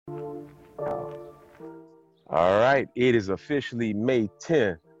All right, it is officially May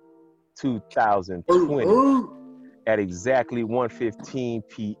 10th, 2020 at exactly 1:15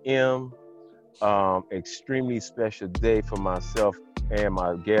 p.m. Extremely special day for myself and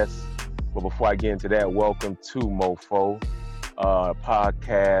my guests. But before I get into that, welcome to Mofo, a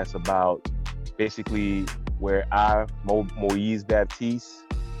podcast about basically where Moise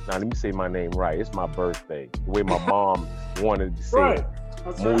Baptiste. Now let me say my name right. It's my birthday. The way my mom wanted to say it.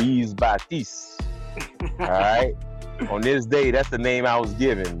 Moise Baptiste. All right. On this day, that's the name I was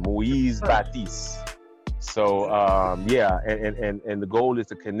given, Moise Baptiste. So and the goal is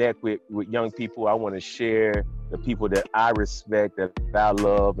to connect with young people. I want to share the people that I respect, that I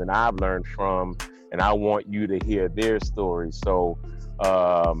love, and I've learned from, and I want you to hear their stories. So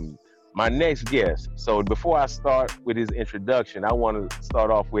my next guest. So before I start with his introduction, I want to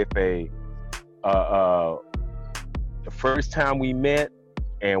start off with the first time we met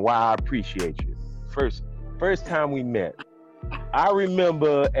and why I appreciate you. First time we met, I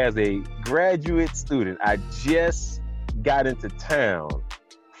remember as a graduate student, I just got into town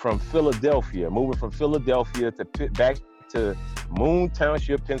from Philadelphia, moving from Philadelphia back to Moon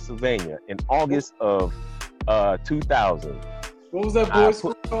Township, Pennsylvania in August of 2000. What was that boys'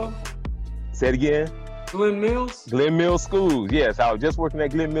 school called? Say it again. Glen Mills? Glen Mills Schools, yes. I was just working at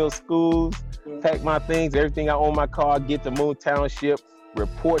Glen Mills Schools, pack my things, everything I own my car, get to Moon Township,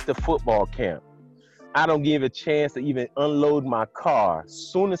 report to football camp. I don't give a chance to even unload my car.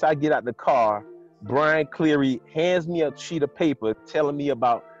 Soon as I get out the car, Brian Cleary hands me a sheet of paper telling me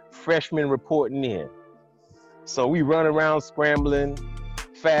about freshmen reporting in. So we run around scrambling.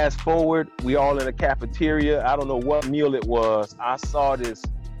 Fast forward, we all in the cafeteria. I don't know what meal it was. I saw this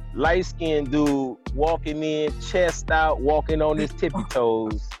light-skinned dude walking in, chest out, walking on his tippy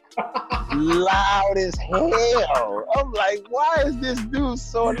toes. Loud as hell. I'm like, why is this dude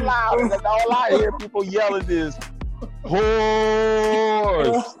so loud? And all I hear people yelling is,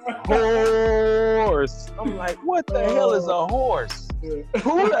 horse, horse. I'm like, what the hell is a horse?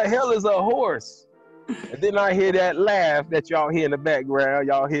 Who the hell is a horse? And then I hear that laugh that y'all hear in the background.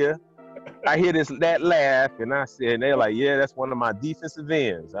 Y'all hear? I hear that laugh, and I said, and they're like, yeah, that's one of my defensive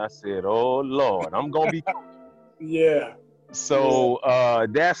ends. I said, oh Lord, I'm gonna be coaching. Yeah. So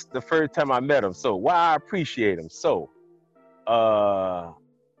that's the first time I met him. So why I appreciate him. So I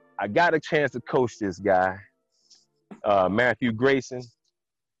got a chance to coach this guy, Matthew Grayson.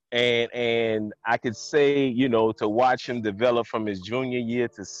 And I could say, you know, to watch him develop from his junior year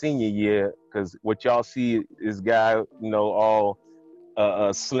to senior year, because what y'all see is guy, you know, all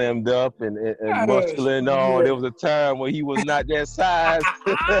slimmed up and muscular and all. Yeah. There was a time when he was not that size.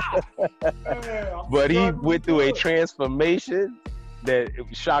 But he went through a transformation that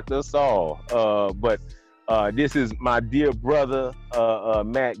shocked us all. But this is my dear brother,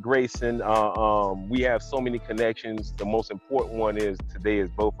 Matt Grayson. We have so many connections. The most important one is today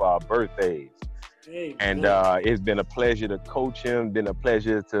is both our birthdays. Hey, and it's been a pleasure to coach him, been a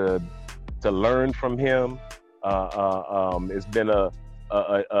pleasure to learn from him. It's been a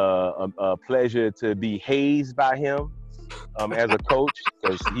pleasure to be hazed by him as a coach,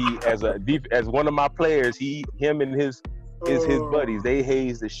 because he as one of my players, him and his buddies, they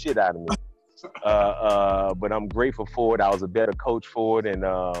hazed the shit out of me. But I'm grateful for it. I was a better coach for it, and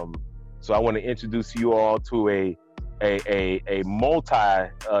so I want to introduce you all to a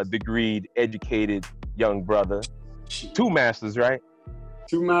multi-degreed educated young brother. 2 masters, right?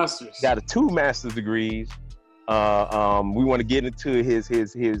 2 masters. Got 2 master's degrees. We want to get into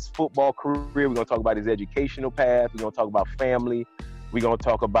his football career. We're going to talk about his educational path. We're going to talk about family. We're going to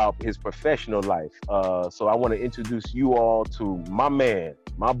talk about his professional life. So I want to introduce you all to my man,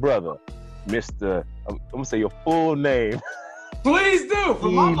 my brother, Mr. I'm going to say your full name. Please do. For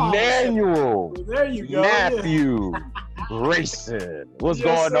Emmanuel. Well, there you go. Matthew Grayson. What's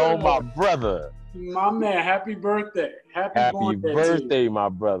going on, my brother? My man, happy birthday. Happy birthday, my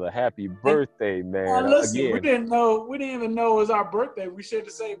brother. Happy birthday, man. Now listen, again, we didn't even know it was our birthday. We shared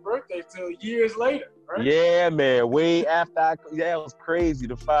the same birthday till years later, right? Yeah, man. Way after that was crazy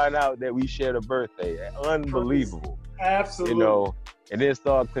to find out that we shared a birthday. Unbelievable. Absolutely. You know, and then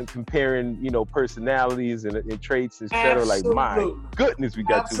start comparing, you know, personalities and traits, etc. Like, my goodness, we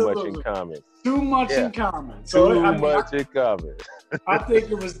got too much in common. Too much in common. So, much in common. I think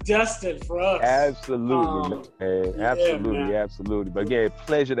it was destined for us. Absolutely, man. Absolutely, man. Absolutely. But again,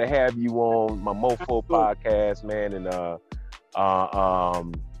 pleasure to have you on my Mofo podcast, man. And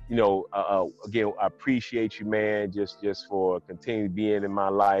you know, again, I appreciate you, man, just for continuing being in my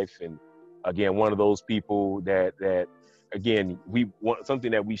life. And again, one of those people that again, we want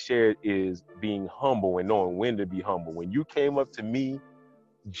something that we shared is being humble and knowing when to be humble. When you came up to me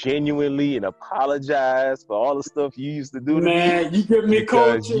genuinely and apologize for all the stuff you used to do to me. Man, you give me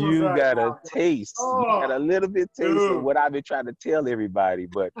cold Because chills you right got now. a taste. You got a little bit taste of Dude. what I've been trying to tell everybody,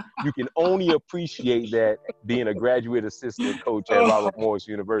 but you can only appreciate that being a graduate assistant coach at Robert Morris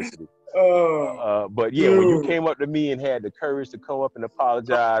University. But yeah, when you came up to me and had the courage to come up and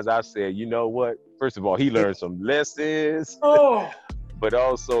apologize, I said, you know what? First of all, he learned some lessons, but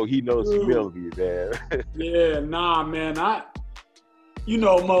also he knows humility, man. Yeah, nah, man.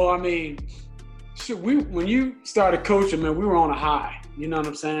 Mo, I mean, when you started coaching, man, we were on a high. You know what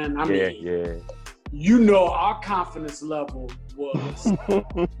I'm saying? I mean, you know, our confidence level was,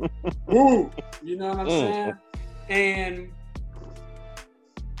 woo, you know what I'm saying? And,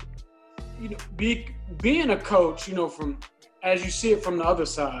 you know, being a coach, you know, from, as you see it from the other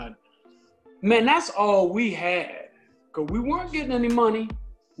side, man, that's all we had. Because we weren't getting any money.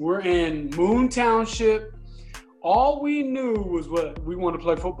 We're in Moon Township. All we knew was what we wanted to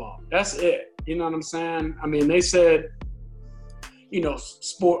play football. That's it. You know what I'm saying? I mean, they said, you know,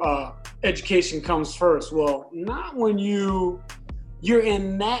 education comes first. Well, not when you're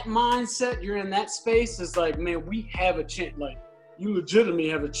in that mindset, you're in that space. It's like, man, we have a chance. Like, you legitimately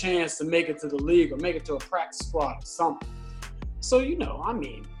have a chance to make it to the league or make it to a practice squad or something. So, you know, I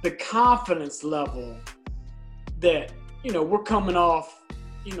mean, the confidence level that, you know, we're coming off,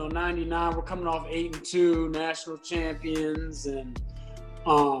 you know, 99, we're coming off 8-2 national champions. And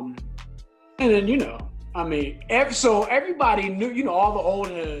then, you know, I mean, so everybody knew, you know, all the old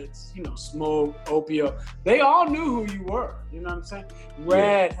heads, you know, Smoke, Opio, they all knew who you were. You know what I'm saying?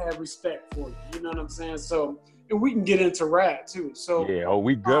 Rad had respect for you. You know what I'm saying? So, and we can get into Rad too. So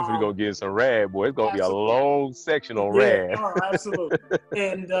we definitely gonna get some Rad, boy. It's gonna be a long section on Rad. Oh, absolutely.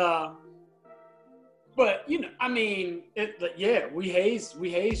 And but you know, I mean, we hazed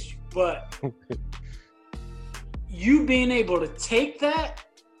you, but you being able to take that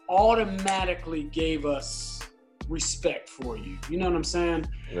automatically gave us respect for you. You know what I'm saying?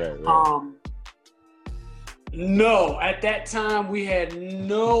 Right. No, at that time we had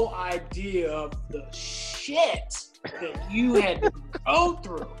no idea of the shit that you had to go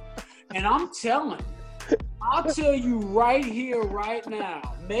through. And I'll tell you right here, right now,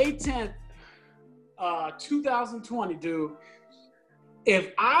 May 10th, 2020, dude,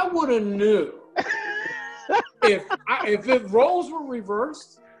 if I would have knew, if roles were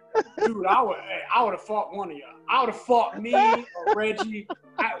reversed, dude, I would have fought one of y'all. I would have fought me or Reggie.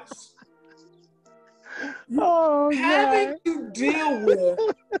 Having to deal with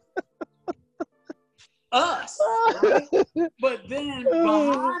us, right? But then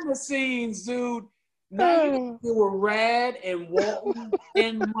behind the scenes, dude, now you were Rad and Walton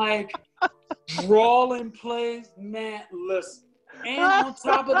and like drawing plays, man. Listen, and on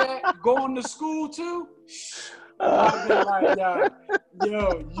top of that, going to school too. I've been like, I don't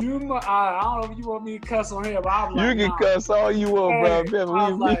know if you want me to cuss on here, but I'm like, you can cuss all you want, bro.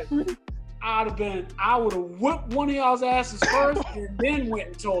 I would have whipped one of y'all's asses first and then went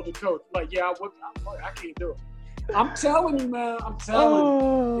and told the coach, like, I can't do it. I'm telling you, man. I'm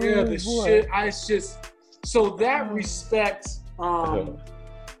telling you. Yeah, shit, it's just, so that respect,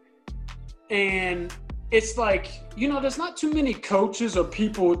 and it's like, you know, there's not too many coaches or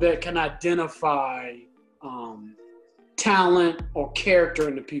people that can identify talent or character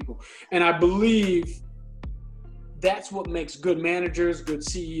in the people. And I believe that's what makes good managers, good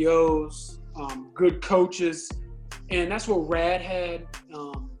CEOs, good coaches. And that's what Rad had.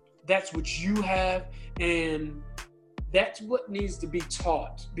 That's what you have. And that's what needs to be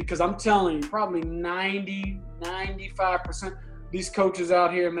taught. Because I'm telling you, probably 95% these coaches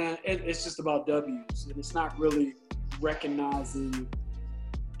out here, man, it's just about W's. And it's not really recognizing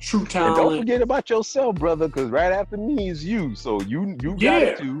true talent. And don't forget about yourself, brother, because right after me is you. So you got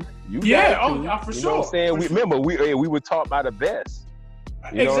it too. You got it too. For you sure. Know what I'm saying? Remember, we were taught by the best.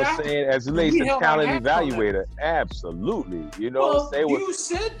 You know what I'm saying? As it relates to talent evaluator. Absolutely. You know what I'm saying? You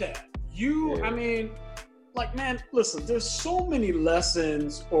said that. I mean, like, man, listen, there's so many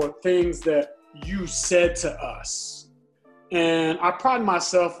lessons or things that you said to us. And I pride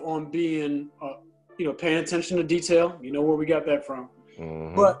myself on being, paying attention to detail. You know where we got that from.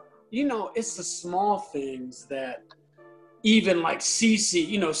 Mm-hmm. But, you know, it's the small things that even like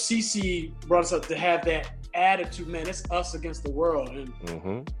CC brought us up to have that attitude, man, it's us against the world. And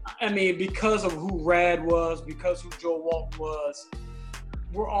I mean, because of who Rad was, because who Joe Walton was,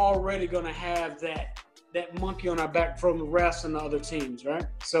 we're already going to have that monkey on our back from the rest and the other teams, right?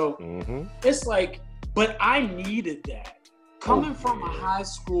 So it's like, but I needed that. Coming from a high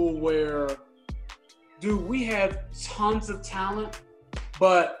school where, dude, we have tons of talent,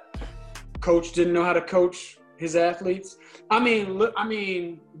 but coach didn't know how to coach his athletes. I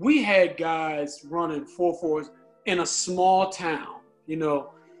mean, we had guys running 4.4s in a small town,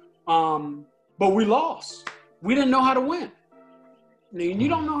 but we lost. We didn't know how to win. I mean, you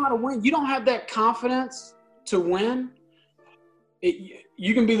don't know how to win. You don't have that confidence to win.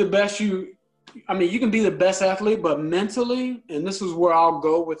 You can be the best. You can be the best athlete, but mentally, and this is where I'll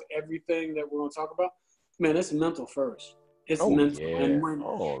go with everything that we're going to talk about. Man, it's mental first. It's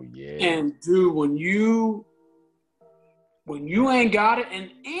mental. Yeah. And dude, when you ain't got it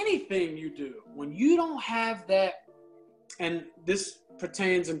in anything you do, when you don't have that, and this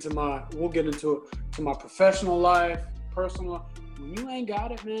pertains we'll get into it, to my professional life, personal life. When you ain't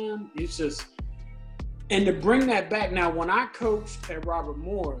got it, man, it's just, and to bring that back now, when I coached at Robert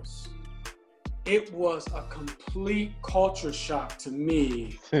Morris, it was a complete culture shock to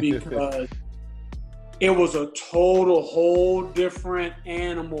me because it was a whole different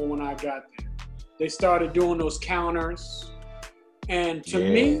animal when I got there. They started doing those counters. And to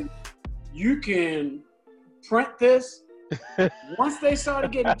me, you can print this. Once they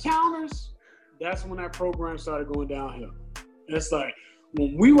started getting counters, that's when that program started going downhill. It's like,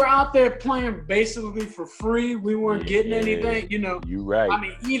 when we were out there playing basically for free, we weren't getting anything, You right. I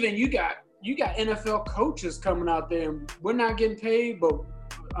mean, even you got NFL coaches coming out there and we're not getting paid, but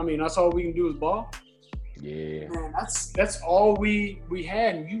I mean, that's all we can do is ball. Yeah. Man, that's all we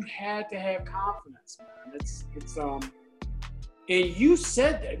had, and you had to have confidence, man. It's and you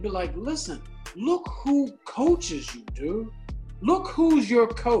said that. Be like, listen, look who coaches you, dude. Look who's your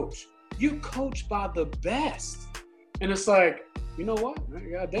coach. You're coached by the best. And it's like, you know what?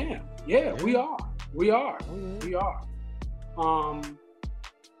 Goddamn. Yeah, we are.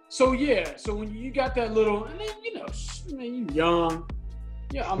 So when you got that little, and then, you young.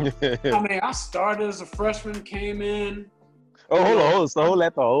 Yeah, I started as a freshman, came in. Oh, hold on. So hold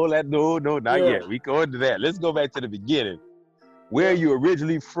that. No, not yet. We go into that. Let's go back to the beginning. Where are you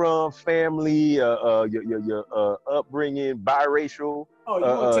originally from? Family, your upbringing, biracial.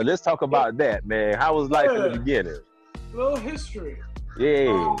 Let's talk about that, man. How was life in the beginning? A little history.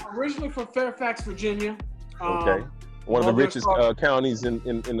 Yeah. Originally from Fairfax, Virginia. Okay. One of the richest counties in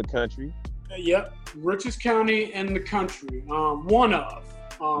the country. Yep, richest county in the country. One of.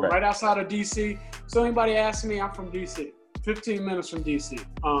 Right outside of D.C. So anybody asks me, I'm from D.C. 15 minutes from D.C.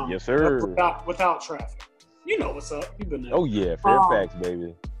 Yes, sir. Without traffic. You know what's up. You've been there. Oh, yeah. Fairfax,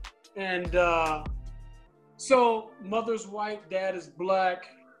 baby. And so mother's white, dad is black,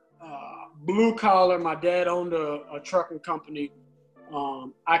 blue collar. My dad owned a trucking company.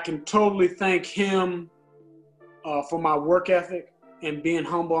 I can totally thank him for my work ethic and being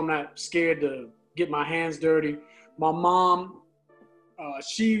humble. I'm not scared to get my hands dirty. My mom,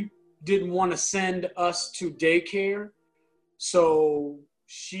 she didn't want to send us to daycare. So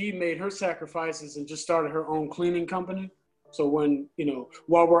she made her sacrifices and just started her own cleaning company. So when,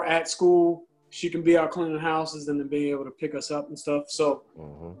 while we're at school, she can be out cleaning houses and then being able to pick us up and stuff. So,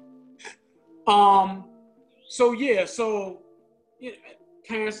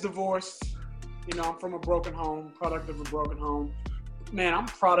 parents divorced. I'm from a broken home, product of a broken home. Man, I'm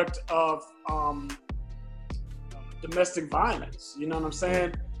product of domestic violence. You know what I'm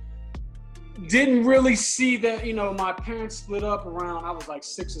saying? Didn't really see that, my parents split up around, I was like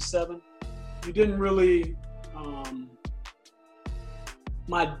 6 or 7. You didn't really,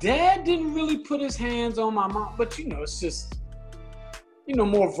 my dad didn't really put his hands on my mom, but it's just,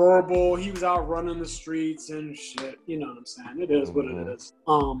 more verbal. He was out running the streets and shit. You know what I'm saying? It is what it is.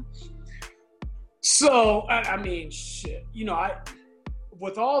 So, I mean, shit,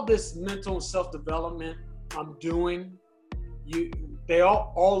 with all this mental self-development I'm doing,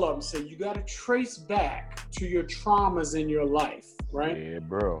 all of them say you got to trace back to your traumas in your life, right? Yeah,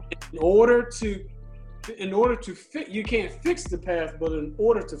 bro. In order to fix, you can't fix the past, but in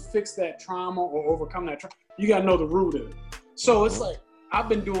order to fix that trauma or overcome that trauma, you got to know the root of it. So it's like, I've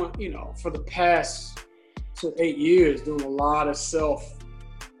been doing, for the past 8 years, doing a lot of self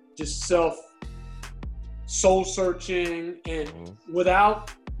soul searching, and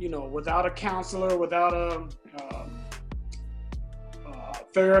without a counselor, without a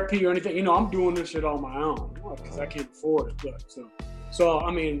therapy or anything, I'm doing this shit on my own because I can't afford it. But so I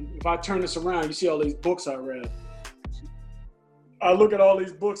mean, if I turn this around, you see all these books I read. I look at all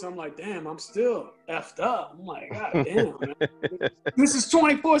these books, I'm like, damn, I'm still effed up. I'm like, God damn, man. This is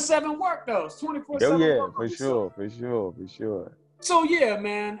 24/7 work though. It's 24/7 work. For sure. So yeah,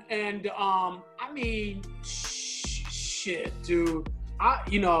 man, and I mean, shit, dude.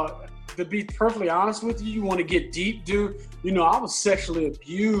 To be perfectly honest with you, you want to get deep, dude. I was sexually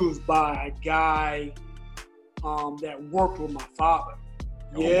abused by a guy that worked with my father.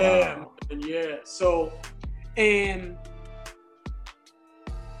 Wow. Yeah. So And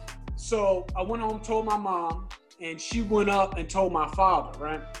so I went home, told my mom, and she went up and told my father,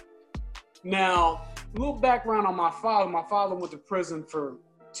 right? Now, a little background on my father. My father went to prison for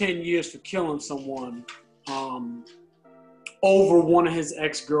 10 years for killing someone over one of his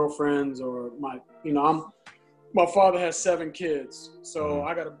ex-girlfriends, or my father has 7 kids. So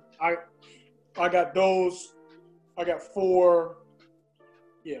I got those. I got 4.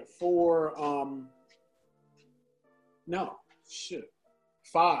 Yeah, 4. No, shit.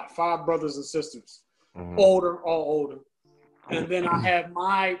 5 brothers and sisters. All older. And then I have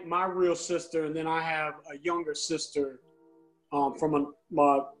my real sister, and then I have a younger sister from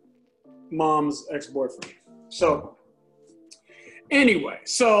my mom's ex-boyfriend. So anyway,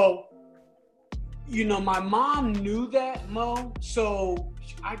 so my mom knew that, Mo. So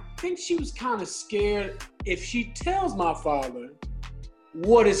I think she was kind of scared if she tells my father,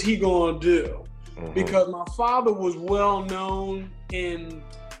 what is he going to do? Because my father was well known in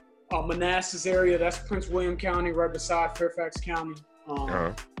Manassas area. That's Prince William County, right beside Fairfax County.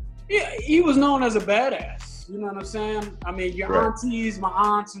 Yeah, he was known as a badass. You know what I'm saying? I mean, your aunties, my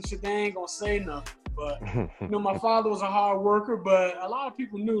aunts and shit, they ain't gonna say nothing. But my father was a hard worker, but a lot of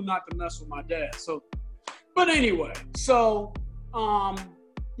people knew not to mess with my dad. So, but anyway, so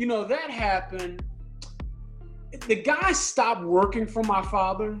that happened. The guy stopped working for my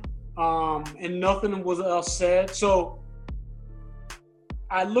father, and nothing was else said. So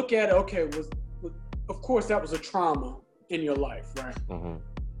I look at it, okay, of course that was a trauma in your life, right?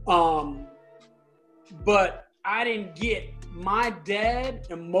 But I didn't get, my dad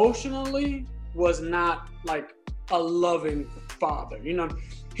emotionally was not like a loving father.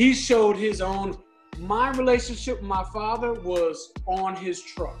 He showed his own, my relationship with my father was on his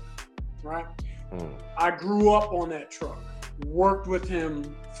truck, right? I grew up on that truck, worked with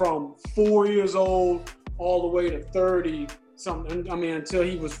him from 4 years old all the way to 30 something. I mean, until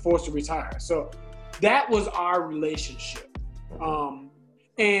he was forced to retire. So that was our relationship.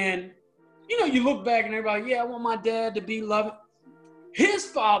 And you look back and everybody, yeah, I want my dad to be loving. His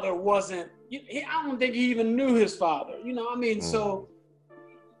father wasn't, I don't think he even knew his father. So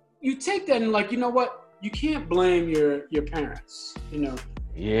you take that and like, you know what? You can't blame your parents,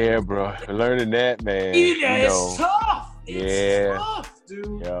 Yeah, bro. Learning that, man. Yeah, it's tough. It's tough,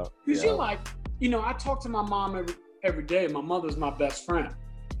 dude. Yeah. Because you're like, I talk to my mom every day. My mother's my best friend.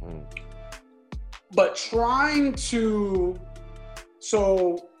 But trying to,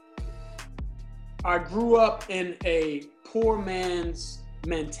 so I grew up in a poor man's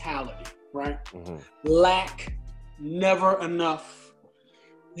mentality, right? Lack, never enough.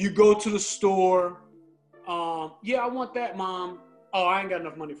 You go to the store, yeah, I want that, Mom. Oh, I ain't got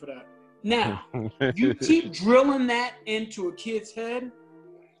enough money for that. Now, you keep drilling that into a kid's head,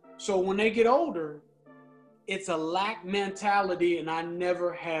 so when they get older, it's a lack mentality, and I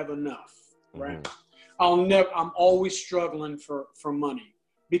never have enough, right? I'm always struggling for money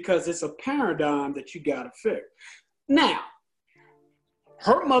because it's a paradigm that you got to fix. Now,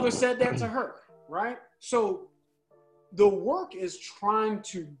 her mother said that to her, right? So the work is trying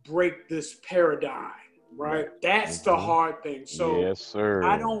to break this paradigm, right? That's the hard thing. So yes, sir.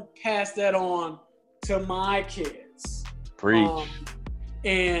 I don't pass that on to my kids. Preach.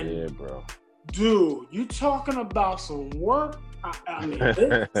 And yeah, bro. Dude, you talking about some work? I mean,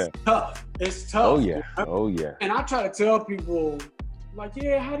 it's tough. It's tough. Oh yeah. And I try to tell people, like,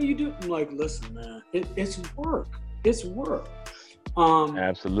 yeah, how do you do? I'm like, listen, man, it's work. It's work.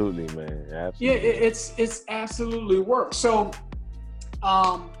 Absolutely, man. Absolutely. Yeah, it's absolutely work. So,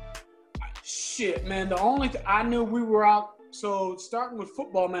 shit, man. The only I knew we were out. So starting with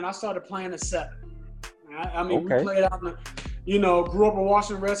football, man, I started playing at 7. I mean, we played out in the, grew up a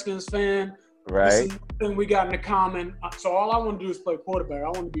Washington Redskins fan. Right. This is nothing we got in common. So all I want to do is play quarterback. I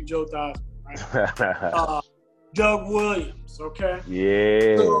want to be Joe Theismann, right? Doug Williams, okay?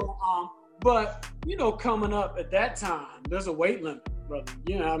 Yeah. So, but, coming up at that time, there's a weight limit, brother.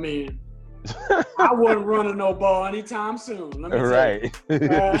 I mean, I wasn't running no ball anytime soon. Let me tell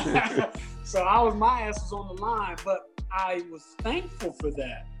you. So my ass was on the line, but I was thankful for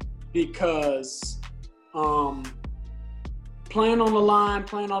that because playing on the line,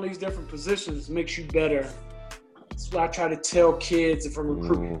 playing all these different positions makes you better. That's what I try to tell kids from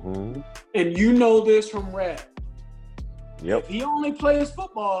recruiting. And you know this from Red. Yep. If he only plays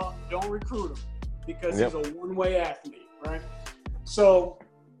football, don't recruit him because he's a one-way athlete, right? So,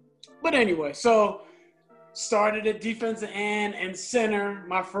 but anyway, so started at defensive end and center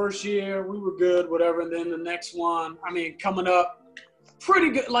my first year. We were good, whatever. And then the next one, I mean, coming up,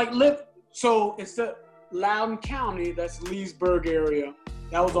 pretty good. So it's the Loudoun County, that's Leesburg area.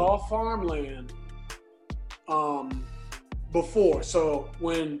 That was all farmland. before. So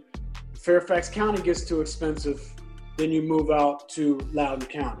when Fairfax County gets too expensive, then you move out to Loudoun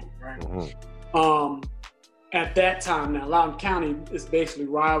County, right? Mm-hmm. At that time, now Loudoun County is basically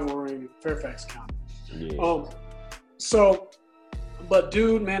rivaling Fairfax County. Yeah. But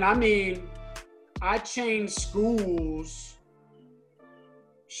dude, man, I mean, I changed schools,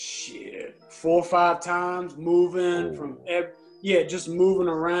 4 or 5 times, moving from just moving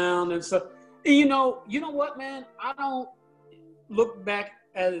around and stuff. And you know what, man? I don't look back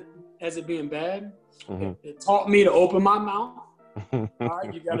at it as it being bad. Mm-hmm. It taught me to open my mouth. All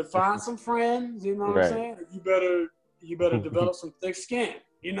right, you got to find some friends. You know what I'm saying? You better develop some thick skin.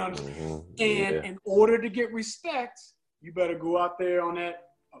 You know what I'm saying? And in order to get respect, you better go out there on that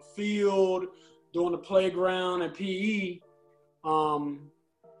field, doing the playground and PE,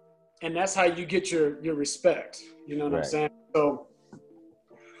 and that's how you get your respect. You know what I'm saying?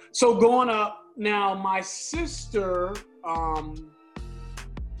 So going up now, my sister.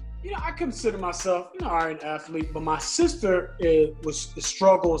 I consider myself, an athlete, but my sister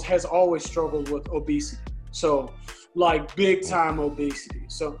has always struggled with obesity. So, like big time obesity.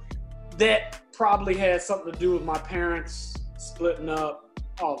 So that probably had something to do with my parents splitting up,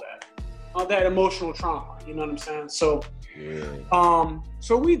 all that emotional trauma. You know what I'm saying? So,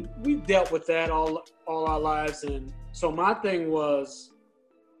 so we dealt with that all our lives, and so my thing was,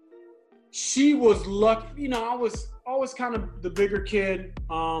 she was lucky. I was always kind of the bigger kid,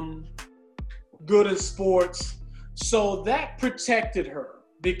 good in sports. So that protected her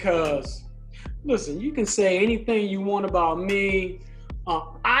because, listen, you can say anything you want about me.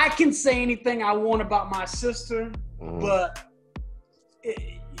 I can say anything I want about my sister, but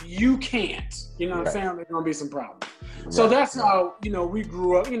you can't. You know what I'm saying? There's going to be some problems. So that's how, we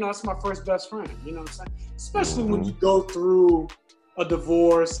grew up. It's my first best friend. You know what I'm saying? Especially when you go through a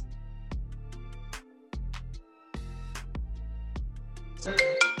divorce.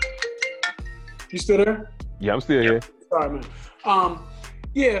 You still there? Yeah, I'm still here. Sorry,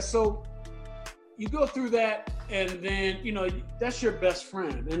 man. So you go through that, and then, that's your best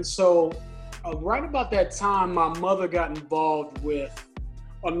friend. And so right about that time, my mother got involved with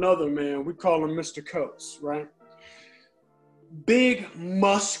another man. We call him Mr. Coates, right? Big,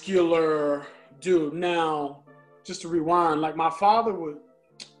 muscular dude. Now, just to rewind, like my father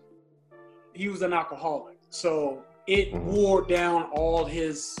he was an alcoholic. So it wore down all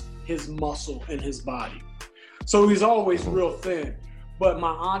his muscle in his body. So he's always real thin. But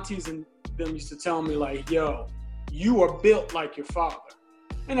my aunties and them used to tell me, like, yo, you are built like your father.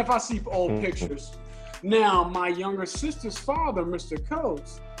 And if I see old pictures, now my younger sister's father, Mr.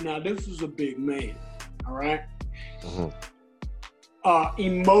 Coates, now this was a big man, all right?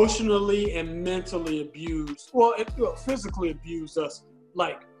 Emotionally and mentally abused, physically abused us.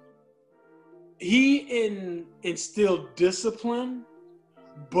 Like, he instilled discipline,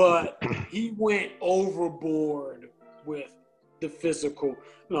 but he went overboard with the physical.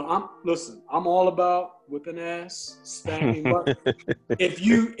 I'm all about whipping ass, smacking butt. If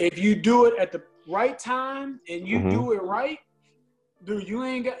you do it at the right time and you do it right, dude,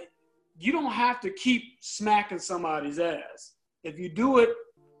 you don't have to keep smacking somebody's ass. If you do it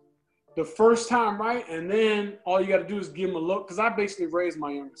the first time right, and then all you got to do is give him a look, because I basically raised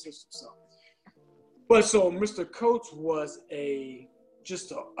my younger sister. So Mr. Coates was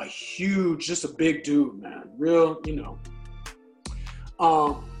just a huge, just a big dude, man. Real,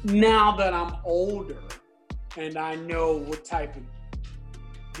 now that I'm older and I know what type of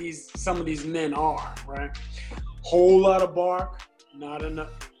some of these men are, right? Whole lot of bark, not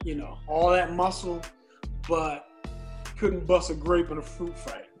enough, all that muscle, but couldn't bust a grape in a fruit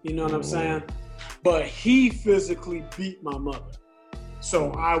fight. You know what I'm saying? But he physically beat my mother.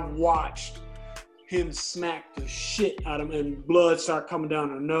 So I watched him smack the shit out of him and blood start coming down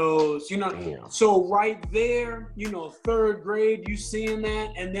her nose, So right there, 3rd grade, you seeing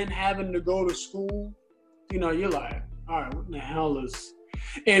that and then having to go to school, you're like, all right, what in the hell is,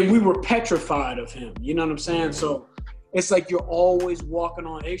 and we were petrified of him, you know what I'm saying? So it's like you're always walking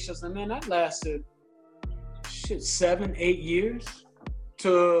on eggshells. And man, that lasted 7-8 years,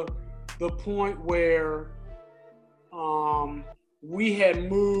 to the point where we had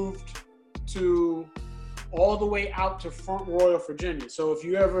moved to all the way out to Front Royal, Virginia. So if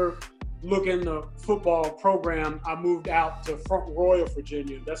you ever look in the football program, I moved out to Front Royal,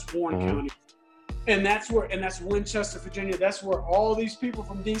 Virginia. That's Warren County. And that's Winchester, Virginia. That's where all these people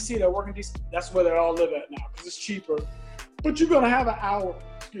from DC that work in DC, that's where they all live at now, because it's cheaper. But you're going to have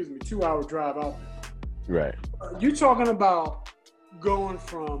 2-hour drive out there. Right. You're talking about going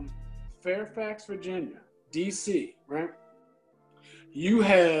from Fairfax, Virginia, DC, right, you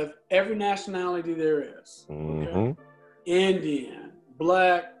have every nationality there is. Okay? Indian,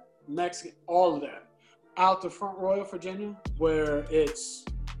 Black, Mexican, all of that. Out to Front Royal, Virginia, where it's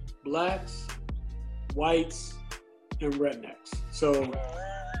Blacks, whites, and rednecks. So,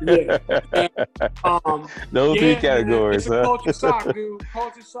 yeah. And, those three categories, it's a culture shock, dude.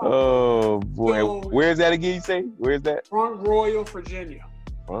 Culture shock. Oh, boy. So, where's that again, you say? Where's that? Front Royal, Virginia.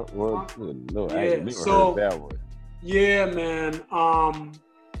 Front Royal? Good Lord, I ain't never heard that one. Yeah, man.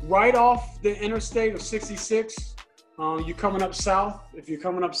 Right off the interstate of 66, you're coming up south. If you're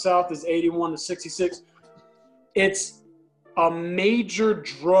coming up south, it's 81 to 66. It's a major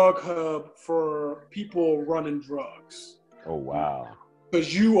drug hub for people running drugs. Oh, wow.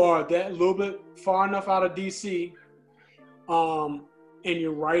 Because you are that little bit far enough out of DC, and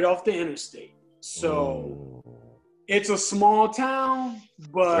you're right off the interstate. So it's a small town,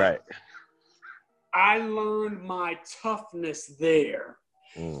 but I learned my toughness there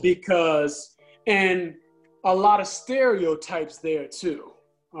because, and a lot of stereotypes there too.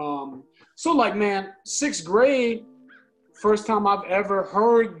 So like, man, 6th grade, first time I've ever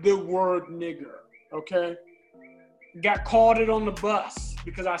heard the word nigger, okay? Got called it on the bus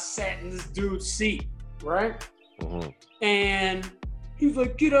because I sat in this dude's seat, right? And he's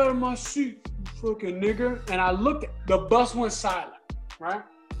like, get out of my seat, you fucking nigger. And I looked, the bus went silent, right?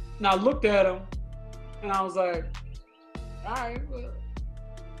 And I looked at him and I was like, all right, well,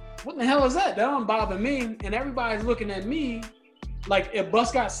 what the hell is that? That don't bother me. And everybody's looking at me like a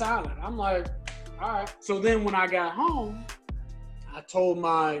bus got silent. I'm like, all right. So then when I got home, I told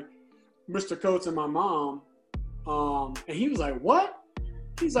my Mr. Coates and my mom, and he was like, what?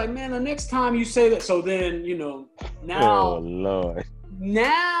 He's like, man, the next time you say that. So then, you know, now, oh, Lord.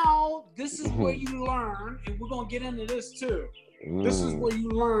 Now this is where you learn, and we're going to get into this too. This is where you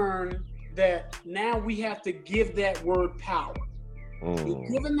learn that now we have to give that word power. We're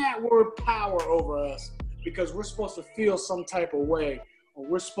giving that word power over us because we're supposed to feel some type of way, or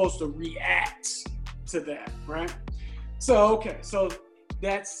we're supposed to react to that, right? So, okay, so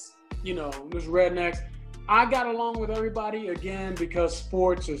that's, you know, this rednecks. I got along with everybody, again, because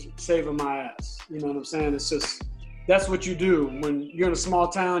sports is saving my ass. You know what I'm saying? It's just, that's what you do. When you're in a small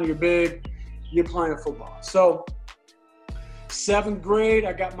town, you're big, you're playing football. So 7th grade,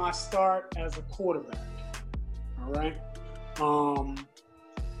 I got my start as a quarterback, all right?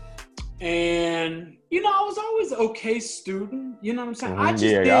 And, you know, I was always an okay student. You know what I'm saying? I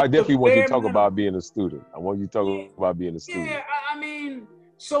definitely want you to talk about being a student. I want you to talk about being a student. Yeah, I mean,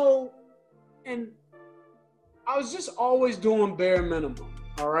 so, and I was just always doing bare minimum,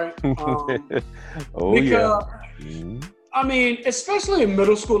 all right? I mean, especially in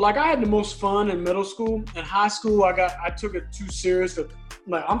middle school, like I had the most fun in middle school. In high school, I took it too serious.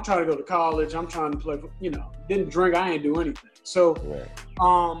 Like, I'm trying to go to college. I'm trying to play, you know, didn't drink. I ain't do anything. So,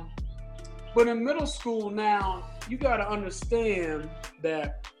 but in middle school now, you got to understand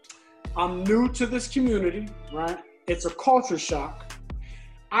that I'm new to this community, right? It's a culture shock.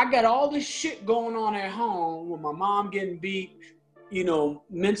 I got all this shit going on at home with my mom getting beat, you know,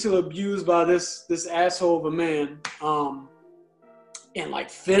 mentally abused by this asshole of a man, and like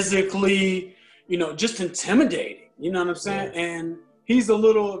physically, you know, just intimidating, you know what I'm saying? Yeah. And he's a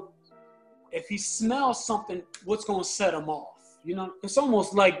little, if he smells something, what's going to set him off? You know, it's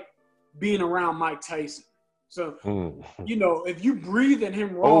almost like being around Mike Tyson. So, you know, if you breathe in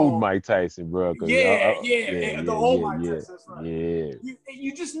him wrong. Old Mike Tyson, bro. The old Mike Tyson. That's right. Yeah.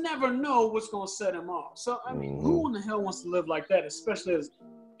 You just never know what's going to set him off. So, I mean, who in the hell wants to live like that, especially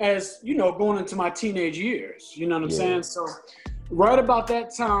as you know, going into my teenage years? You know what I'm saying? So, right about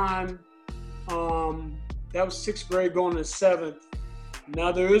that time, that was 6th grade going to 7th.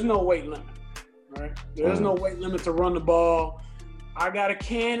 Now, there is no weight limit, right? There is no weight limit to run the ball. I got a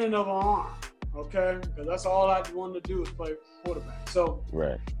cannon of an arm. Okay, because that's all I wanted to do was play quarterback. So,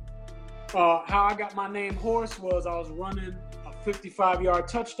 how I got my name Horse was I was running a 55-yard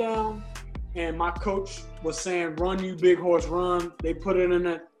touchdown, and my coach was saying, "Run, you big horse, run." They put it in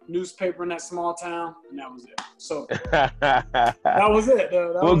that newspaper in that small town, and that was it. So that was it.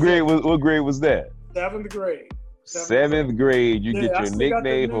 What grade was that? 7th grade. 7th grade. You get your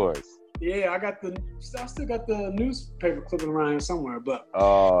nickname Horse. Yeah, I still got the newspaper clipping around here somewhere, but.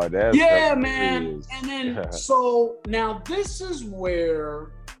 Oh, that's. Yeah, man. And then, so now this is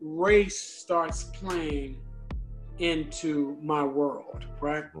where race starts playing into my world,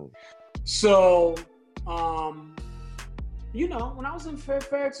 right? So, you know, when I was in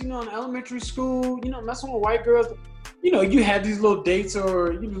Fairfax, you know, in elementary school, you know, messing with white girls, you know, you had these little dates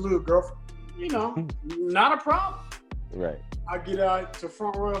or you little girlfriend, you know, not a problem. Right. I get out to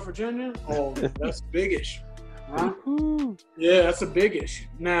Front Royal, Virginia. Oh, that's a big issue. Right? Yeah, that's a big issue.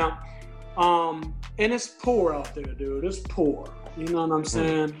 Now, and it's poor out there, dude. It's poor. You know what I'm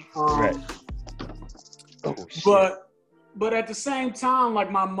saying? Right. Oh, shit. But at the same time, like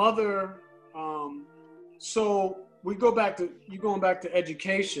my mother, so you going back to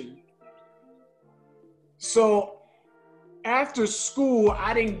education. So after school,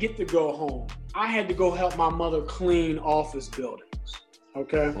 I didn't get to go home. I had to go help my mother clean office buildings.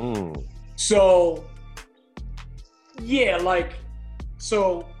 Okay. So yeah,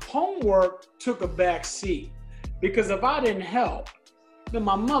 so homework took a back seat because if I didn't help, then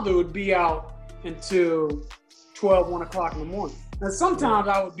my mother would be out until 12, 1 o'clock in the morning. And sometimes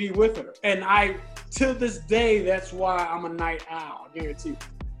I would be with her. And to this day, that's why I'm a night owl, I guarantee you.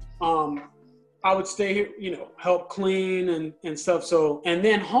 I would stay here, help clean and stuff. So, and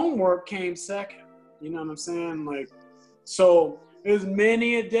then homework came second. You know what I'm saying? So there's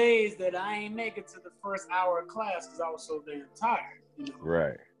many a days that I ain't make it to the first hour of class because I was so damn tired.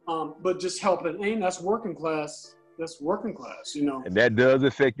 Right. But just helping, that's working class. That's working class, And that does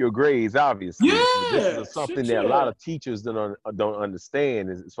affect your grades, obviously. Yeah. This is something that a lot of teachers don't understand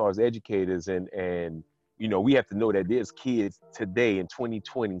as far as educators. And we have to know that there's kids today in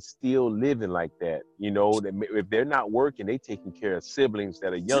 2020 still living like that. If they're not working, they taking care of siblings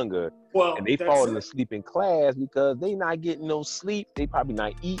that are younger, and they falling asleep in class because they not getting no sleep. They probably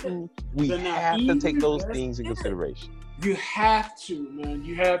not eating. We have to take those things in consideration. You have to, man.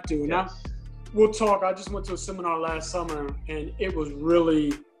 You have to. And we'll talk. I just went to a seminar last summer, and it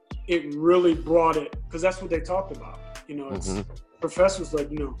really brought it, because that's what they talked about. It's professors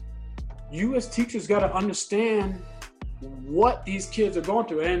you as teachers got to understand what these kids are going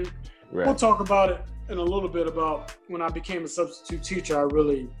through. And we'll talk about it in a little bit about when I became a substitute teacher, I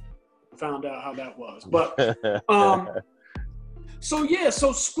really found out how that was. But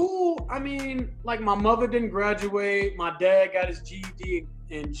so school, my mother didn't graduate. My dad got his GED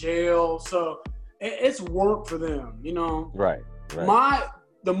in jail. So it's work for them, Right.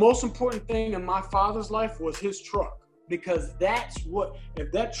 The most important thing in my father's life was his truck. Because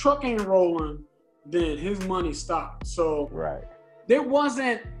if that truck ain't rolling, then his money stopped. So there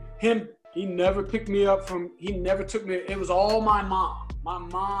wasn't him. He never picked me up he never took me. It was all my mom. My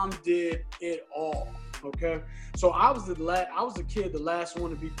mom did it all. Okay. So I was the kid, the last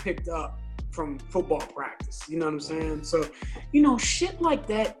one to be picked up from football practice. You know what I'm saying? So, shit like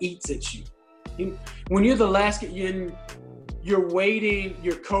that eats at you. When you're the last kid, you're waiting,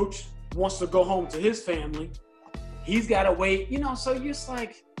 your coach wants to go home to his family. He's got to wait, so you're just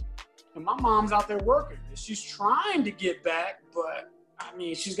like, and my mom's out there working. She's trying to get back, but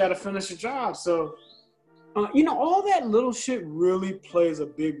she's got to finish her job. So, all that little shit really plays a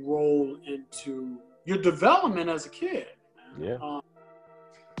big role into your development as a kid. Yeah.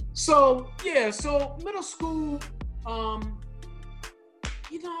 So middle school,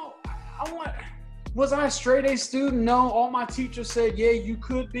 was I a straight A student? No, all my teachers said, yeah, you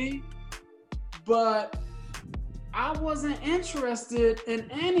could be, but I wasn't interested in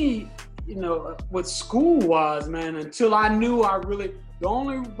any, with school-wise, man, until I knew the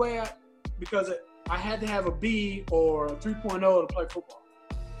only way, because I had to have a B or a 3.0 to play football.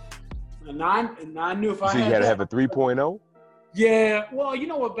 And I knew if I had to have a 3.0? Yeah, well, you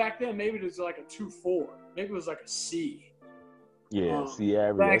know what, back then, maybe it was like a 2.4. Maybe it was like a C. Yeah, C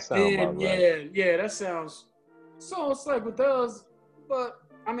average, back that sounds then, about right. Yeah, that sounds, so it's like with those, but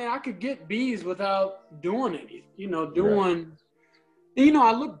I could get B's without doing anything, and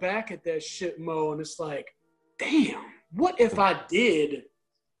I look back at that shit, Mo, and it's like, damn, what if I did?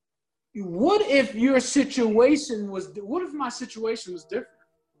 What if my situation was different?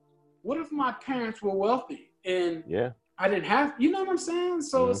 What if my parents were wealthy and I didn't have, you know what I'm saying?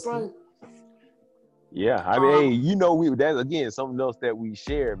 So it's like, yeah, that's again something else that we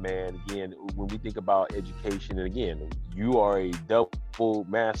share, man. Again, when we think about education, and again, you are a double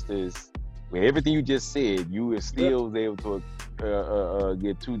master's. With everything you just said, you were still able to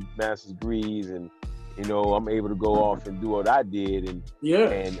get 2 master's degrees, and I'm able to go off and do what I did, and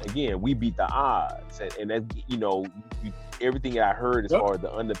again, we beat the odds, and that everything I heard as far as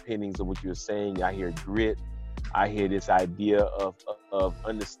the underpinnings of what you're saying, I hear grit. I hear this idea of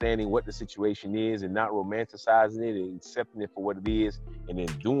understanding what the situation is and not romanticizing it and accepting it for what it is and then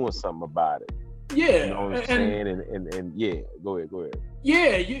doing something about it. Yeah. You know what I'm saying? And yeah, go ahead.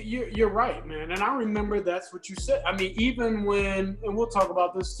 Yeah, you're right, man. And I remember that's what you said. Even when, and we'll talk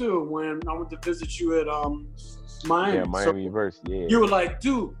about this too, when I went to visit you at Miami. Yeah, Miami University, yeah. You were like,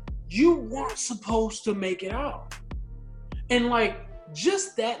 dude, you weren't supposed to make it out. And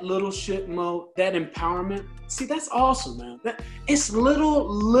just that little shit, Mo, that empowerment. See, that's awesome, man. It's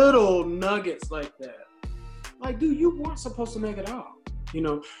little nuggets like that like, dude, you weren't supposed to make it out. You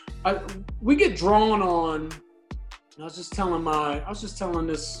know, we get drawn on. I was just telling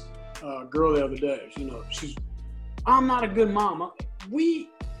this girl the other day. You know, I'm not a good mom. We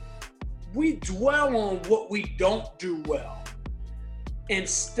dwell on what we don't do well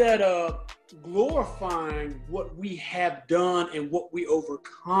instead of glorifying what we have done and what we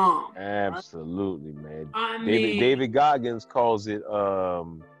overcome. Absolutely, right? Man. I mean, David Goggins calls it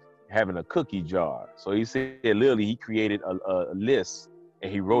having a cookie jar. So he said literally he created a list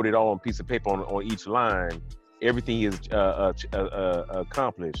and he wrote it all on a piece of paper on each line. Everything he has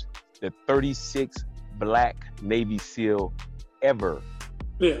accomplished. The 36 Black Navy SEAL ever.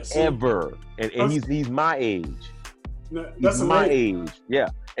 Yes. Ever. And he's my age. That's he's my age. Yeah.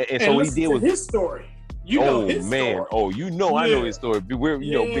 And so what he did was his story. You know his story. Oh, you know, I know his story. We're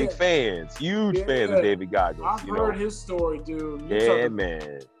big fans, huge fans of David Goggins. I've heard his story, dude.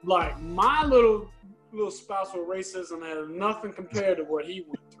 Man. Like my little spousal racism had nothing compared to what he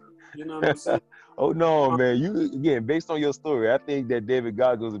went through. You know what I'm saying? Oh no, man! You again, based on your story, I think that David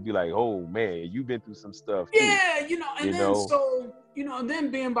Goggins would be like, "Oh man, you've been through some stuff." Too. Yeah, and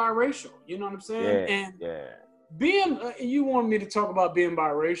then being biracial. You know what I'm saying? Being, you want me to talk about being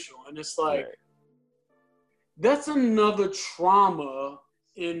biracial, and it's like that's another trauma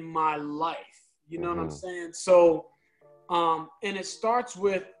in my life. You know what I'm saying? So, and it starts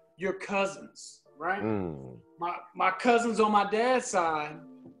with your cousins, right? My cousins on my dad's side.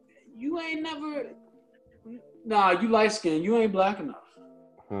 You ain't never, you light skinned, you ain't black enough.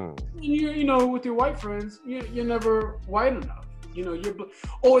 You know, with your white friends, you're never white enough. You know,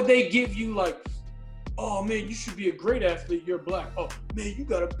 or they give you like, oh man, you should be a great athlete, you're black. Oh man, you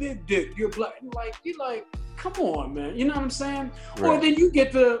got a big dick, you're black. You're like, come on, man. You know what I'm saying? Right. Or then you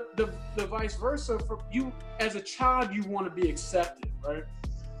get the vice versa. For you as a child, you want to be accepted, right?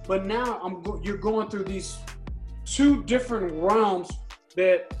 But now you're going through these two different realms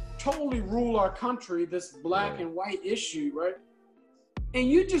that totally rule our country, this black and white issue, right? And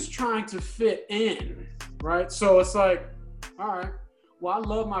you're just trying to fit in, right? So it's like, all right, well, I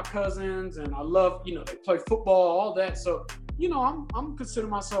love my cousins and I love, they play football, all that. So, I'm consider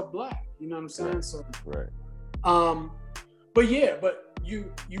myself black, you know what I'm saying? Right. So, right. But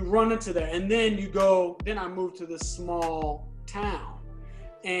you run into that, and then then I moved to this small town,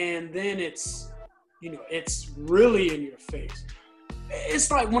 and then it's really in your face.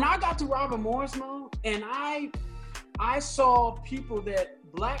 It's like when I got to Robert Morris, man, and I saw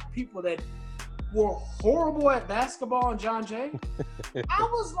black people that were horrible at basketball and John Jay. I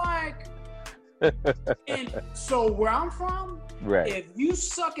was like, and so where I'm from, right. If you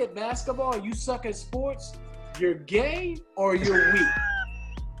suck at basketball, you suck at sports, you're gay or you're weak.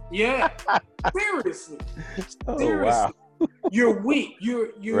 Yeah, seriously. Wow. You're weak.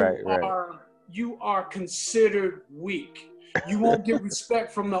 Right. You are considered weak. You won't get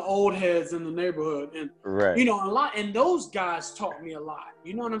respect from the old heads in the neighborhood. And, and those guys taught me a lot.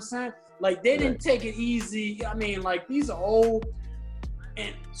 You know what I'm saying? Like, they didn't take it easy. I mean, like, these are old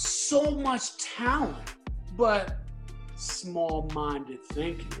and so much talent, but small-minded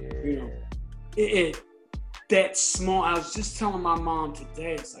thinking. Yeah. That small. I was just telling my mom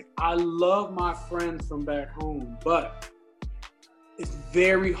today, it's like, I love my friends from back home, but it's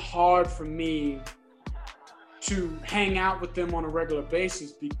very hard for me to hang out with them on a regular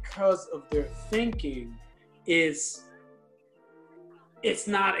basis because of their thinking it's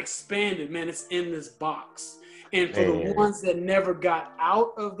not expanded, man. It's in this box. And for the ones that never got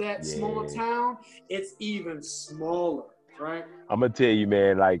out of that small town, it's even smaller, right? I'm gonna tell you,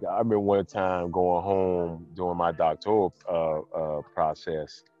 man, like I remember one time going home doing my doctoral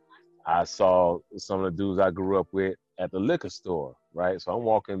process. I saw some of the dudes I grew up with at the liquor store, right? So I'm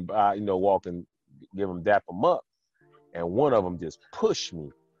walking by, dap them up, and one of them just pushed me,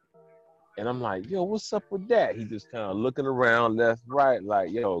 and I'm like, yo, what's up with that? He just kind of looking around left, right,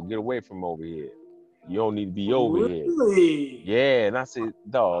 like, yo, get away from over here. You don't need to be over here. Yeah, and I said,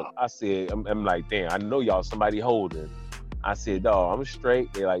 dog, I'm like, damn, I know y'all somebody holding. I said, dog, I'm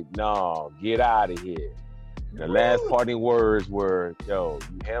straight. They're like, no, get out of here. And the last parting words were, yo,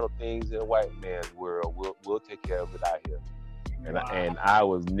 you handle things in a white man's world, we'll take care of it out here. And I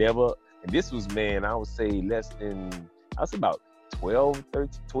was never, and this was, man, I would say about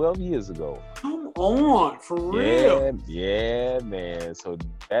 12 years ago. Come on, for real. Yeah, man. So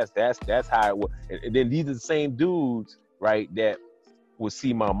that's how it was. And then these are the same dudes, right, that would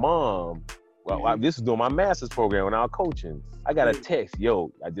see my mom. Well, this is during my master's program when I was coaching. I got a text,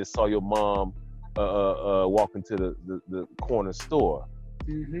 yo, I just saw your mom walking to the corner store.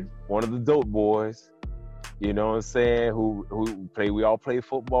 One of the dope boys You know what I'm saying? We all play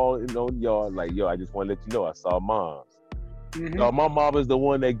football in the yard. Like, yo, I just want to let you know I saw moms. Mm-hmm. So my mom is the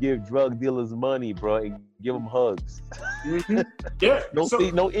one that give drug dealers money, bro, and give them hugs. Mm-hmm. Yeah. Don't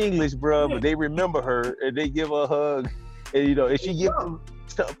speak no English, bro, but they remember her and they give her a hug. And, you know, and she give them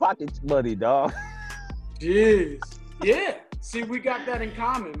pocket money, dog. Jeez. Yeah. See, we got that in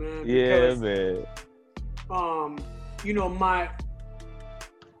common, man. Yeah, man. You know, my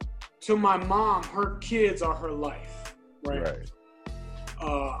mom, her kids are her life, right?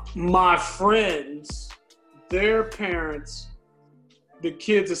 My friends, their parents, the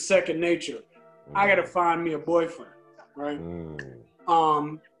kids are second nature. I got to find me a boyfriend, right?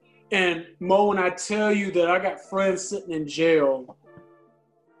 And Mo, when I tell you that I got friends sitting in jail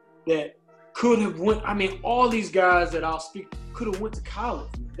that could have all these guys that I'll speak could have went to college.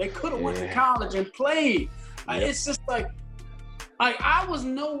 They could have went to college and played. Yep. It's just like I was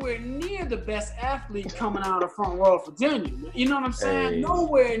nowhere near the best athlete coming out of Front Royal, Virginia. You know what I'm saying? Hey.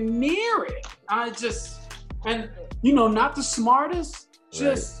 Nowhere near it. Not the smartest.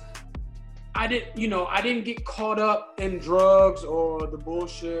 Just I didn't get caught up in drugs or the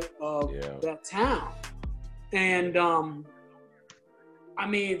bullshit of that town. And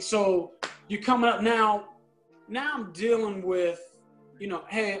so you're coming up now I'm dealing with,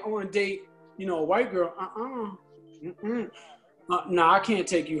 hey, I want to date, a white girl. No, I can't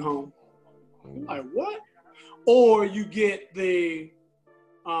take you home. I'm like, what? Or you get the,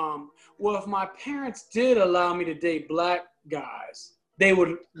 if my parents did allow me to date black guys, they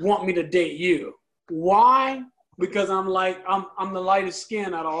would want me to date you. Why? Because I'm the lightest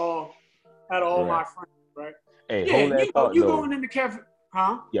skin out of all my friends, right? Hey, hold that thought, you going in the cafe,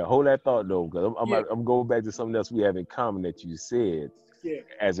 huh? Yeah, hold that thought though, because I'm going back to something else we have in common that you said. Yeah.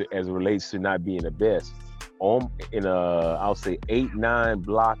 As it relates to not being the best. In I'll say 8-9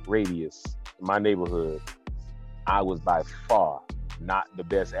 block radius in my neighborhood, I was by far not the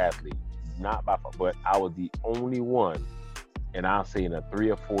best athlete. Not by far, but I was the only one, and I'll say in a 3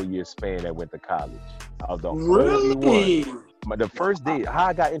 or 4 year span that went to college. I was the only one. But the first day, how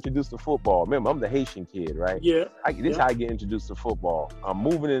I got introduced to football, remember, I'm the Haitian kid, right? Yeah. This is how I get introduced to football.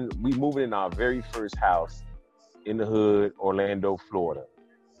 We moving in our very first house in the hood, Orlando, Florida.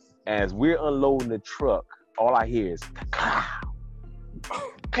 As we're unloading the truck, all I hear is clow,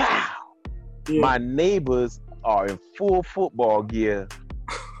 clow. Yeah. My neighbors are in full football gear,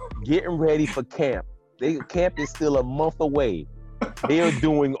 getting ready for camp. Camp is still a month away. They are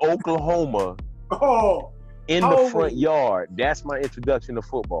doing Oklahoma in the front yard. That's my introduction to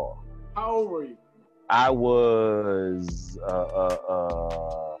football. How old were you? I was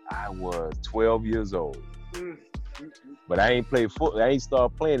 12 years old. But I ain't played football. I ain't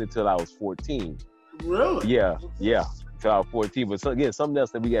started playing until I was 14. Really? Yeah. Until I was 14. But something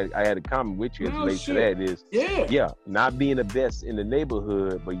else that I had in common with you as relates to that is, not being the best in the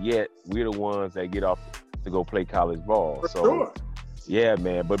neighborhood, but yet we're the ones that get off to go play college ball. For sure. Yeah,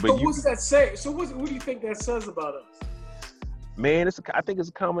 man. But what's that say? So what do you think that says about us? Man, I think it's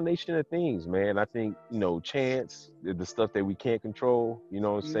a combination of things, man. I think, chance, the stuff that we can't control, you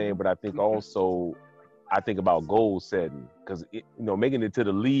know what I'm saying? But I think also, I think about goal setting, because making it to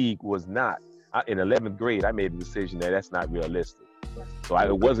the league was not. In 11th grade, I made a decision that's not realistic. So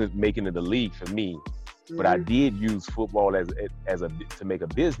it wasn't making it the league for me, but I did use football to make a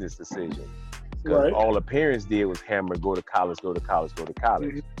business decision. Because all the parents did was hammer, go to college,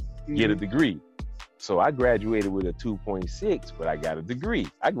 get a degree. So I graduated with a 2.6, but I got a degree.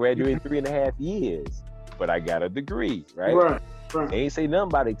 I graduated 3.5 years, but I got a degree, right? They ain't say nothing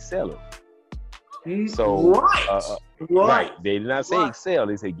about excelling. So, they did not say excel,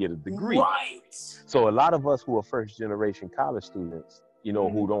 they say get a degree. So a lot of us who are first generation college students,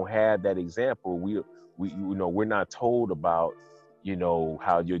 who don't have that example, we're not told about,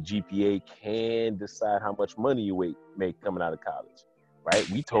 how your GPA can decide how much money you make coming out of college, right?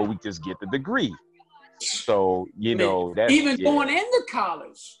 We told we just get the degree. So, that's even going into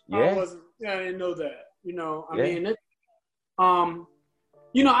college. I didn't know that.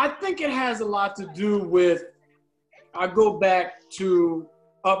 I think it has a lot to do with, I go back to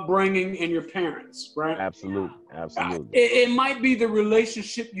upbringing and your parents, right? Absolutely. It might be the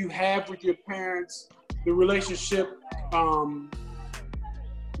relationship you have with your parents, the relationship, my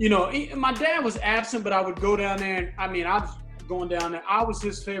dad was absent, but I would go down there and, I was going down there. I was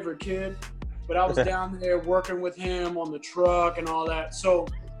his favorite kid, but I was down there working with him on the truck and all that. So,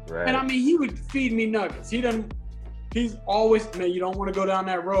 and he would feed me nuggets. He's always, man, you don't want to go down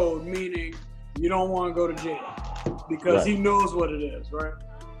that road, meaning you don't want to go to jail, because he knows what it is, right?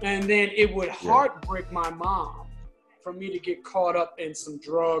 And then it would heartbreak my mom for me to get caught up in some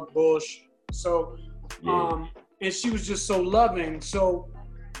drug bullshit. So Yeah. And she was just so loving. So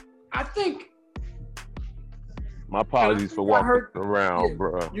I think. My apologies for walking around,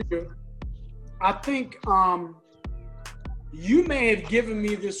 bro. You're good. I think you may have given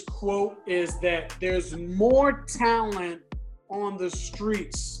me this quote, is that there's more talent on the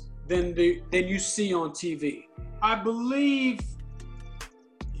streets than you see on TV. I believe,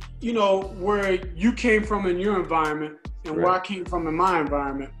 you know, where you came from in your environment and where I came from in my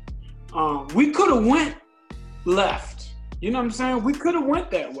environment, we could have went left. You know what I'm saying? We could have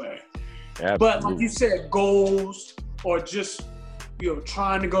went that way. Absolutely. But like you said, goals or just, you know,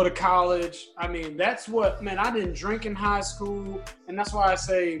 trying to go to college. I mean, that's what, man, I didn't drink in high school. And that's why I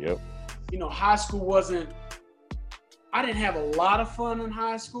say, you know, high school I didn't have a lot of fun in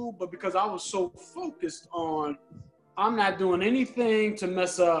high school, but because I was so focused on, I'm not doing anything to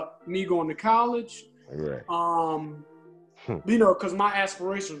mess up me going to college. Right. You know, because my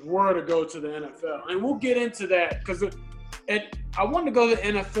aspirations were to go to the NFL. And we'll get into that because I wanted to go to the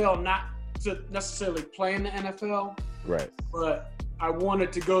NFL, not to necessarily play in the NFL. Right. But I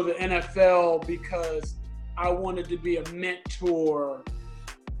wanted to go to the NFL because I wanted to be a mentor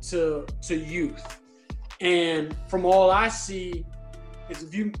to youth. And from all I see is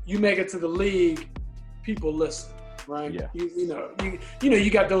if you make it to the league, people listen, right? Yeah. You know, you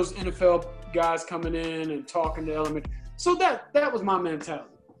got those NFL guys coming in and talking to elementary. So that was my mentality.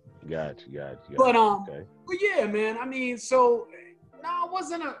 Gotcha. But but yeah, man. I mean, so no, I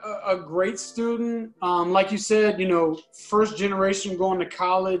wasn't a great student. Like you said, you know, first generation going to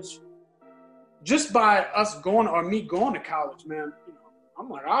college. Just by us going or me going to college, man, you know, I'm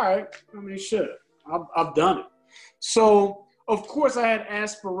like, all right. I mean, shit, I've done it. So of course I had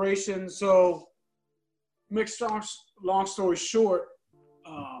aspirations. So long story short,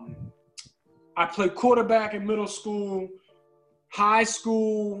 I played quarterback in middle school. High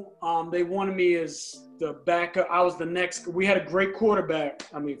school, they wanted me as the backup. I was the next. We had a great quarterback.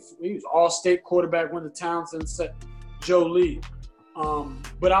 I mean, he was all-state quarterback, went to Townsend, Joe Lee.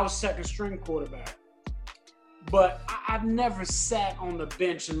 But I was second-string quarterback. But I've never sat on the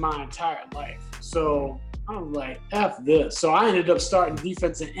bench in my entire life. So I was like, F this. So I ended up starting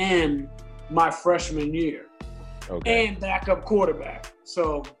defensive end my freshman year. Okay. And backup quarterback.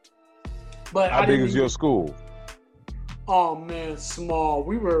 So, but how big is your school? Oh man, small.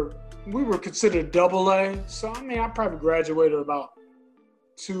 We were considered AA. So I mean, I probably graduated about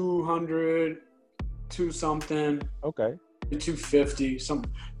 200, something. Okay. 250,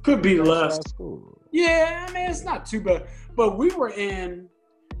 something. Could be less. Yeah, I mean, it's not too bad. But we were in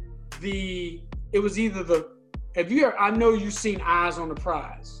it was either I know you've seen Eyes on the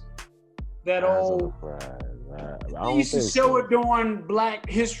Prize. That old. They used to show it during Black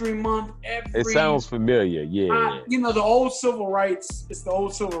History Month. It sounds familiar, yeah. You know, the old civil rights. It's the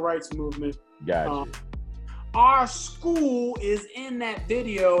old civil rights movement. Gotcha. Our school is in that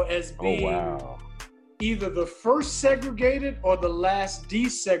video as being either the first segregated or the last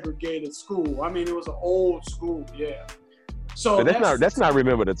desegregated school. I mean, it was an old school, yeah. So that's not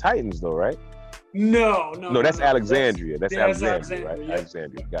Remember the Titans, though, right? No, that's Alexandria. That's Alexandria, right? Yeah.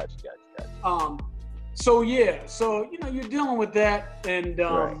 Alexandria. Gotcha. So you know, you're dealing with that, and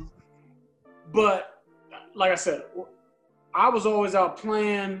but like I said, I was always out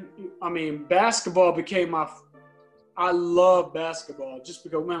playing. I mean, basketball became I love basketball just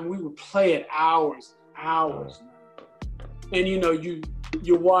because, man, we would play it hours, and you know,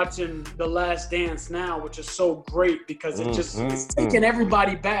 you're watching The Last Dance now, which is so great because it's taking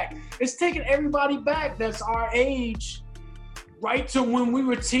everybody back. It's taking everybody back that's our age. Right to when we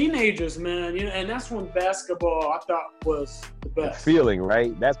were teenagers, man, you know, and that's when basketball I thought was the best. The feeling,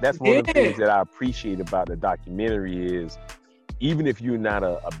 right? That's one of the things that I appreciate about the documentary is, even if you're not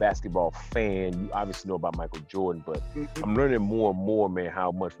a basketball fan, you obviously know about Michael Jordan, but I'm learning more and more, man,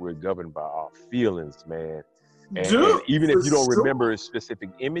 how much we're governed by our feelings, man. And even if you don't remember specific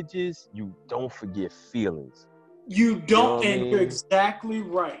images, you don't forget feelings. You don't, and you're exactly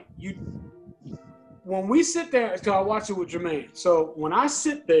right. When we sit there, because I watch it with Jermaine. So when I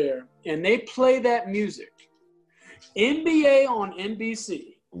sit there and they play that music, NBA on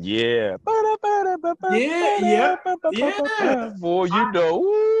NBC. Yeah. Yeah. Boy, you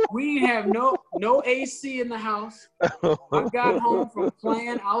know. We have no AC in the house. I got home from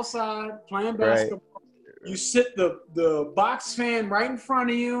playing outside, playing basketball. Right. You sit the box fan right in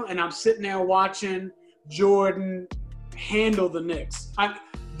front of you, and I'm sitting there watching Jordan handle the Knicks.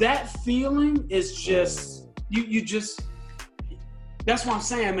 That feeling is just, you just, that's what I'm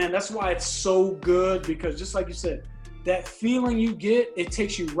saying, man. That's why it's so good, because just like you said, that feeling you get, it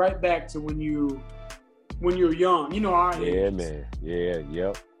takes you right back to when you're young, you know, our age. Man. Yeah,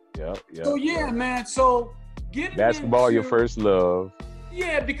 yep. So man. So getting basketball, into, your first love.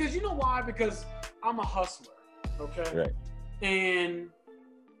 Yeah, because you know why? Because I'm a hustler. Okay. Right. And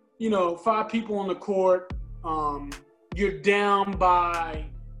 5 people on the court. You're down by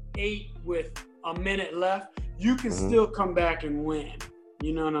 8 with a minute left. You can still come back and win.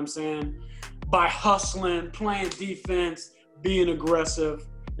 You know what I'm saying? By hustling, playing defense, being aggressive.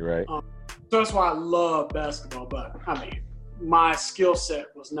 Right. So that's why I love basketball. But I mean, my skill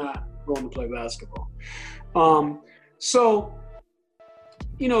set was not going to play basketball. So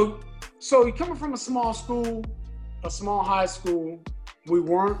you're coming from a small school, a small high school.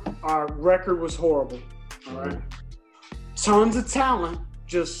 Our record was horrible. All right. Tons of talent,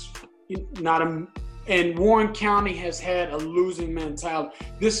 just and Warren County has had a losing mentality.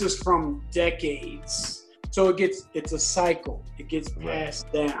 This is from decades. So it's a cycle. It gets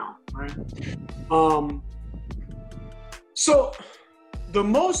passed down, right? So the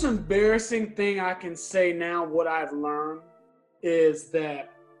most embarrassing thing I can say now, what I've learned, is that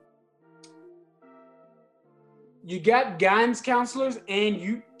you got guidance counselors and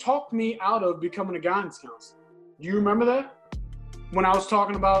you talked me out of becoming a guidance counselor. Do you remember that? When I was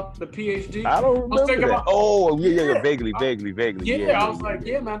talking about the PhD? I don't remember that. Vaguely. I was like,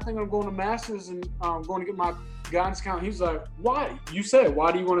 man, I think I'm going to master's and I'm going to get my guidance counselor. He's like, why? You said,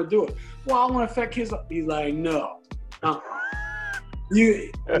 why do you want to do it? Well, I want to affect kids. He's like, no.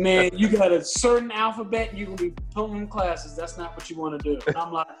 You got a certain alphabet, you can be putting in classes. That's not what you want to do. And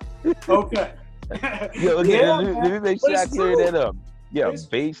I'm like, okay. Let me make sure I clear that up. Yeah,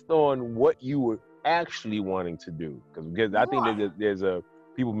 based on what you were actually wanting to do, because I think that there's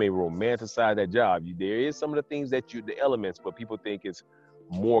people may romanticize that job. There is some of the things the elements, but people think it's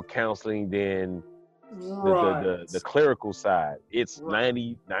more counseling than the clerical side. It's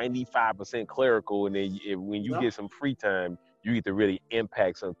 95% clerical, and then when you get some free time, you get to really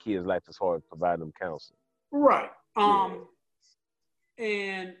impact some kids' life as far as providing them counseling. Right.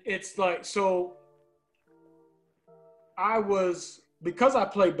 And it's like, so because I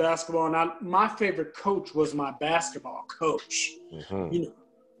played basketball, and my favorite coach was my basketball coach.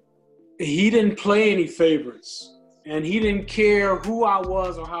 He didn't play any favorites, and he didn't care who I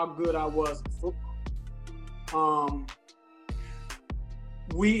was or how good I was in football.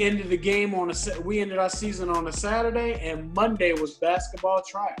 We ended our season on a Saturday, and Monday was basketball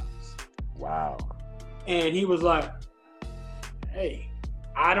tryouts. Wow. And he was like, hey,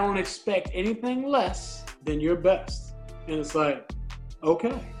 I don't expect anything less than your best. And it's like,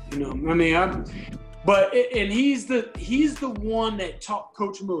 okay, he's the one that taught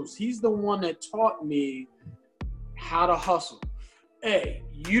Coach Moose. He's the one that taught me how to hustle. Hey,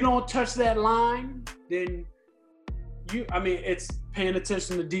 you don't touch that line, then it's paying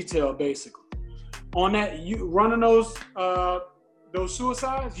attention to detail, basically. On that, you running those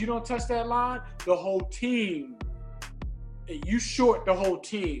suicides, you don't touch that line, the whole team. You short the whole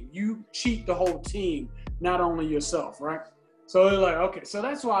team. You cheat the whole team, not only yourself, right? So they're like, okay, so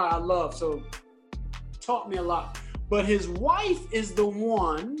that's why I love. So taught me a lot. But his wife is the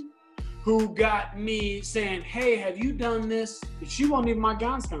one who got me saying, hey, have you done this? She wasn't even my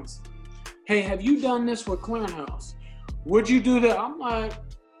guidance counselor. Hey, have you done this with Clearinghouse? Would you do that? I'm like,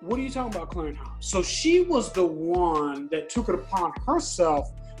 what are you talking about, Clearinghouse? So she was the one that took it upon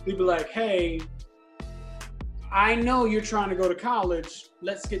herself to be like, hey, I know you're trying to go to college.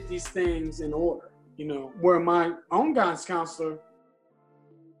 Let's get these things in order. Where my own guidance counselor,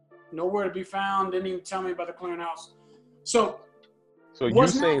 nowhere to be found, didn't even tell me about the Clearinghouse. So you're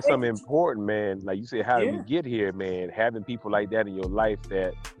saying something important, man. Like you said, how did we get here, man? Having people like that in your life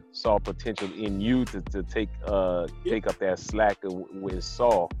that saw potential in you to take up that slack when it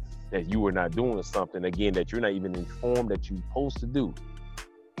saw that you were not doing something, again, that you're not even informed that you're supposed to do.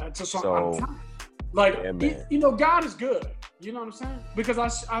 God is good. You know what I'm saying? Because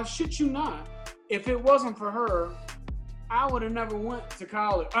I shit you not. If it wasn't for her, I would have never went to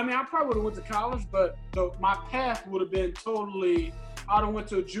college. I mean, I probably would have went to college, but my path would have been totally. I'd have went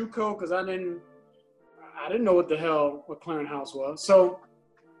to a JUCO because I didn't know what the hell Clearinghouse was. So,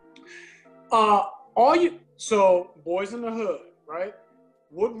 Boys in the Hood, right?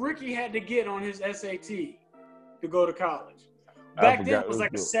 What Ricky had to get on his SAT to go to college. Back then, it was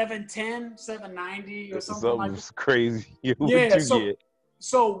like a 710, 790 or something like that. Something crazy.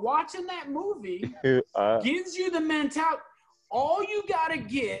 So watching that movie gives you the mentality. All you got to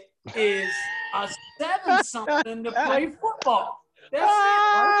get is a 7-something to play football. That's it,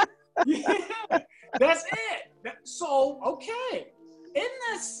 right? Yeah, that's it. So, okay.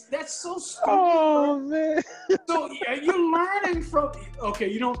 that's so stupid? Oh, man. So you're learning from. Okay,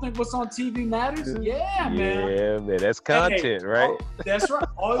 you don't think what's on TV matters? Yeah, man. Yeah, man. That's content, right? That's right.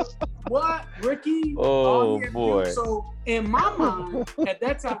 What, Ricky? Oh, boy. So in my mind, at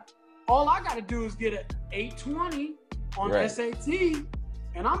that time, all I got to do is get an 820 on SAT,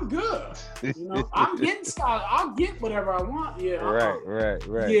 and I'm good. You know, I'm getting scholar. I'll get whatever I want. Yeah.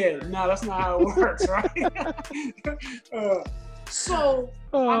 Right. Yeah. No, that's not how it works, right?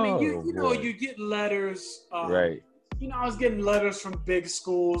 I mean, you know, you get letters. Right. You know, I was getting letters from big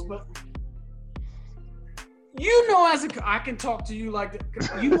schools, but you know, I can talk to you like,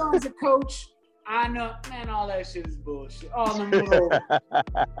 you know, as a coach, I know, man, all that shit is bullshit. All them little,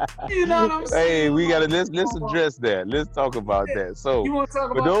 you know what I'm saying? Hey, let's address that. Let's talk about that. So, you want to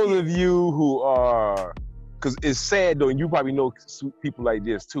talk for those of you who are, because it's sad though, and you probably know people like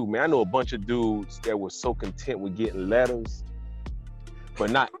this too, man. I know a bunch of dudes that were so content with getting letters, but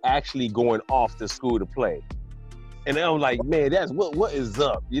not actually going off to school to play. And I'm like, man, that's what is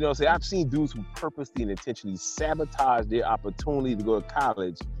up? You know what I'm saying? I've seen dudes who purposely and intentionally sabotage their opportunity to go to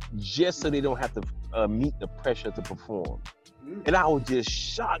college just so they don't have to meet the pressure to perform. And I was just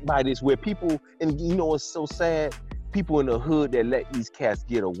shocked by this, where people, and you know, it's so sad, people in the hood that let these cats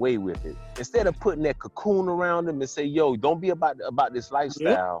get away with it. Instead of putting that cocoon around them and say, yo, don't be about this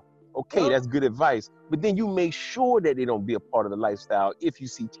lifestyle. Okay, that's good advice. But then you make sure that they don't be a part of the lifestyle if you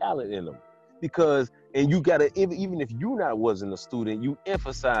see talent in them. Because, and you gotta, even if you wasn't a student, you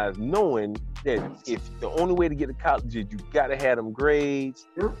emphasize knowing that if the only way to get to college is you gotta have them grades,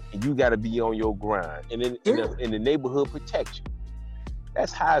 and you gotta be on your grind, and then in the neighborhood protect you.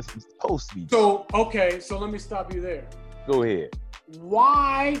 That's how it's supposed to be. So, okay, so let me stop you there. Go ahead.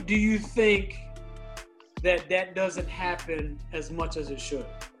 Why do you think that doesn't happen as much as it should?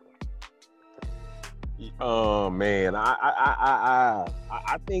 Man, I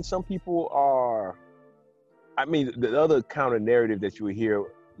think some people are. I mean, the other counter narrative that you would hear,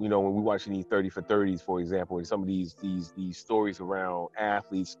 you know, when we're watching these 30 for 30s, for example, and some of these stories around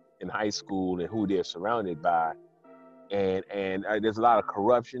athletes in high school and who they're surrounded by, and there's a lot of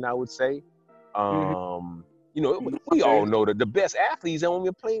corruption, I would say. You know, we all know that the best athletes don't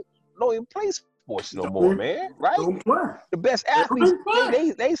even play sports no more, man. Right? The best athletes,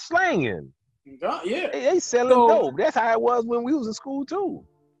 they slanging. Yeah, they selling dope. That's how it was when we was in school too.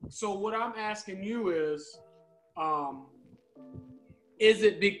 So what I'm asking you is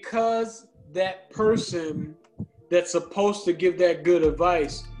it because that person that's supposed to give that good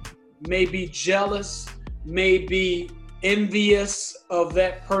advice may be jealous, may be envious of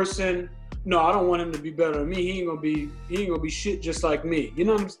that person? No, I don't want him to be better than me. He ain't gonna be shit just like me. You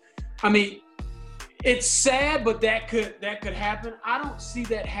know what I mean, it's sad, but that could happen. I don't see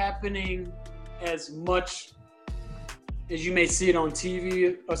that happening as much as you may see it on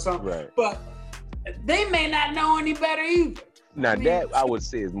TV or something. Right. But they may not know any better either. Now that I would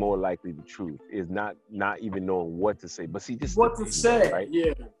say is more likely the truth, is not even knowing what to say. But see, this what to say, right?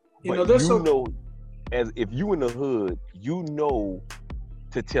 Yeah. As if you in the hood, you know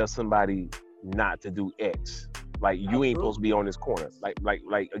to tell somebody not to do X. Like you ain't supposed to be on this corner. Like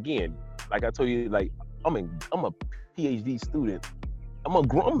again, like I told you, like I'm a PhD student. I'm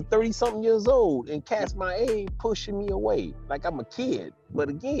 30-something years old, and cats my age pushing me away like I'm a kid. But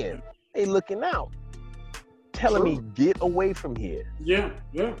again, they looking out, telling me get away from here. Yeah.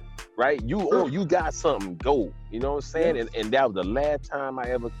 Right? You got something, go. You know what I'm saying? Yeah. And that was the last time I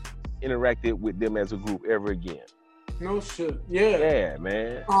ever interacted with them as a group ever again. No shit. Yeah. Yeah,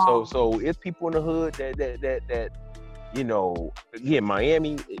 man. So it's people in the hood that you know,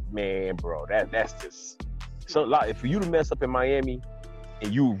 Miami, man, bro, that's just so like for you to mess up in Miami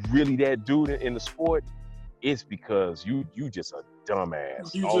and you really that dude in the sport, it's because you just a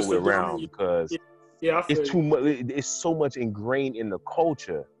dumbass all the way around because it's too much. It's so much ingrained in the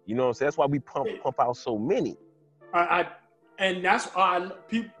culture. You know what I'm saying? That's why we pump out so many. And that's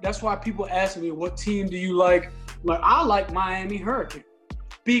why people ask me, what team do you like? Like, I like Miami Hurricane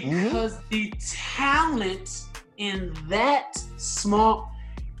because the talent in that small,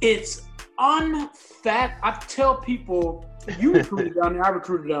 it's unfat. I tell people, you recruited down there, I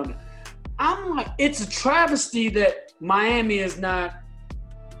recruited down there. I'm like, it's a travesty that Miami is not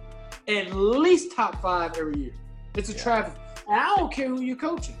at least top 5 every year. It's a travesty. And I don't care who your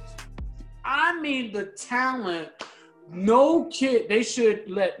coach is. I mean, the talent, they should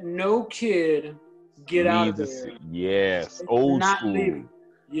let no kid get out of there. Yes, old school. Leaving.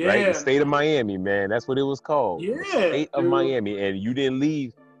 Yeah. Right? The state of Miami, man. That's what it was called. Yeah. The state of Miami. And you didn't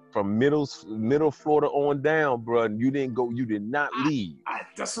leave from middle Florida on down, bro. You did not leave. I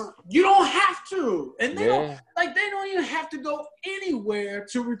You don't have to. And they don't even have to go anywhere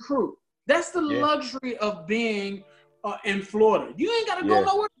to recruit. That's the luxury of being in Florida. You ain't got to go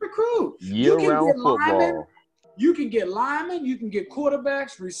nowhere to recruit. Year-round football. You can get linemen. You can get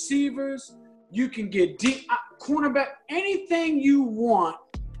quarterbacks, receivers. You can get cornerback. Anything you want,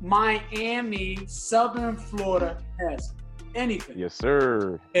 Miami, Southern Florida has anything. Yes,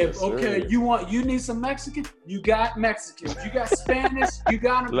 sir. You need some Mexican? You got Mexicans. You got Spanish? You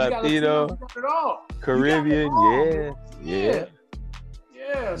got them. Latino. You got it all. Caribbean, yeah.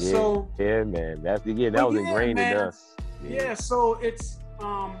 So man, that was ingrained in us. Yeah, so it's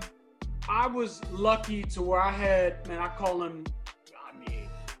I was lucky to where I had, man, I call him,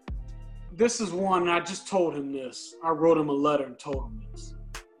 this is one, and I just told him this. I wrote him a letter and told him this.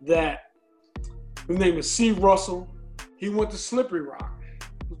 That his name is C. Russell. He went to Slippery Rock.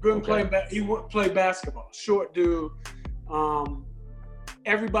 He was good he played basketball. Short dude.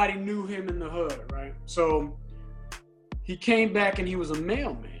 Everybody knew him in the hood, right? So he came back and he was a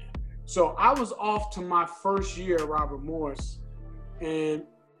mailman. So I was off to my first year at Robert Morris, and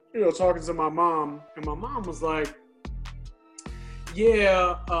talking to my mom, and my mom was like,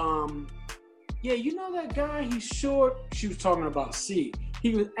 yeah, you know that guy, he's short. She was talking about C.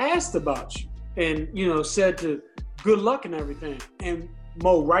 He was asked about you and, said to good luck and everything. And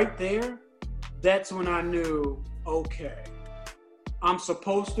Mo, right there, that's when I knew, okay, I'm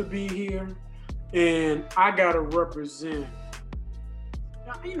supposed to be here and I got to represent,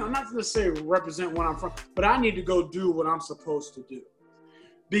 not to say represent where I'm from, but I need to go do what I'm supposed to do.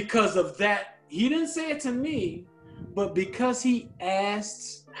 Because of that, he didn't say it to me, but because he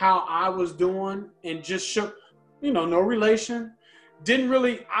asked how I was doing and just shook, no relation,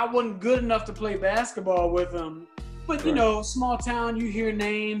 I wasn't good enough to play basketball with him. But, small town, you hear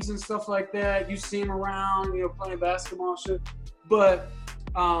names and stuff like that. You see him around, playing basketball and shit. But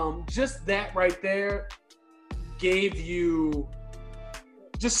just that right there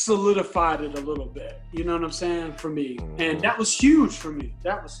just solidified it a little bit. You know what I'm saying? For me. And that was huge for me.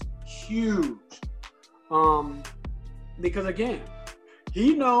 That was huge. Because again,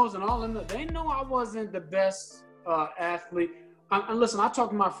 he knows and all of them, they know I wasn't the best athlete. And listen, I talk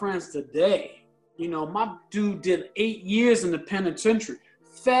to my friends today. My dude did 8 years in the penitentiary.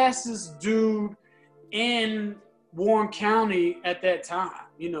 Fastest dude in Warren County at that time.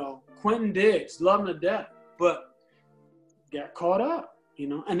 Quentin Diggs, love him to death, but got caught up.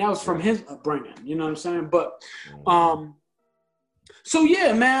 And that was from his upbringing. You know what I'm saying? But so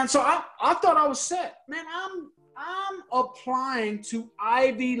yeah, man. So I thought I was set, man. I'm applying to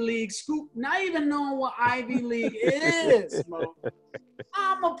Ivy League school, not even knowing what Ivy League is, Mo.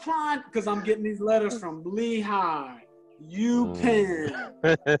 I'm applying because I'm getting these letters from Lehigh, UPenn,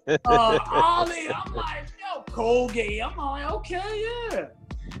 Ollie. I'm like, Colgate. I'm like, okay, yeah.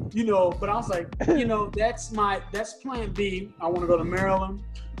 But I was like, that's plan B. I want to go to Maryland.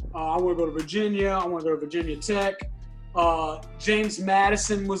 I want to go to Virginia. I want to go to Virginia Tech. James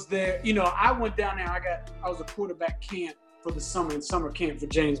Madison was there. I went down there. I was a quarterback camp for the summer camp for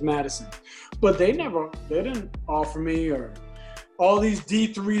James Madison. But they didn't offer me or all these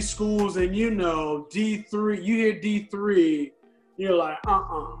D3 schools. And D3, you hear D3, you're like,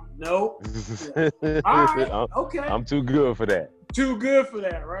 nope. All right, okay. I'm too good for that. Too good for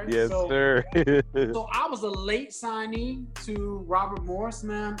that, right? Yes, sir. So I was a late signee to Robert Morris,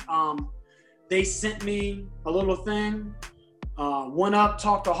 man. They sent me a little thing. Went up,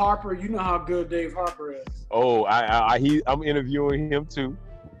 talked to Harper. You know how good Dave Harper is. Oh, I'm interviewing him too.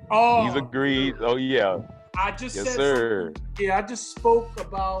 Oh, he's agreed. Oh yeah. I just yes, said sir. Something. Yeah, I just spoke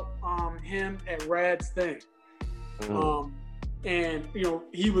about him at Rad's thing. And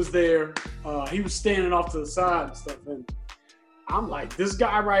he was there. He was standing off to the side and stuff. And I'm like, this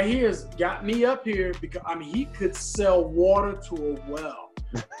guy right here has got me up here because he could sell water to a well.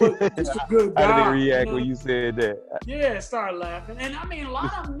 But just a good guy. How did they react when you said that? Yeah, started laughing. And a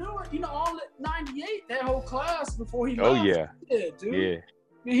lot of them knew it. All at 98, that whole class before he left. Oh yeah. Yeah, dude.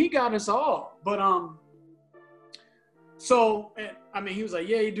 Yeah. He got us all. But so he was like,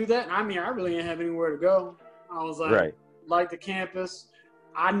 yeah, you do that. And I really didn't have anywhere to go. I was like, right. Like the campus.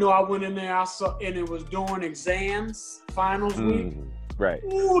 I know I went in there, and it was during exams, finals week. Right.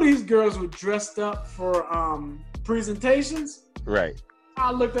 Ooh, these girls were dressed up for presentations. Right.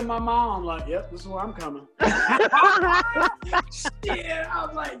 I looked at my mom, I'm like, yep, this is where I'm coming. Shit, I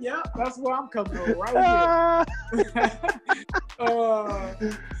was like, yep, that's where I'm coming from, right here.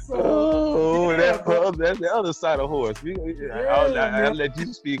 That's the other side of horse. I'll let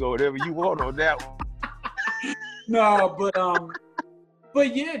you speak or whatever you want on that one. No,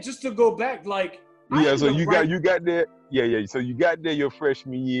 but yeah, just to go back, Yeah, so you got there. Yeah. So you got there your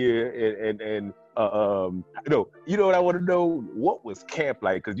freshman year, and no, you know what I want to know? What was camp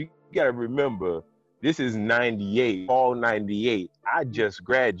like? Because you got to remember, this is '98, fall '98. I just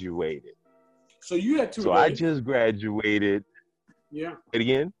graduated. So you had 2 days. So I just graduated. Yeah. Say it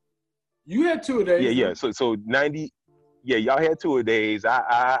again. You had 2 days. Yeah. So 90. Yeah, y'all had 2 days.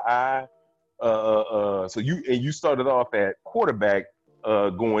 So you started off at quarterback,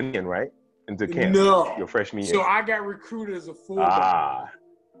 going in, right? Into camp. No. Your freshman year. So I got recruited as a fullback.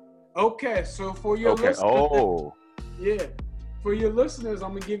 Okay, so for your listeners, yeah, for your listeners, I'm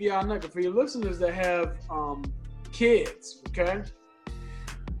gonna give you our nugget. For your listeners that have kids, okay,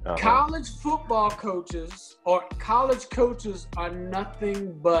 college football coaches or college coaches are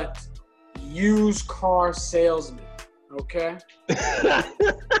nothing but used car salesmen, okay?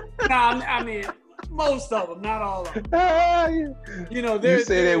 I mean, most of them, not all of them. You know, you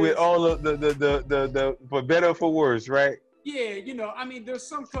say that with all of the for better or for worse, right? Yeah, you know, I mean, there's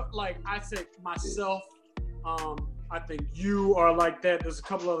some, like I said myself, I think you are like that. There's a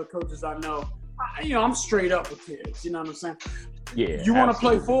couple other coaches I know. I'm straight up with kids, you know what I'm saying? Yeah. You want to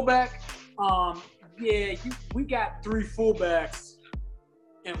play fullback? We got 3 fullbacks,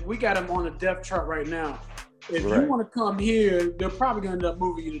 and we got them on the depth chart right now. If you want to come here, they're probably going to end up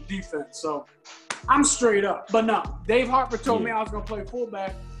moving you to defense. So I'm straight up. But no, Dave Harper told me I was going to play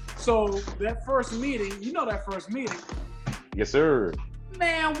fullback. So that first meeting, Yes, sir.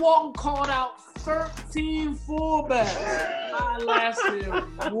 Man, Walton called out 13 fullbacks. I lasted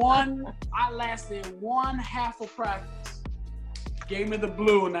one half of practice. Gave me the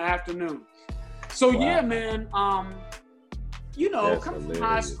blue in the afternoon. So yeah, man. Coming from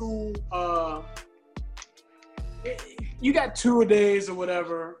high school, you got 2 days or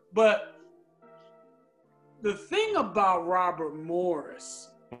whatever. But the thing about Robert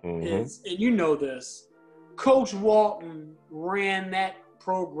Morris is, and you know this, Coach Walton ran that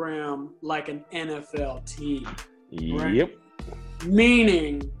program like an NFL team. Right? Yep.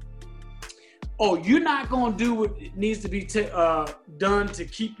 Meaning, you're not going to do what needs to be done to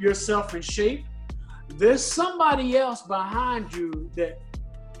keep yourself in shape. There's somebody else behind you that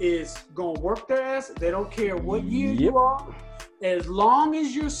is going to work their ass. They don't care what year you are. As long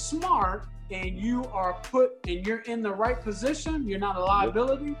as you're smart and you are you're in the right position, you're not a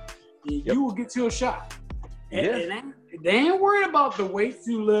liability, you will get you a shot. And they ain't worried about the weights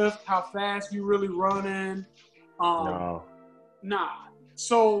you lift, how fast you really running. No. Nah.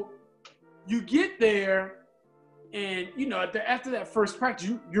 So you get there, and after that first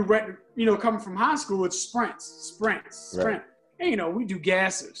practice, you're ready. Coming from high school, it's sprint. Right. And we do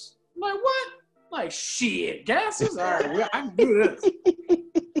gassers. I'm like, what? Like, shit, gassers? All right, I can do this.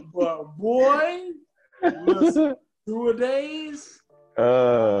 But boy, listen, 2 days.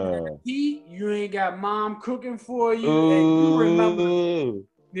 Heat, you ain't got mom cooking for you, and you remember.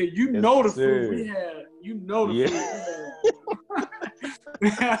 Yeah, the food we had. The food we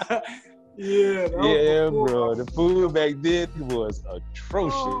had. Bro. The food back then was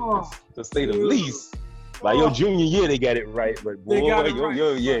atrocious, to say the least. Like your junior year, they got it right, but boy,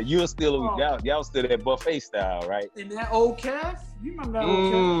 you're still y'all still that buffet style, right? And that old calf, you remember that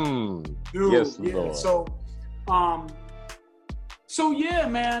old calf? Dude, yes, Lord. So yeah,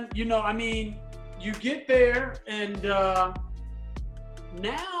 man. You get there, and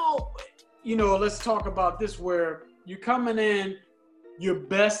now, let's talk about this, where you're coming in, you're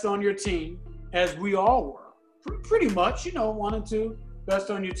best on your team, as we all were. Pretty much, 1 and 2, best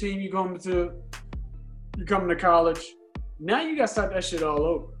on your team. You're coming to college. Now you got to start that shit all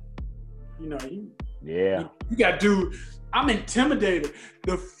over. You got to do. I'm intimidated.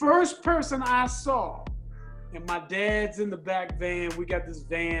 The first person I saw, and my dad's in the back van. We got this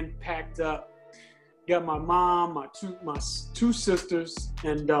van packed up. Got my mom, my two sisters,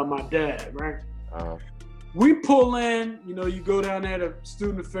 and my dad, right? We pull in, you go down there to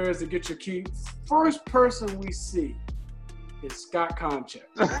student affairs to get your key. First person we see is Scott Conchak.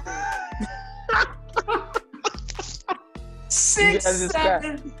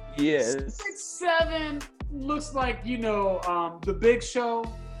 6'7". Yes. 6'7", looks like, the Big Show.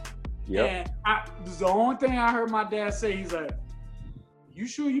 Yep. And this is the only thing I heard my dad say. He's like, "You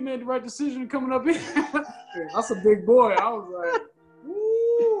sure you made the right decision coming up here?" That's a big boy. I was like,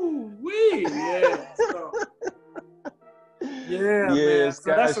 "Woo wee, yeah." So, man.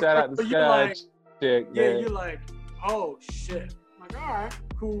 So that's shout out to Scott. You're like, "Oh shit!" I'm like, all right,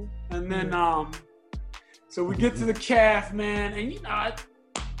 cool. And then, so we get to the calf, man, and I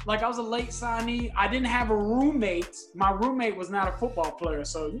was a late signee. I didn't have a roommate. My roommate was not a football player,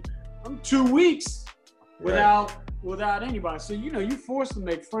 so I'm 2 weeks without anybody. So, you're forced to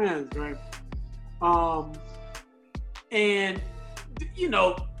make friends, right? And you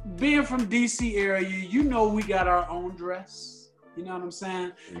know, being from DC area, you know, we got our own dress. You know what I'm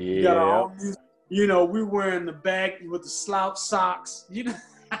saying? Yeah. We got our own music. You know, we wearing the bag with the slouch socks. You know,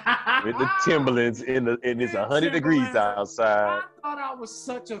 with the Timberlands and it's 100 degrees outside. I thought I was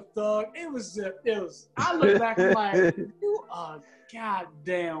such a thug. It was. I look back and like, you are a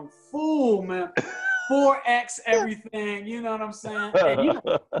goddamn fool, man. 4X everything. You know what I'm saying? And you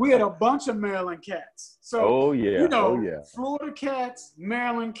know, we had a bunch of Maryland cats. So, you know, Florida cats,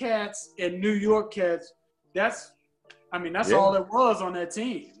 Maryland cats, and New York cats. That's all it was on that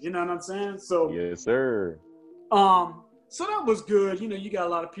team. You know what I'm saying? So yes, sir. So that was good. You know, you got a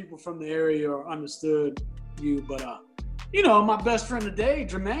lot of people from the area or understood you, but you know, my best friend today,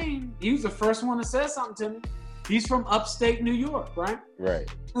 Jermaine, he was the first one to say something to me. He's from upstate New York, right? Right.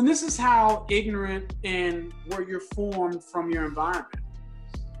 And this is how ignorant and where you're formed from your environment.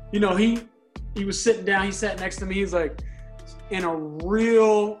 You know, he was sitting down, he sat next to me, he's like, in a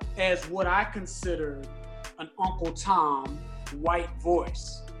real, as what I considered an Uncle Tom white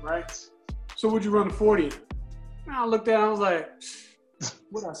voice, right? So would you run the 40? And I looked at him, I was like,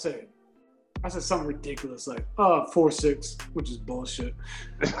 what'd I say? I said something ridiculous, like, 4.6, which is bullshit.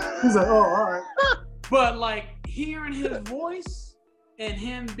 He's like, oh, all right. But like hearing his voice and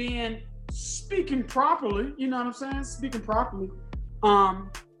him speaking properly, you know what I'm saying? Speaking properly. I'm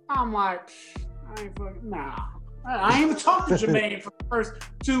like, I ain't even talked to Jermaine for the first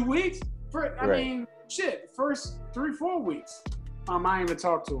 2 weeks. First 3-4 weeks. I ain't even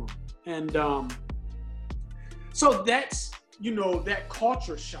talked to him. And so that's, you know, that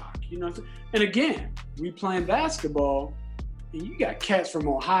culture shock, you know. And again, we playing basketball, and you got cats from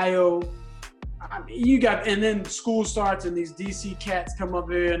Ohio. I mean, and then school starts, and these DC cats come up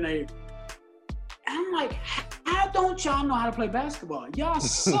here, and I'm like, how don't y'all know how to play basketball? Y'all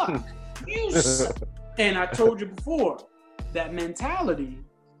suck. You suck. And I told you before, that mentality,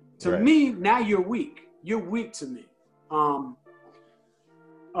 to me, now you're weak. You're weak to me. Or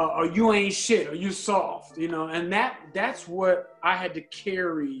you ain't shit, or you soft, you know, and that's what I had to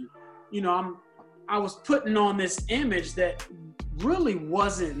carry. You know, I was putting on this image that really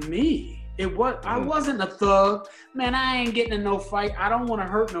wasn't me. I wasn't a thug. Man, I ain't getting in no fight. I don't want to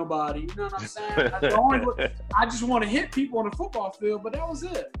hurt nobody. You know what I'm saying? I just want to hit people on the football field, but that was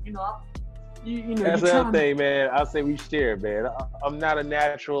it. You know, that's the other thing, man. I'll say we share, man. I'm not a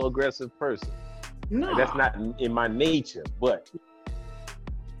natural aggressive person. No. That's not in my nature, but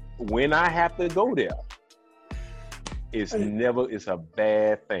when I have to go there, it's a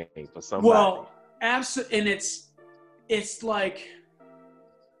bad thing for somebody. Well, absolutely, and it's like,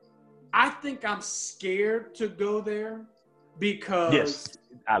 I think I'm scared to go there because... Yes,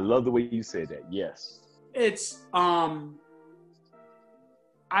 I love the way you said that, yes. It's, I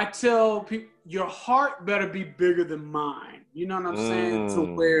tell people, your heart better be bigger than mine. You know what I'm saying?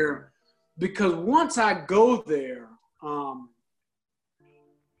 To where, because once I go there, I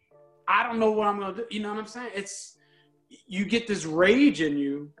don't know what I'm going to do. You know what I'm saying? You get this rage in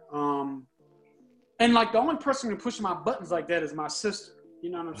you. And like the only person who pushes my buttons like that is my sister. You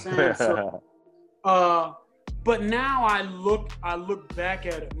know what I'm saying? So, but now I look back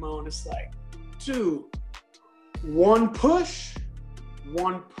at it, Mo, and it's like, dude, one push,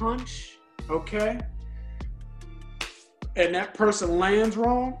 one punch, okay? And that person lands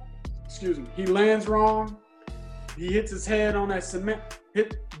wrong. Excuse me. He lands wrong. He hits his head on that cement,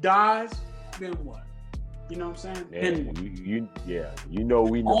 dies, then what? You know what I'm saying? Yeah, we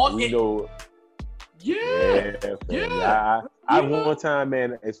know. Yeah. I one time,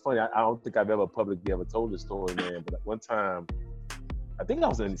 man, it's funny. I don't think I've ever publicly told this story, man. But one time, I think I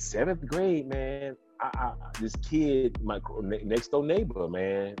was in 7th grade, man. This kid, my next door neighbor,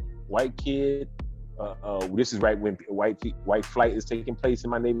 man, white kid. This is right when white flight is taking place in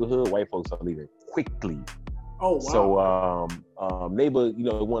my neighborhood. White folks are leaving quickly. Oh wow. So neighbor, you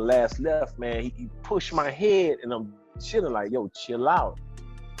know, one last left, man. He pushed my head, and I'm chilling like, yo, chill out.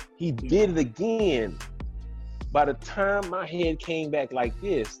 He did it again. By the time my head came back like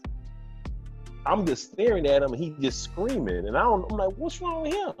this, I'm just staring at him, and he just screaming. And I'm like, what's wrong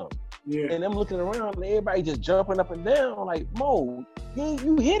with him? Yeah. And I'm looking around, and everybody just jumping up and down. Like, Mo,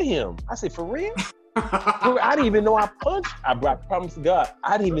 you hit him. I said, for real? I didn't even know I punched. I promise to God,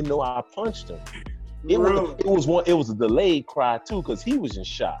 I didn't even know I punched him. It was a delayed cry too, because he was in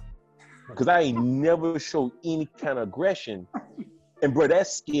shock. Because I ain't never showed any kind of aggression. And bro, that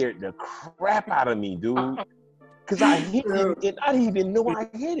scared the crap out of me, dude. Because I hit him, and I didn't even know I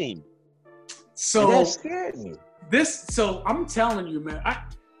hit him. So and that scared me. So I'm telling you, man,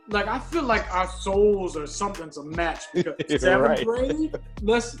 I feel like our souls are something's a match. Because 7th grade,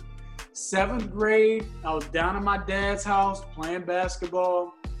 listen, 7th grade, I was down at my dad's house playing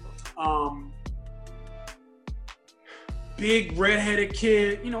basketball. Big redheaded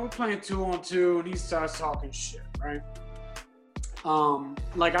kid, we're playing 2-on-2, and he starts talking shit, right?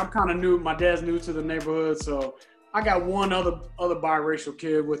 Like I'm kind of new. My dad's new to the neighborhood, so I got one other biracial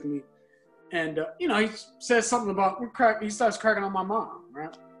kid with me, and he says something about he starts cracking on my mom,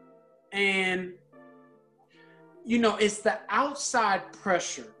 right? And it's the outside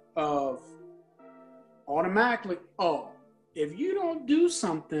pressure of automatically, if you don't do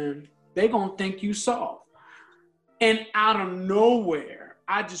something, they're gonna think you soft. And out of nowhere,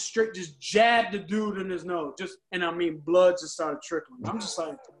 I just jabbed the dude in his nose. Blood just started trickling. I'm just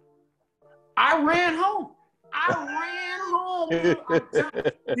like, I ran home.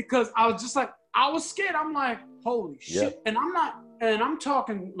 Because I was just like, I was scared. I'm like, holy shit. And I'm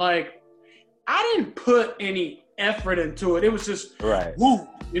talking like, I didn't put any effort into it. It was just, boom,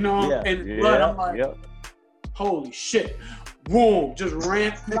 blood. I'm like, holy shit. Boom, just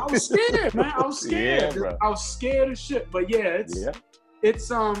ran. I was scared, man. I was scared. Yeah, I was scared as shit. But yeah, it's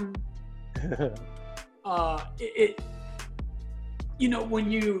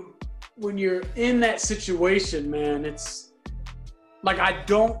when you're in that situation, man, it's like I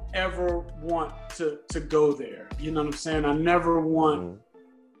don't ever want to go there. You know what I'm saying? I never want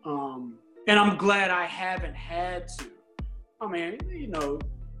and I'm glad I haven't had to. I mean,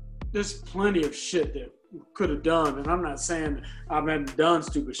 there's plenty of shit that could have done, and I'm not saying I haven't done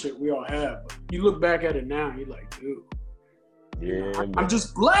stupid shit. We all have. But you look back at it now, you're like, dude. I'm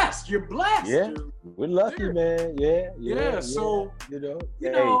just blessed. You're blessed. Yeah, dude. We're lucky, man. Yeah. So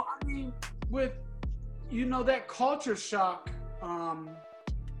I mean, with that culture shock, and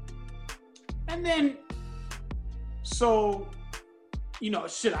then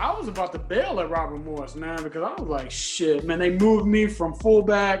shit, I was about to bail at Robert Morris, man, because I was like, shit, man. They moved me from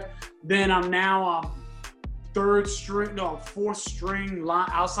fullback, then I'm fourth string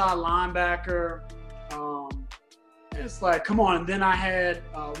outside linebacker. It's like, come on. And then I had,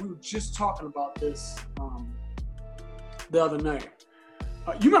 we were just talking about this the other night.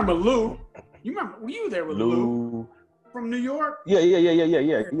 You remember Lou? Were you there with Lou from New York? Yeah. Lou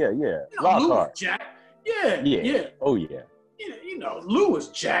was jacked. Yeah. Oh, yeah. Lou was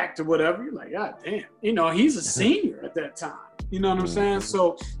jacked or whatever. You're like, God damn. He's a senior at that time. You know what I'm saying?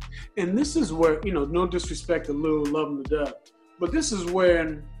 So, and this is where, no disrespect to Lou, love him to death, but this is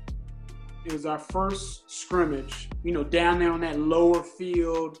when it was our first scrimmage, down there on that lower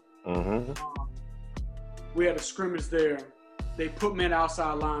field. We had a scrimmage there. They put me at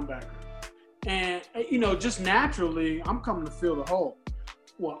outside linebacker. And, just naturally, I'm coming to fill the hole.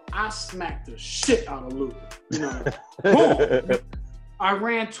 Well, I smacked the shit out of Luther. Boom. I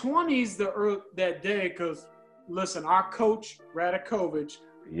ran 20s that day because, listen, our coach, Radakovich.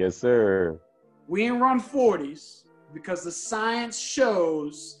 Yes, sir. We didn't run 40s because the science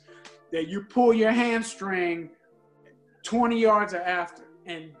shows that you pull your hamstring 20 yards or after.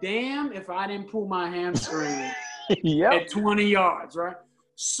 And damn if I didn't pull my hamstring at 20 yards, right?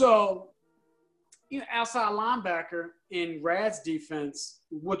 So, outside linebacker in Rad's defense,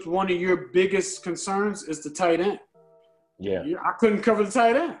 what's one of your biggest concerns is the tight end. Yeah. I couldn't cover the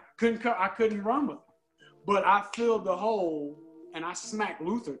tight end. I couldn't run with him. But I filled the hole, and I smacked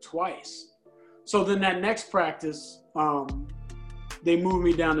Luther twice. So then that next practice, they moved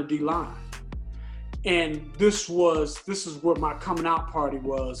me down to D-line. And this is what my coming out party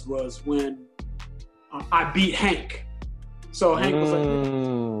was when I beat Hank. So Hank was like,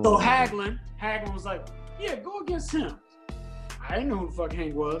 so Hagelin was like, yeah, go against him. I didn't know who the fuck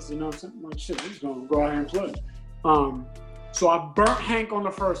Hank was, you know what I'm saying? I'm like, shit, he's gonna go out here and play. So I burnt Hank on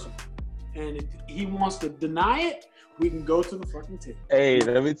the first one. And if he wants to deny it, we can go to the fucking tape. Hey,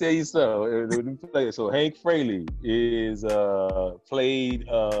 let me tell you something. So Hank Fraley is played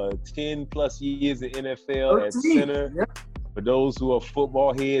 10 plus years in NFL at center. Yep. For those who are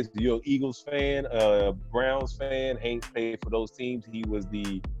football heads, you're an Eagles fan, Browns fan. Hank played for those teams. He was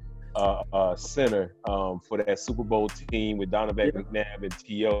the center for that Super Bowl team with Donovan McNabb and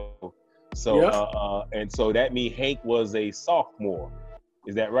T.O. So and so that means Hank was a sophomore.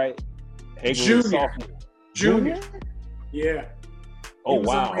 Is that right? Hank was a sophomore. Junior? Yeah. Oh,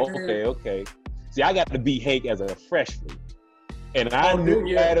 wow. Okay. See, I got to beat Hank as a freshman. And I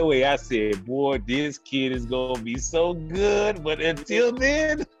knew right away, I said, boy, this kid is going to be so good. But until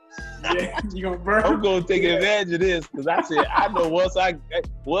then, you gonna burn. I'm going to take advantage of this. Because I said, I know I said,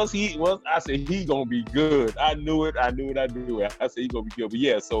 he going to be good. I knew it. I said, he going to be good. But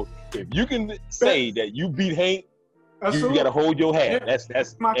yeah, so if you can say that you beat Hank, you got to hold your hat.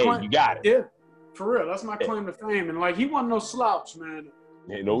 That's my claim. You got it. Yeah. For real, that's my claim to fame. And like, he wasn't no slouch, man.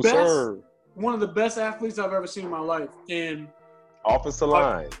 No, sir. One of the best athletes I've ever seen in my life. And offensive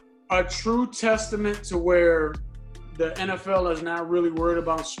line. A true testament to where the NFL is not really worried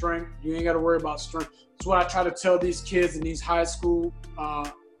about strength. You ain't got to worry about strength. That's what I try to tell these kids and these high school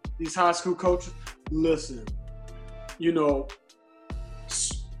coaches. Listen, you know,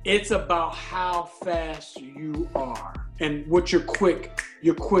 it's about how fast you are and what your quick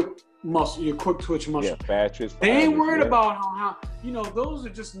muscle, your quick twitch muscle. Yeah, fast twitch. They ain't worried about how you know, those are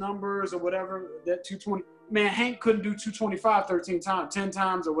just numbers or whatever. That 220, man, Hank couldn't do 225 10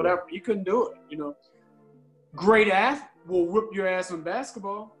 times or whatever. He couldn't do it, you know. Great athlete will whip your ass in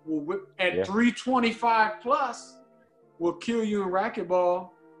basketball. Will whip at 325 plus. Will kill you in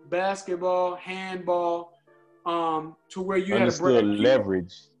racquetball, basketball, handball. To where you understood had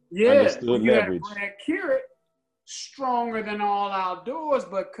leverage. Yeah, understood you leverage. had Brad Carrot, stronger than all outdoors,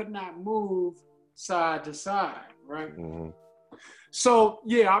 but could not move side to side, right? Mm-hmm. So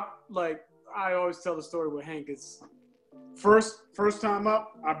yeah, I always tell the story with Hank. It's first time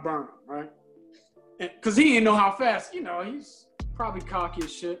up, I burn him, right? Because he didn't know how fast. You know, he's probably cocky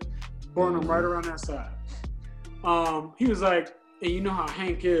as shit. Burn him right around that side. He was like, and you know how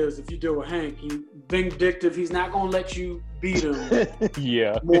Hank is. If you deal with Hank, he's vindictive. He's not gonna let you beat him.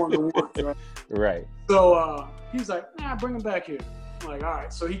 More than once, right? Right. So he's like, nah, bring him back here. I'm like, all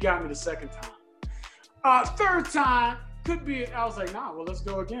right. So he got me the second time. Third time could be. I was like, nah. Well, let's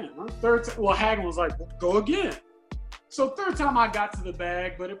go again. Third time. Well, Hagen was like, go again. So third time I got to the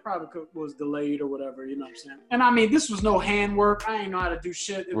bag, but it probably was delayed or whatever. You know what I'm saying? And I mean, this was no handwork. I didn't know how to do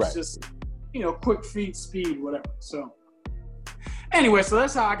shit. It was just, you know, quick feet, speed, whatever. So. Anyway, so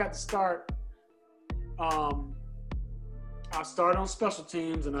that's how I got to start. I started on special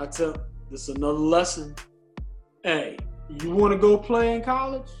teams, and I took this is another lesson. Hey, you want to go play in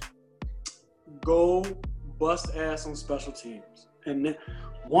college? Go bust ass on special teams. And then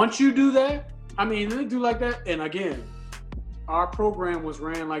once you do that, I mean, they do like that. And again, our program was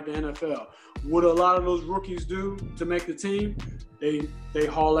ran like the NFL. What a lot of those rookies do to make the team, they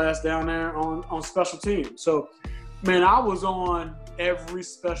haul ass down there on special teams. So, man, I was on every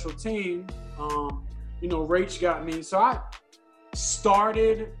special team. You know, Rach got me. So I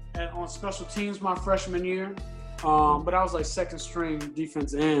started on special teams my freshman year, but I was like second string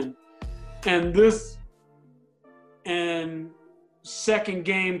defense end. And second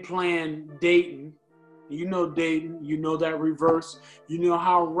game playing Dayton. You know Dayton. You know that reverse. You know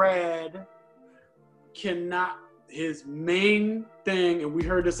how Rad cannot, his main thing, and we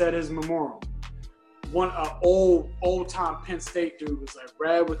heard this at his memorial, one old time Penn State dude was like,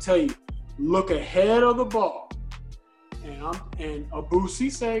 Brad would tell you, look ahead of the ball. And Abu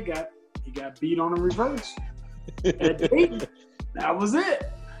Cisse got beat on a reverse at Dayton. That was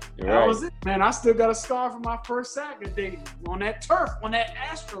it. That was it, man. I still got a scar from my first sack at Dayton on that turf, on that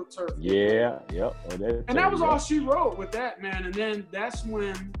Astro turf. Yeah, yep. And that was all she wrote with that, man. And then that's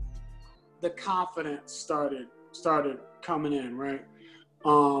when the confidence started coming in, right?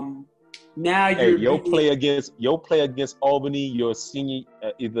 Now your play against Albany, your senior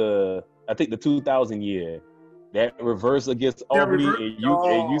I think the 2000 year, that reverse against Albany, and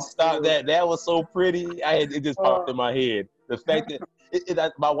you stopped that. That was so pretty. It just popped in my head. The fact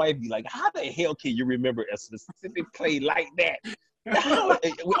that my wife be like, "How the hell can you remember a specific play like that?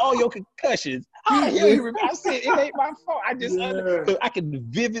 With all your concussions, how the hell you remember?" I said, "It ain't my fault. I just I can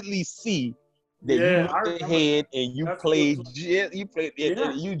vividly see that you looked ahead and you played.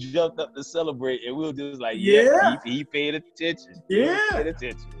 And you jumped up to celebrate, and we were just like, he paid attention. Yeah, he paid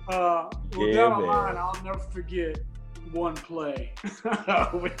attention. Down the line, I'll never forget one play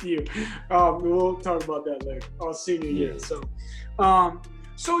with you. We'll talk about that later. Our senior year. So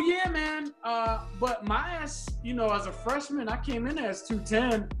yeah, man. But my ass, you know, as a freshman, I came in as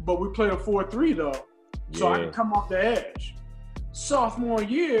 210, but we played a 4-3 though, so I could come off the edge. Sophomore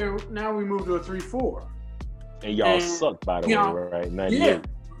year, now we moved to a 3-4. And y'all sucked, by the way, right? 98.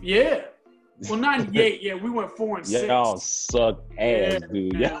 Yeah. Well, 98, we went 4-6. Y'all suck ass,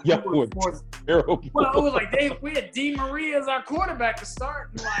 dude. Y'all were terrible. Well, it was like we had D. Maria as our quarterback to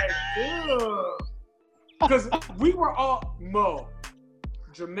start. Because we were all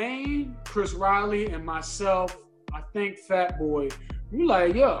Jermaine, Chris Riley, and myself, I think Fat Boy, we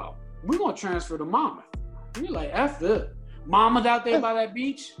like, yo, we're going to transfer to Monmouth. We like, F this. Monmouth out there by that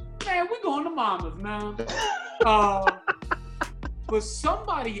beach? Man, we going to Monmouth, man. But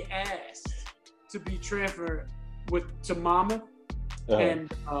somebody asked to be transferred to Monmouth,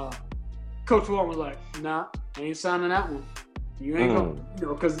 and Coach Warren was like, nah, I ain't signing that one. You ain't going to, you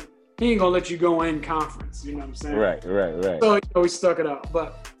know, because he ain't going to let you go in conference, you know what I'm saying? Right. So, you know, we stuck it out.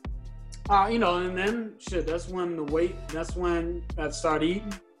 But And then that's when I started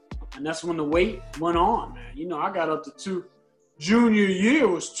eating, and that's when the weight went on, man. I got up to junior year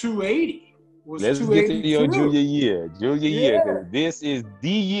was 280. Let's get to your junior year. Because this is the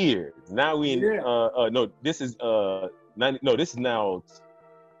year. Now we in this is now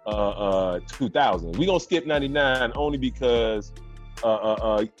 2000. We're gonna skip 99 only because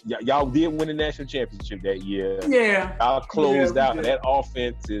y'all did win the national championship that year. Yeah. Y'all closed out. That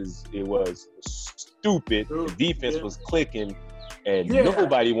offense was stupid. The defense was clicking, and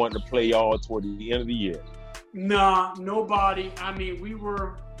nobody wanted to play y'all toward the end of the year. Nah, nobody. I mean, we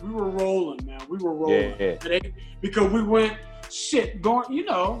were rolling, man. We were rolling. Yeah. Because we went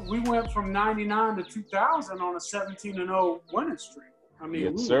we went from 99 to 2000 on a 17-0 winning streak. I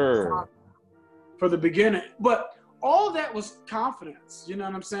mean, sir. For the beginning. But all that was confidence, you know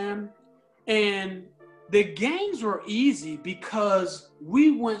what I'm saying? And the games were easy because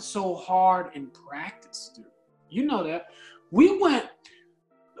we went so hard in practice, dude. You know that. We went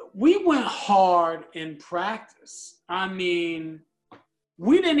hard in practice. I mean,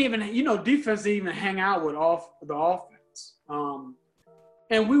 we didn't even, defense didn't even hang out with the offense.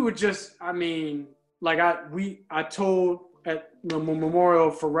 And we were just, I mean, like I told at the memorial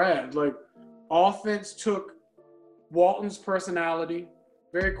for Rad, like, offense took Walton's personality,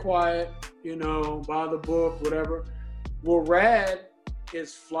 very quiet, by the book, whatever. Well, Rad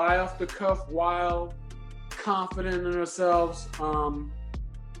is fly off the cuff, wild, confident in ourselves,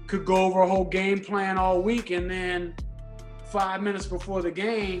 could go over a whole game plan all week, and then 5 minutes before the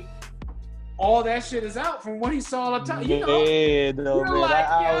game, all that shit is out from what he saw all the time. Man.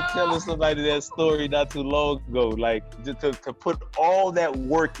 I was telling somebody that story not too long ago. Like, to put all that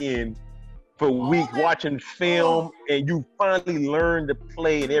work in for weeks, watching film, and you finally learn to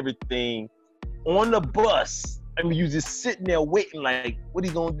play and everything on the bus. I mean, you just sitting there waiting, like, what are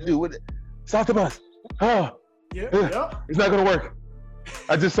you gonna do? Stop the bus. It's not gonna work.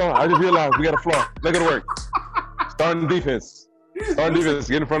 I just realized we got a flaw. It's not gonna work. Starting defense. Get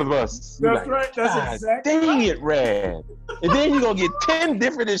in front of the bus. That's right. That's exactly dang right. it, Rad. And then you're gonna get 10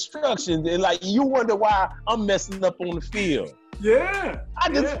 different instructions, and like you wonder why I'm messing up on the field. Yeah. I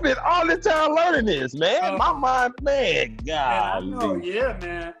just spent all the time learning this, man. My mind, man, God. I know, yeah,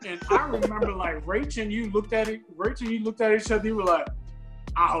 man. And I remember, like, Rachel and you looked at each other. You were like,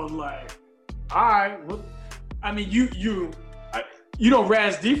 I was like, all right. Well, I mean,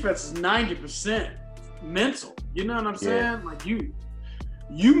 Rad's defense is 90% mental. You know what I'm saying? Like, you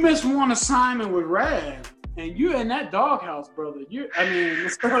miss one assignment with Rad, and you're in that doghouse, brother. And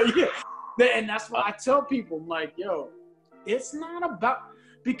that's why I tell people, I'm like, yo, it's not about,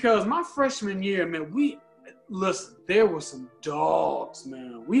 because my freshman year, man, there were some dogs,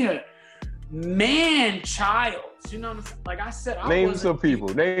 man. We had man-childs, you know what I'm saying? Like I said, Name some people.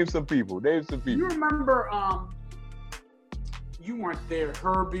 You remember, you weren't there,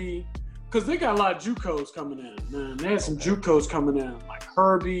 Herbie, because they got a lot of JUCOs coming in, man. They had some JUCOs coming in, like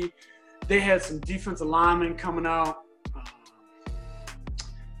Herbie. They had some defensive linemen coming out. God,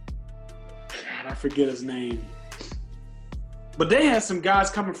 I forget his name. But they had some guys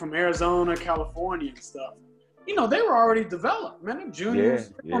coming from Arizona, California, and stuff. They were already developed, man. They're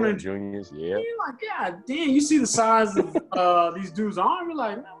juniors. Juniors, yeah. You're like, God damn, you see the size of these dudes' arm, you're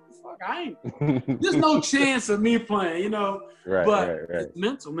like, no, fuck, I ain't. There's no chance of me playing, Right. It's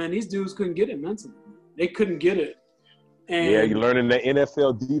mental, man. These dudes couldn't get it mentally. They couldn't get it. And you're learning the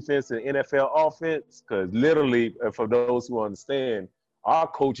NFL defense and NFL offense, because literally, for those who understand, our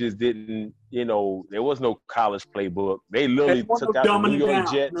coaches didn't, there was no college playbook. They literally took out the New York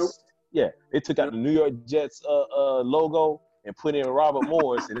Jets. Nope. Yeah, they took out the New York Jets logo and put in Robert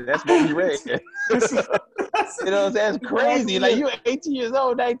Morris, and that's what we read. That's crazy. Like, you're 18 years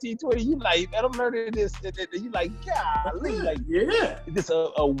old, 19, 20, you like, man, I'm learning this. You like, golly, like, it's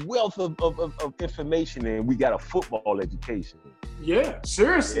a wealth of information, and we got a football education. Yeah,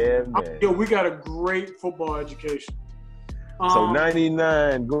 seriously. Yeah, man. We got a great football education. So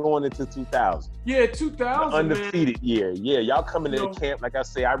 99 going into 2000. Yeah, 2000, undefeated year. Yeah, y'all coming into camp. Like I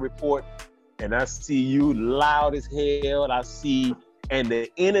say, I report and I see you loud as hell. And the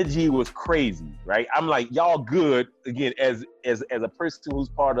energy was crazy, right? I'm like, y'all good. Again, as a person who's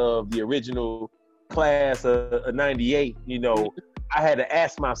part of the original class of 98, I had to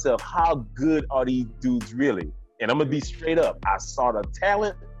ask myself, how good are these dudes really? And I'm gonna be straight up. I saw the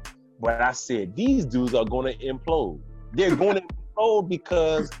talent, but I said, these dudes are gonna implode. They're going to implode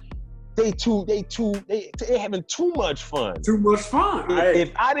because they're having too much fun. Too much fun. If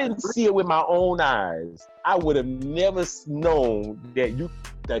I didn't see it with my own eyes, I would have never known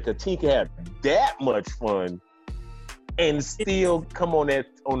that a team can have that much fun and still come on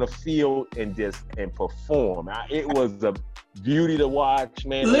the field and perform. It was a beauty to watch,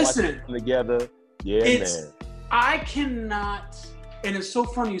 man. Listen, watch them together. Yeah, man. I cannot, and it's so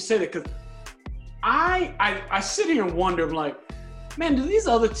funny you say that because I sit here and wonder, I'm like, man, do these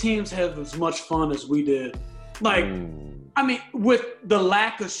other teams have as much fun as we did? Like, I mean, with the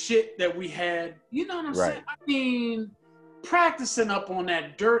lack of shit that we had, you know what I'm saying? I mean, practicing up on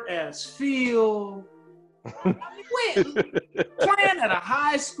that dirt-ass field. I mean, playing at a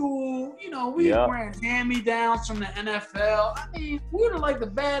high school, you know, we wearing hand-me-downs from the NFL. I mean, we were like the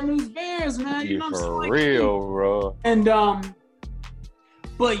Bad News Bears, man. You know what I'm saying? For real, bro. And,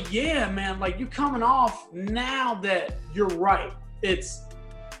 but yeah, man, like you're coming off now that you're right.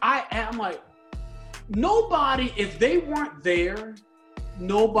 I'm like, nobody, if they weren't there,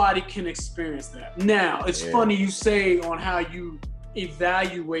 nobody can experience that. Now, it's funny you say on how you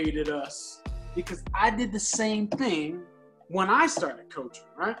evaluated us, because I did the same thing when I started coaching,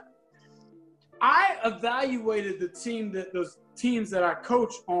 right? I evaluated those teams that I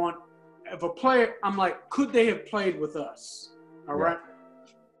coach on. If a player, I'm like, could they have played with us? All right.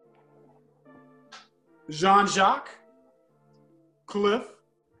 Jean-Jacques, Cliff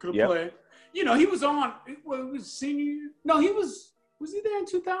could have played. You know, he was on. Well, he was a senior year. No, was he there in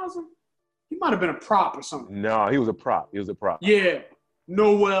 2000? He might have been a prop or something. No, he was a prop. Yeah.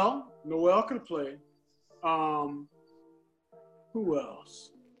 Noel could have played. Who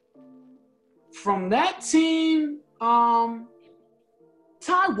else? From that team, Taiwan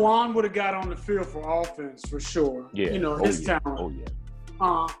would have got on the field for offense for sure. Yeah. You know, his talent. Oh,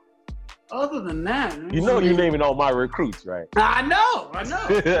 yeah. Other than that, you know, you're naming all my recruits, right? I know.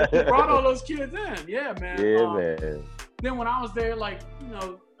 You brought all those kids in. Yeah, man. Yeah, man. Then when I was there, like, you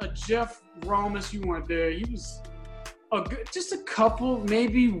know, a Jeff Romas, you weren't there. He was just a couple,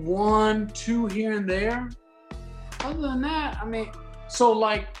 maybe 1, 2 here and there. Other than that, I mean, so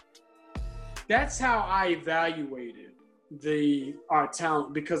like, that's how I evaluated our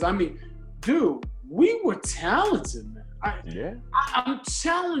talent, because I mean, dude, we were talented, man. I'm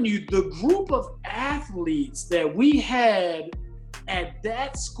telling you, the group of athletes that we had at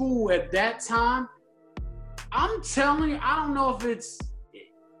that school at that time, I'm telling you, I don't know if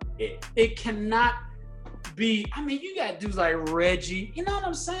it cannot be. I mean, you got dudes like Reggie, you know what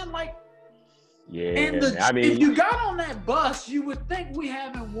I'm saying? Like, if you got on that bus, you would think we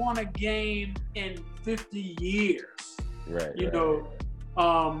haven't won a game in 50 years. Right. You know,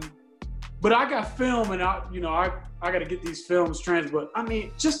 but I got film, and I got to get these films transferred. But I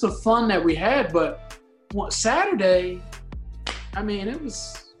mean, just the fun that we had. But Saturday, I mean, it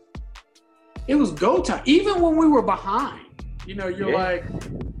was go time. Even when we were behind, you know, you're like,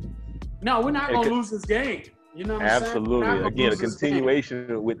 no, we're not going to lose this game. You know what I'm saying? Absolutely. Again, a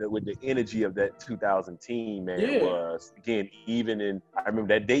continuation with the energy of that 2000 team, man. It was, again, I remember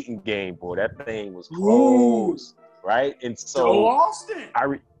that Dayton game, boy, that thing was close, right? And so Austin.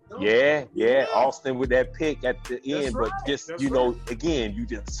 Austin with that pick at the end, but know, again, you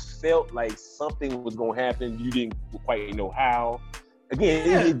just felt like something was going to happen. You didn't quite know how.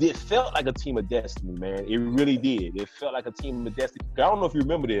 Again, it felt like a team of destiny, man. It really did. It felt like a team of destiny. I don't know if you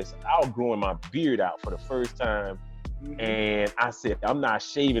remember this. I was growing my beard out for the first time, and I said, I'm not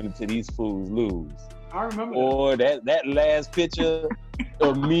shaving until these fools lose. I remember that last picture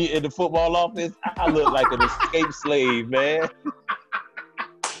of me in the football office, I looked like an escaped slave, man.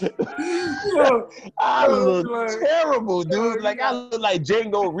 I look terrible, dude. Like, I look like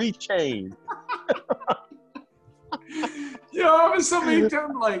Django Rechained. Yo, I remember so many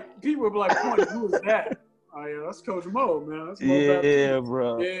times, like, people would be like, who is that? Oh, yeah, that's Coach Mo, man. That's Mo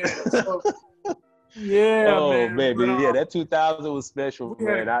bro. Yeah, so, man. But, that 2000 was special,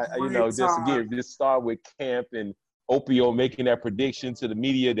 man. Just start with camp and Opio making that prediction to the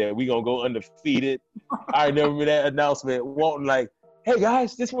media that we gonna go undefeated. I remember that announcement, Walton like, hey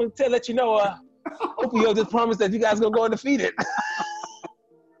guys, just want to let you know, Opio just promised that you guys gonna go undefeated.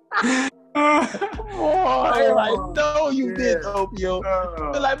 No, you didn't, Opio.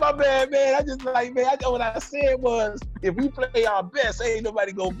 Like, my bad, man. What I said was, if we play our best, ain't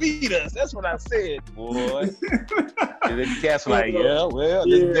nobody gonna beat us. That's what I said, boy. And then the cats like, let's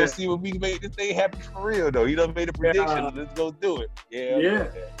go see what we can make this thing happen for real, though. He done made a prediction. Let's go do it. Yeah.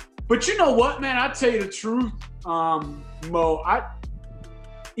 But you know what, man? I'll tell you the truth, Mo.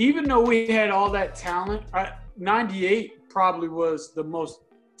 Even though we had all that talent, 98 probably was the most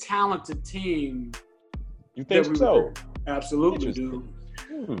talented team. You think so? Absolutely, dude.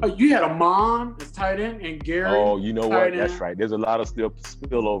 You had Amon as tight end and Gary. Oh, you know what? That's right. There's a lot of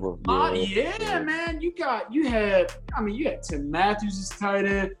spillover. Man. You had Tim Matthews as tight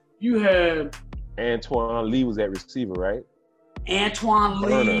end. You had Antoine Lee was at receiver, right? Antoine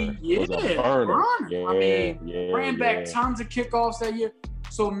Lee, yeah, was a burner. Yeah, I mean, ran back tons of kickoffs that year.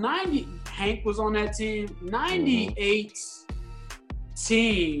 So 90, Hank was on that team. 98's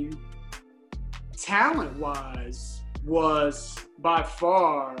team, talent-wise, was by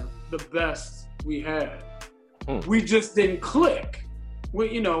far the best we had. We just didn't click.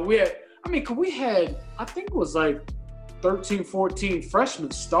 We had, I think it was like 13, 14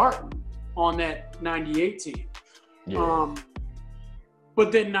 freshmen starting on that 98 team. Yeah.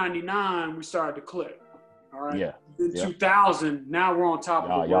 But then 99, we started to click. All right. Yeah. Then 2000, now we're on top of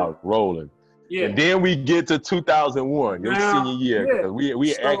the world. Y'all rolling. Yeah. And then we get to 2001, your senior year. Yeah.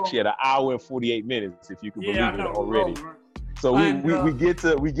 We actually had an hour and 48 minutes, if you can believe it already. Right. So we get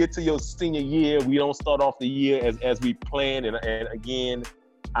to your senior year. We don't start off the year as we planned, and again,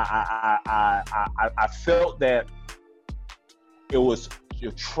 I felt that it was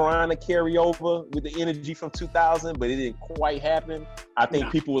you're trying to carry over with the energy from 2000, but it didn't quite happen. I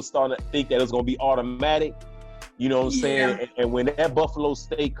think people were starting to think that it was going to be automatic. You know what I'm saying? And when that Buffalo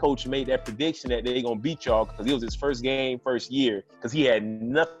State coach made that prediction that they're going to beat y'all because it was his first game, first year, because he had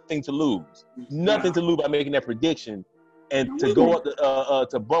nothing to lose. Nothing to lose by making that prediction. And to go up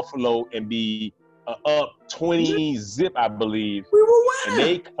to Buffalo and be up 20 zip, I believe. We were winning. And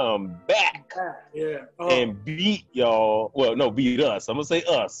they come back and beat y'all. Well, no, beat us. I'm going to say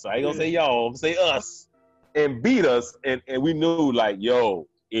us. I ain't going to say y'all. I'm going to say us. And beat us. And we knew, like, yo,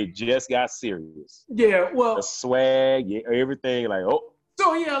 it just got serious. Yeah, well. The swag, everything, like, oh.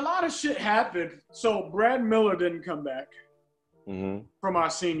 So, a lot of shit happened. So, Brad Miller didn't come back from our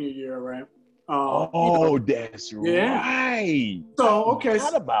senior year, right? That's right. So, okay. I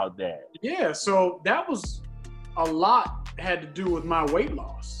forgot about that. Yeah, so that was a lot had to do with my weight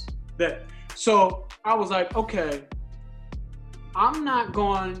loss. So I was like, okay, I'm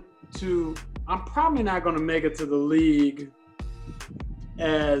probably not going to make it to the league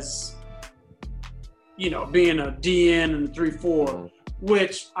as, being a DN and a 3-4,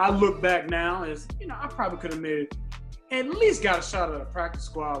 which I look back now as, I probably could have made it. At least got a shot at a practice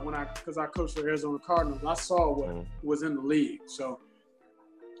squad because I coached the Arizona Cardinals. I saw what was in the league. So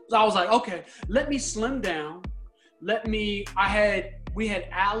I was like, okay, let me slim down. We had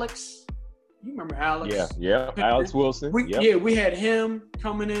Alex. You remember Alex? Yeah. Alex Wilson. We had him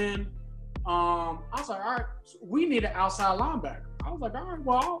coming in. I was like, all right, we need an outside linebacker. I was like, all right,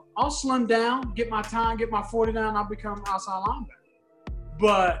 well, I'll slim down, get my time, get my 40 down, I'll become an outside linebacker.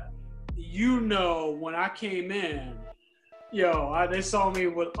 But when I came in, they saw me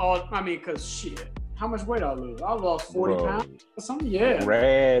with because shit, how much weight I lose? I lost 40 pounds or something. Yeah.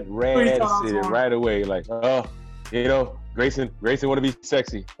 Rad said it right away. Like, Grayson want to be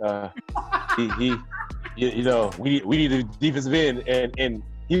sexy. We need a defensive end, and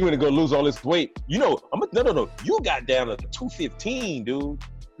he going to go lose all this weight. No. You got down to 215, dude.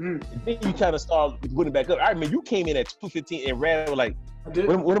 And then you kind of start putting it back up. I remember you came in at 215 and Rad was like, what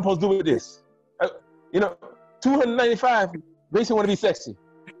am I supposed to do with this? 295. Grayson want to be sexy.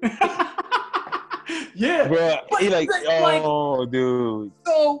 Yeah. Bro, he dude.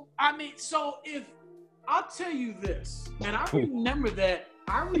 So if I'll tell you this, and I remember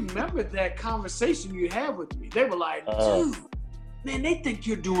that conversation you had with me. They were like, dude, man, they think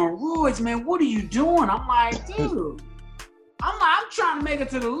you're doing roids, man. What are you doing? I'm like, dude. I'm trying to make it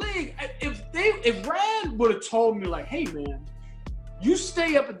to the league. If Rad would have told me, like, hey, man, you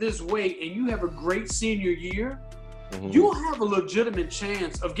stay up at this weight and you have a great senior year, you'll have a legitimate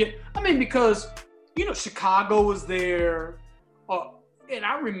chance of because, Chicago was there. And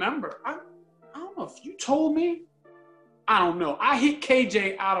I remember, I don't know if you told me, I don't know. I hit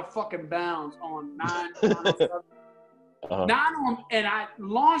KJ out of fucking bounds on 907. And I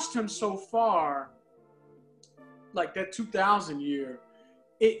launched him so far, like that 2000 year,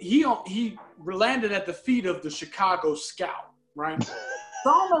 he landed at the feet of the Chicago scout, right? So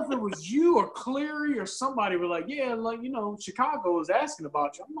I don't know if it was you or Cleary or somebody were like, Chicago was asking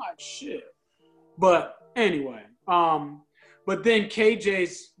about you. I'm like, shit. But anyway, but then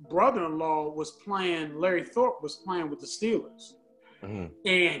KJ's brother-in-law Larry Thorpe was playing with the Steelers.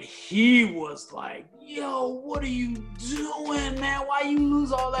 And he was like, yo, what are you doing, man? Why you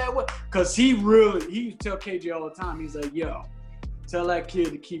lose all that weight? Because he used to tell KJ all the time, he's like, yo, tell that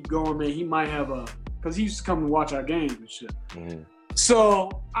kid to keep going, man. He might have because he used to come and watch our games and shit.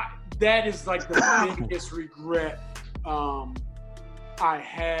 So that is like the biggest regret I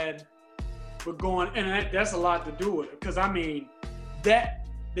had for going, and that's a lot to do with it. Because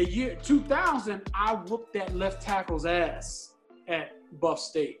the year 2000, I whooped that left tackle's ass at Buff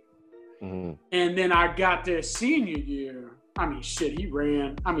State. And then I got their senior year I mean, shit, he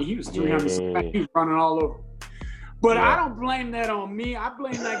ran. I mean, he was 300. He was running all over. But I don't blame that on me. I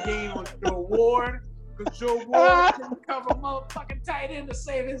blame that game on Joe Ward. Because Joe Ward didn't cover motherfucking tight end to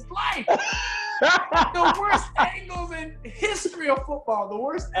save his life. The worst angles in history of football. The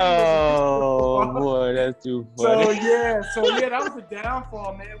worst angles in history of football. Boy, that's too funny. So that was the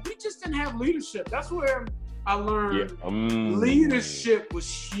downfall, man. We just didn't have leadership. That's where I learned leadership was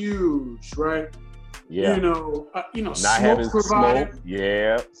huge, right? Yeah. Not having provided, smoke.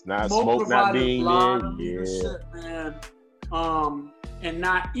 Yeah. It's not smoke not being there. Yeah. Man. And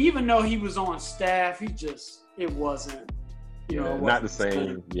not even though he was on staff, it wasn't. Not the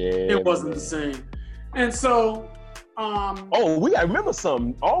same. Yeah. It wasn't the same. And so I remember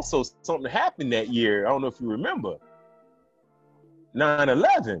something happened that year. I don't know if you remember.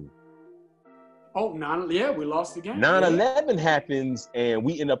 9/11. Oh, we lost the game. 9/11 happens, and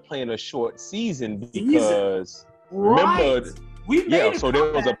we end up playing a short season because remember, we made so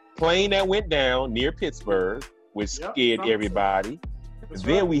there was a plane that went down near Pittsburgh, which scared everybody.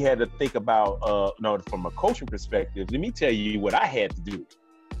 Then we had to think about, from a coaching perspective, let me tell you what I had to do.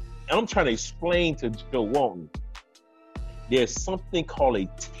 I'm trying to explain to Joe Walton, there's something called a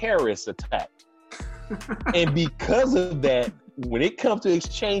terrorist attack. And because of that, when it comes to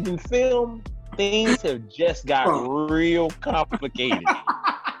exchanging film, things have just got real complicated.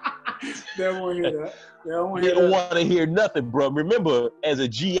 They don't want to hear that. They don't want to hear nothing, bro. Remember, as a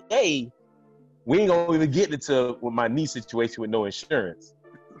GA, we ain't gonna even get into with my knee situation with no insurance.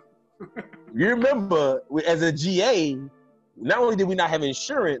 You remember, as a GA, not only did we not have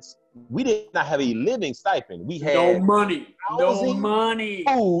insurance, we did not have a living stipend. We had no money, housing,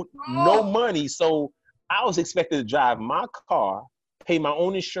 food, no money. So I was expected to drive my car, pay my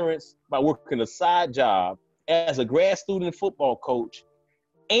own insurance by working a side job as a grad student football coach,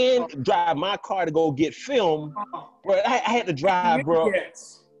 and drive my car to go get film. Bro, I had to drive, bro.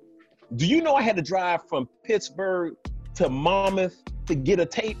 Yes. Do you know I had to drive from Pittsburgh to Monmouth to get a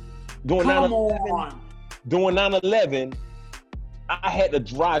tape during 9/11? During 9/11, I had to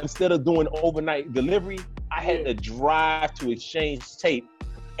drive, instead of doing overnight delivery, I had to drive to exchange tape,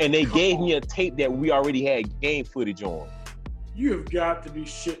 and they gave me a tape that we already had game footage on. You have got to be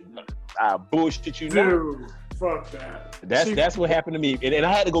shitting. I bullshit you now. Fuck that. That's what happened to me, and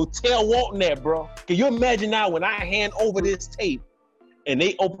I had to go tell Walton that, bro. Can you imagine now when I hand over this tape? And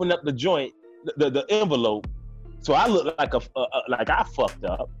they opened up the joint, the envelope, so I look like like I fucked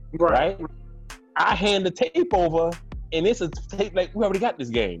up, right? I hand the tape over, and it's a tape like we already got this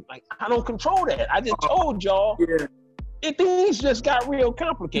game. Like I don't control that. I just told y'all, things just got real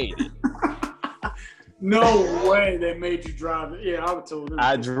complicated. No way they made you drive it. Yeah, I would tell them.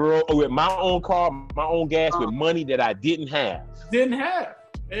 I drove with my own car, my own gas, with money that I didn't have. Yeah, and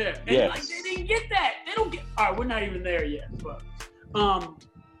like they didn't get that. They don't get. All right, we're not even there yet, but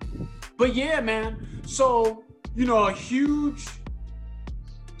yeah, man. So,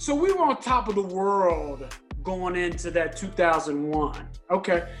 so we were on top of the world going into that 2001.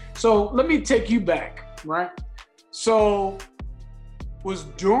 Okay. So let me take you back, right? So was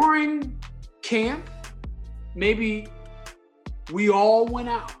during camp, maybe we all went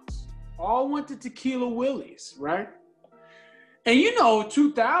out, went to Tequila Willie's, right? And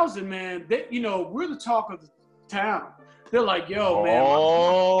 2000, man, we're the talk of the town. They're like, yo, man.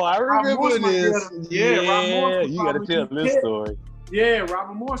 I remember this. You got to tell this story. Yeah,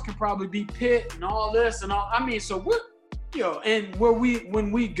 Robert Morris can probably be Pitt and all this and all. I mean, so we're, and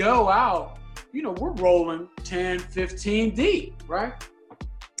when we go out, we're rolling 10, 15 deep, right?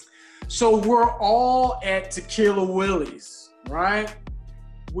 So we're all at Tequila Willie's, right?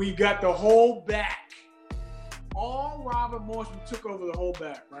 We got the whole back. All Robert Morris, we took over the whole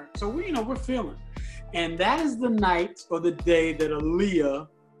back, right? So we're feeling. And that is the night or the day that Aaliyah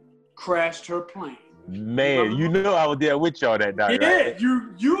crashed her plane. Man, I was there with y'all that night. Yeah, right?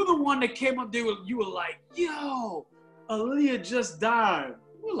 you're the one that came up there. You were like, yo, Aaliyah just died.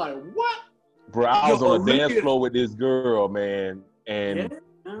 We're like, what? Bro, I was on the dance floor with this girl, man. And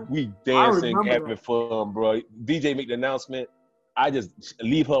we dancing, having fun, bro. DJ make the announcement. I just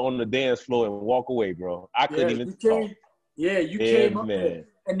leave her on the dance floor and walk away, bro. I couldn't even talk. You came up there.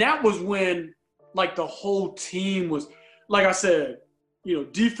 And that was when, like, the whole team was, like I said,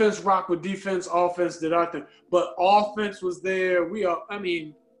 defense rocked with defense, offense did our thing. But offense was there. We were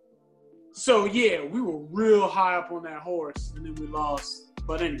real high up on that horse, and then we lost.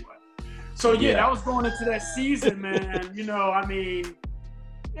 But anyway. So, that was going into that season, man. You gonna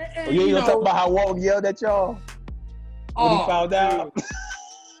talk about how Walton yelled at y'all when he found out?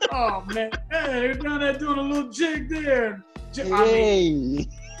 Oh, man. Hey, they're down there doing a little jig there.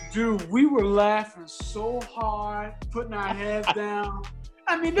 Dude, we were laughing so hard, putting our heads down.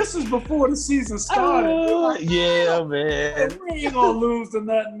 I mean, this is before the season started. Like, yeah, man. We ain't gonna lose to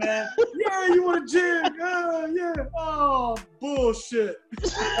nothing, man. Yeah, you want to jig? Yeah. Oh, bullshit.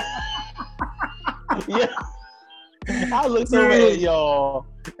 Yeah. I looked over at y'all,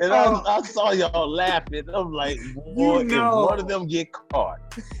 and I saw y'all laughing. I'm like, boy, if one of them get caught,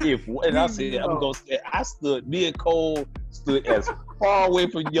 and I said, I'm gonna say, me and Cole stood as far away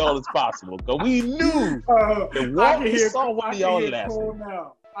from y'all as possible, because we knew that one we saw one of y'all laughing.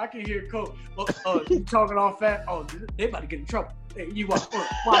 I can hear Cole. You talking all fat? Oh, they about to get in trouble. Hey, you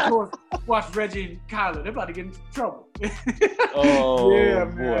watch Reggie and Kyler. They about to get in trouble. Oh, yeah,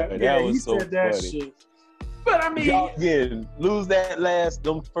 boy, man. that was so said that funny. Shit. But I mean, y'all again lose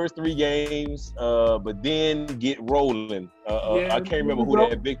them first 3 games, but then get rolling. I can't remember who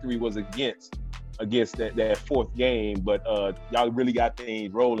that victory was against that 4th game, but y'all really got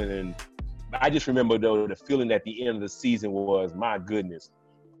things rolling. And I just remember though the feeling at the end of the season was, my goodness,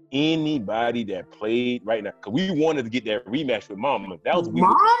 anybody that played right now, because we wanted to get that rematch with Mama. That was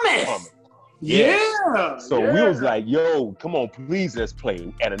Mama. Yeah. So we was like, yo, come on, please, let's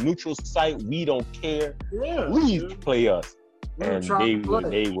play. At a neutral site, we don't care. Yeah. Please play us. And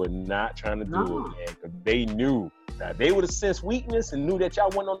they were not trying to do it, man, because they knew. Now, they would have sensed weakness and knew that y'all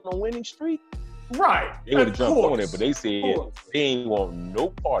went on a winning streak. Right. They would have jumped on it, but they said they ain't want no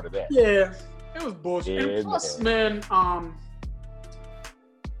part of that. Yeah. It was bullshit. Yeah, and plus, man, what am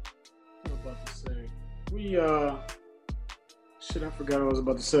I about to say? Shit, I forgot what I was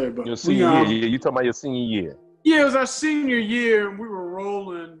about to say. But your senior year, you talking about your senior year? Yeah, it was our senior year, and we were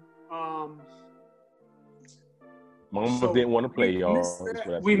rolling. Mama didn't want to play, y'all.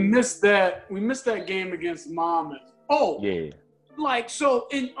 We missed that game against Mama. Oh, yeah. Like, so,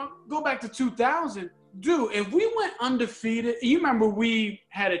 go back to 2000. Dude, if we went undefeated, you remember we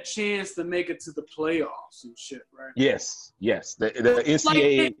had a chance to make it to the playoffs and shit, right? Yes. The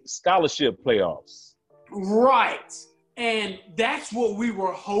NCAA scholarship playoffs. Right. And that's what we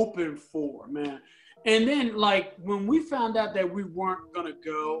were hoping for, man. And then, like, when we found out that we weren't going to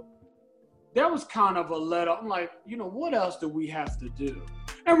go, that was kind of a let up. I'm like, what else do we have to do?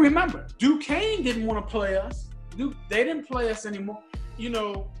 And remember, Duquesne didn't want to play us. They didn't play us anymore.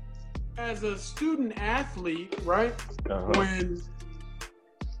 As a student athlete, right? When,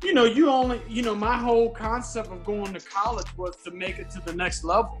 you only, my whole concept of going to college was to make it to the next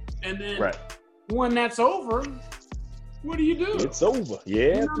level. And then when that's over, what do you do? It's over. Yeah,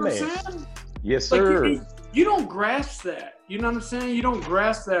 you know what man. I'm saying? Yes, sir. Like, you don't grasp that. You know what I'm saying? You don't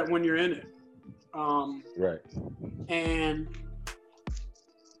grasp that when you're in it. Right. And,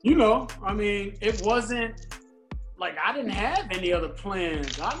 I mean, it wasn't like I didn't have any other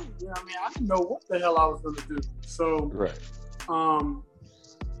plans. I didn't know what the hell I was going to do. So,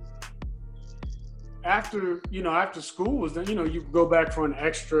 after school was done, you go back for an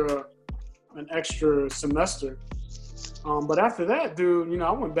extra semester. But after that, dude,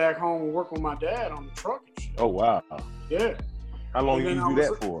 I went back home and worked with my dad on the truck and shit. Oh, wow. Yeah. How long did you do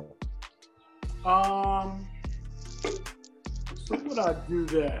that for? So would I do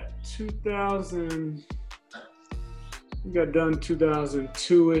that? 2000, we got done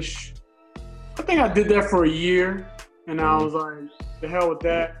 2002-ish. I think I did that for a year, and I was like, the hell with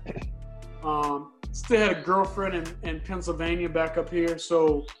that. Still had a girlfriend in Pennsylvania back up here,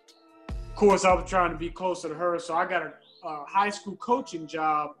 so of course I was trying to be closer to her, so I got a high school coaching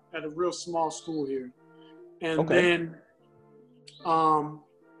job at a real small school here. And then I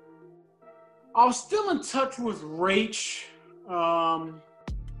was still in touch with Rach.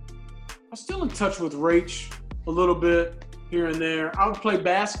 A little bit here and there. I would play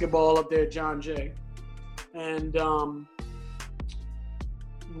basketball up there at John Jay. And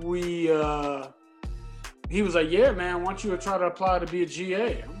he was like, yeah, man, why don't you try to apply to be a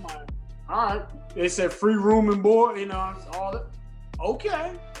GA? I'm like, all right. They said free room and board, all that.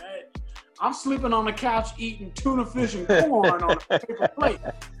 Okay. I'm sleeping on the couch eating tuna fish and corn on a paper plate.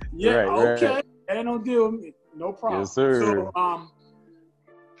 Yeah, okay. Ain't no deal with me. No problem. Yes, sir.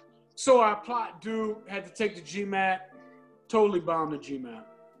 So I applied, dude, had to take the GMAT, totally bombed the GMAT.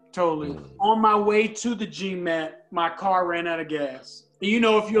 Totally. On my way to the GMAT, my car ran out of gas. And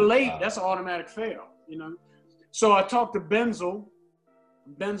if you're late, that's an automatic fail, So I talked to Benzel,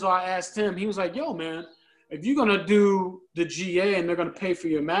 I asked him, he was like, yo, man, if you're going to do the GA and they're going to pay for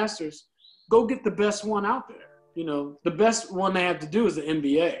your master's, go get the best one out there. The best one they have to do is the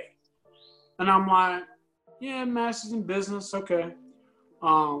MBA. And I'm like, yeah, master's in business, okay.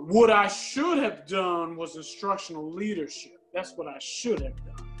 What I should have done was instructional leadership. That's what I should have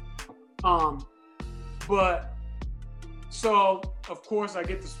done. But So, of course, I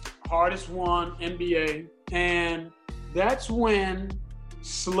get the hardest one, NBA, and that's when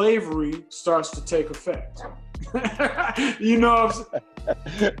slavery starts to take effect. You know what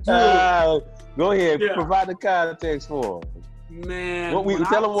I'm go ahead, provide the context for them. Man,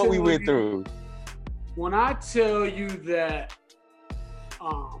 tell them what we went through. When I tell you that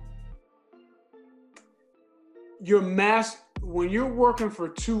when you're working for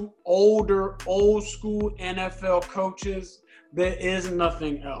two old school NFL coaches, there is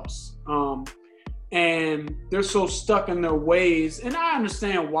nothing else. And they're so stuck in their ways. And I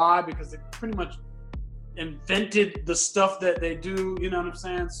understand why, because they pretty much invented the stuff that they do, you know what I'm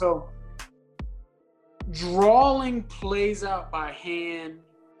saying? So drawing plays out by hand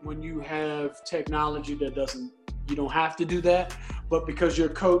when you have technology you don't have to do that, but because your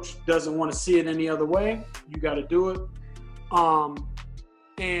coach doesn't want to see it any other way, you got to do it.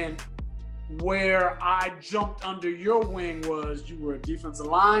 And where I jumped under your wing was you were a defensive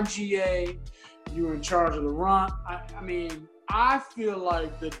line GA, you were in charge of the run. I mean, I feel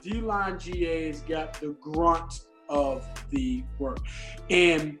like the D-line GAs got the grunt of the work.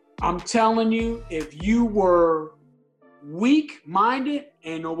 And I'm telling you, if you were weak-minded,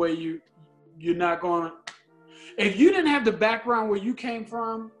 ain't no way you're not going to. If you didn't have the background where you came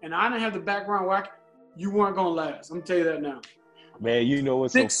from, and I didn't have the background where you weren't going to last. I'm going to tell you that now. Man, you know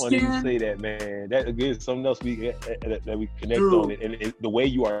what's so funny you say that, man. That again is something else that we connect on it. And the way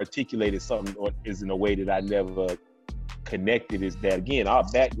you articulated something is in a way that I never connected, is that, again, our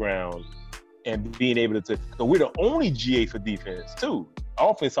background and being able to, so we're the only GA for defense, too.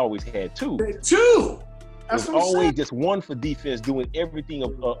 Offense always had two. There's always just one for defense doing everything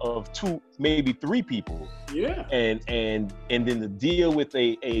of two, maybe three people. Yeah. And then to deal with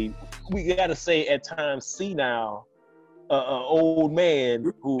we gotta say at times senile, old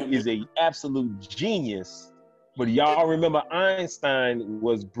man who is a absolute genius. But y'all remember Einstein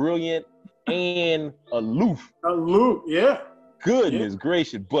was brilliant and aloof. Aloof, yeah. Goodness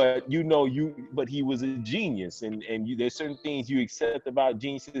gracious, but but he was a genius, and there's certain things you accept about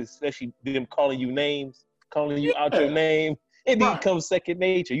geniuses, especially them calling you names, calling you out your name. It becomes second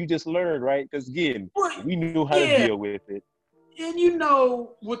nature. You just learn, right? Because again, we knew how to deal with it. And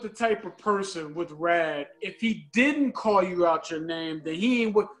with the type of person with Rad, if he didn't call you out your name, then he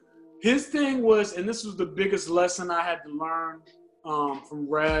ain't what his thing was, and this was the biggest lesson I had to learn from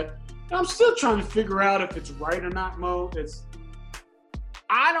Rad. And I'm still trying to figure out if it's right or not, Mo.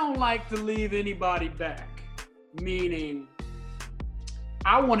 I don't like to leave anybody back, meaning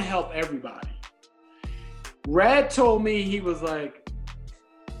I want to help everybody. Rad told me, he was like,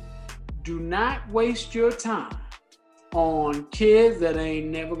 do not waste your time on kids that ain't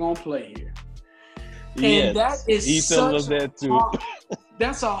never gonna play here. And that is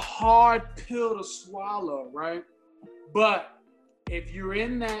that's a hard pill to swallow, right? But if you're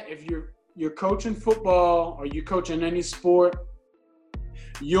in that, if you're coaching football or you're coaching any sport,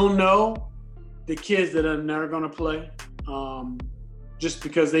 you'll know the kids that are never gonna play, just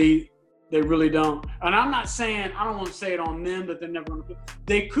because they really don't. And I'm not saying, I don't want to say it on them that they're never gonna play.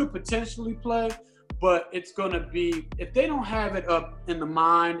 They could potentially play, but it's going to be, if they don't have it up in the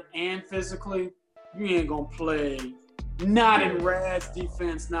mind and physically, you ain't going to play. Not in Rad's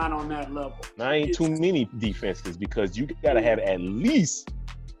defense, not on that level. There ain't too many defenses, because you got to have at least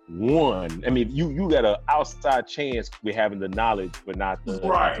one. I mean, you got an outside chance with having the knowledge, but not the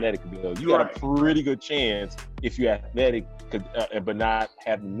athletic ability. You got a pretty good chance if you're athletic, but not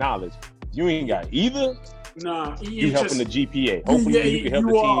have knowledge. You ain't got either. Nah, you helping the GPA. Hopefully you can help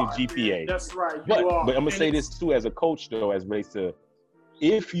the team's GPA. Man, that's right. But I'm gonna say this too, as a coach though, as relates to,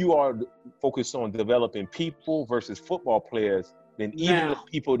 if you are focused on developing people versus football players, then even the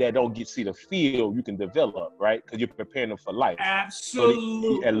people that don't see the field, you can develop, right? Because you're preparing them for life.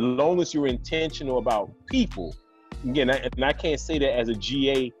 Absolutely. So as long as you're intentional about people, again, and I can't say that as a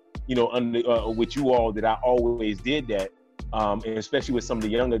GA, with you all, that I always did that. And especially with some of the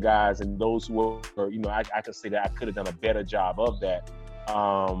younger guys and those who were, I can say that I could have done a better job of that.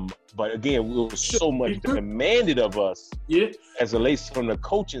 But again, it was so much demanded of us as it relates from the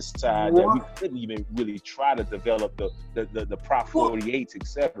coaching side that we couldn't even really try to develop the Prop 48s, et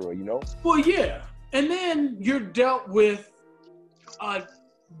cetera, Well, yeah. And then you're dealt with a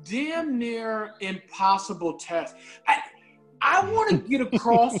damn near impossible task. I want to get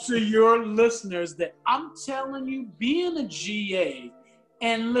across to your listeners that I'm telling you, being a GA,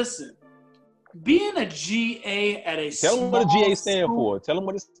 and listen, being a GA at a Tell them what a GA stands for. Tell them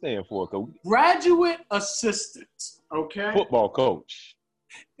what it stands for, Coach. Graduate assistant, okay? Football coach,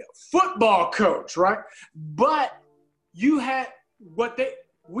 right? But you had what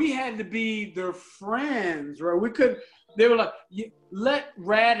we had to be their friends, right? They were like, let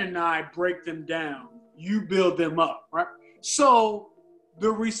Rad and I break them down. You build them up, right? So the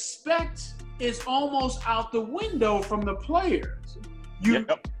respect is almost out the window from the players. You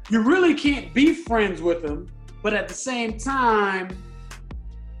really can't be friends with them, but at the same time,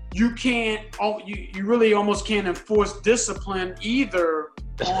 you really almost can't enforce discipline either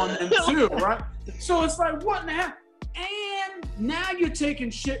on them too, right? So it's like, what in the hell? And now you're taking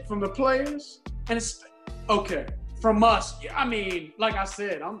shit from the players, and it's okay from us. I mean, like I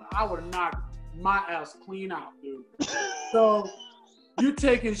said, I would have knocked my ass clean out, dude. So you're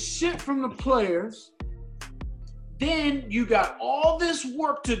taking shit from the players. Then you got all this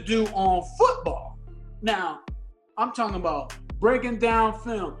work to do on football. Now, I'm talking about breaking down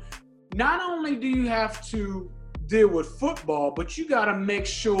film. Not only do you have to deal with football, but you got to make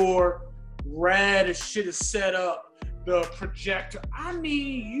sure Rad shit is set up, the projector. I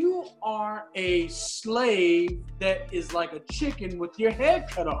mean, you are a slave that is like a chicken with your head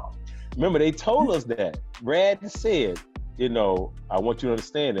cut off. Remember, they told us that. Rad said, I want you to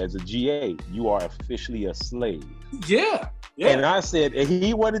understand, as a GA, you are officially a slave. Yeah. And I said, and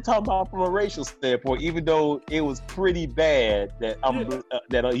he wasn't talking about from a racial standpoint, even though it was pretty bad that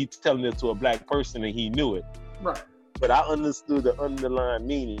he's telling this to a black person and he knew it. Right. But I understood the underlying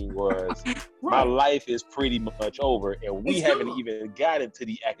meaning was right. My life is pretty much over, and we haven't even gotten to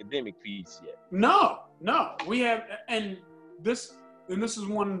the academic piece yet. No, we have, and this is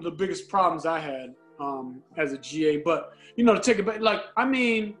one of the biggest problems I had as a GA. But to take it back, like, I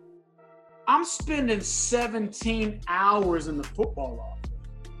mean, I'm spending 17 hours in the football office.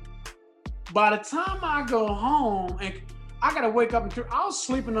 By the time I go home and I gotta wake up I was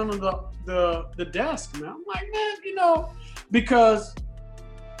sleeping under the desk, man. I'm like, man, because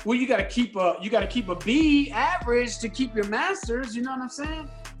you gotta keep a B average to keep your masters, you know what I'm saying?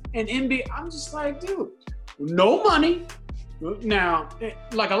 And NBA, I'm just like, dude, no money. Now,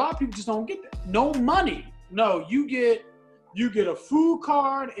 like a lot of people just don't get that. No money. No, you get a food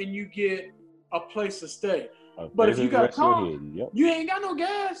card and you get a place to stay. But if you got a car, you ain't got no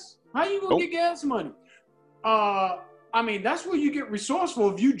gas. How you gonna get gas money? I mean, that's where you get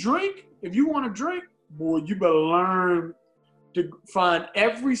resourceful. If you want to drink, boy, you better learn to find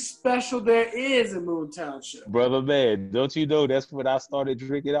every special there is in Moon Township. Brother, man, don't you know that's when I started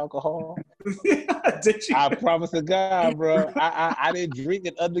drinking alcohol? Did you? I promise to God, bro. I didn't drink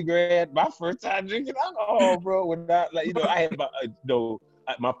in undergrad. My first time drinking alcohol, bro. I had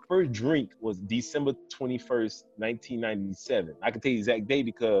my first drink was December 21st, 1997. I can tell you the exact day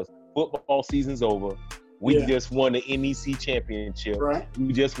because football season's over. We just won the NEC championship. Right.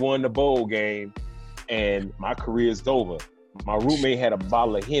 We just won the bowl game, and my career is over. My roommate had a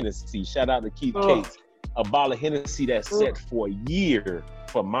bottle of Hennessy. Shout out to Keith Cates. A bottle of Hennessy that set for a year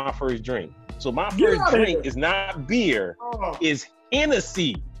for my first drink. So my first drink is not beer, it's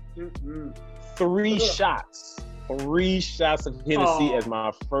Hennessy. Mm-hmm. 3 shots of Hennessy as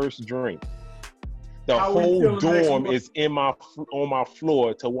my first drink. The whole dorm is on my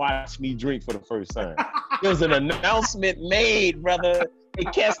floor to watch me drink for the first time. There was an announcement made, brother.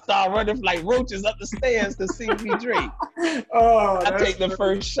 And cats start running like roaches up the stairs to see me drink. I take the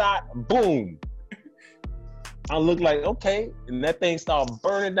first shot, boom. I look like, okay, and that thing started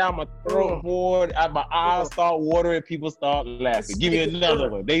burning down my throat, boy. My eyes start watering, people start laughing. Give me another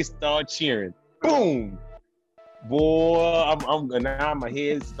one. They start cheering. Boom. Boy, now my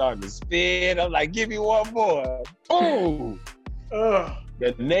head's starting to spin. I'm like, give me one more. Boom.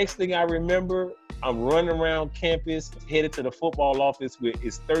 The next thing I remember, I'm running around campus, headed to the football office where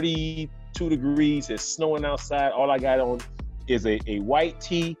it's 32 degrees, it's snowing outside. All I got on is a white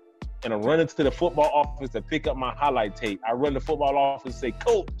tee, and I'm running to the football office to pick up my highlight tape. I run to the football office and say,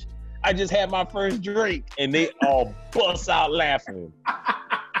 Coach, I just had my first drink. And they all bust out laughing.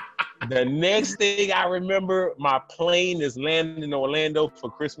 The next thing I remember, my plane is landing in Orlando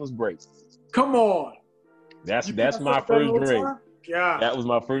for Christmas break. Come on. That's my first drink. God. That was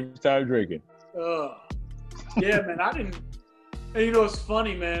my first time drinking. Yeah, man, I didn't. And it's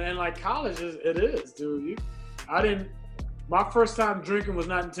funny, man. And like college it is, dude. My first time drinking was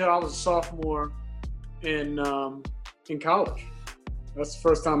not until I was a sophomore in college. That's the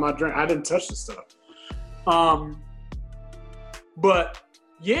first time I drank. I didn't touch the stuff. But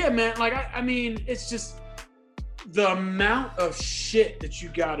yeah, man, like I mean, it's just the amount of shit that you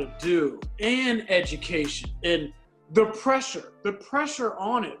gotta do and education and the pressure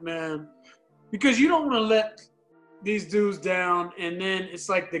on it, man. Because you don't want to let these dudes down, and then it's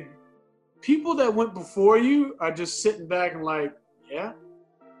like the people that went before you are just sitting back and like, yeah.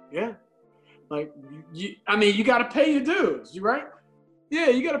 Like, you got to pay your dues, you right? Yeah,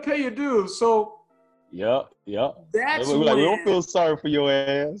 you got to pay your dues. So Yep. that's we when, we don't feel sorry for your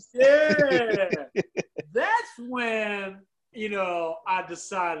ass. yeah, that's when, I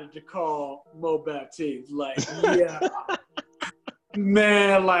decided to call Mo Baptiste. Like, yeah,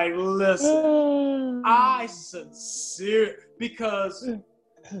 man, like, listen, I sincere, because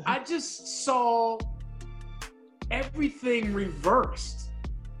I just saw everything reversed.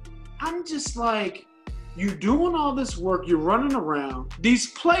 I'm just like, you're doing all this work, you're running around.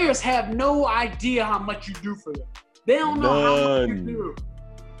 These players have no idea how much you do for them. They don't know how much you do.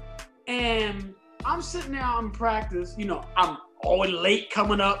 And I'm sitting there in practice, I'm always late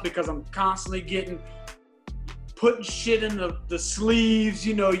coming up because I'm constantly putting shit in the sleeves,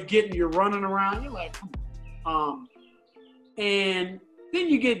 you're running around, you're like, and then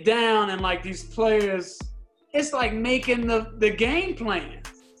you get down and like these players, it's like making the game plan.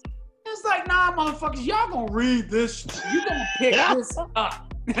 It's like, nah, motherfuckers, y'all gonna read this. You gonna pick this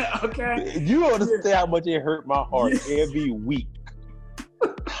up, okay? You understand how much it hurt my heart every week.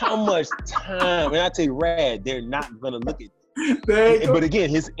 How much time? And I tell you, Rad, they're not gonna look at. But again,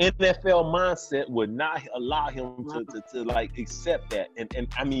 his NFL mindset would not allow him to like accept that. And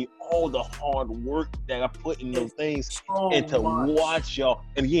I mean, all the hard work that I put in those things, and to watch y'all.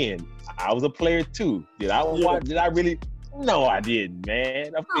 And again, I was a player too. Did I watch? Did I really? No, I didn't,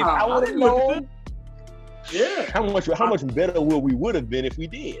 man. If I would have known, how much better we would have been if we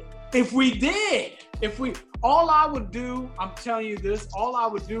did. All I would do, I'm telling you this, all I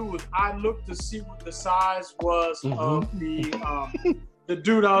would do was I looked to see what the size was of the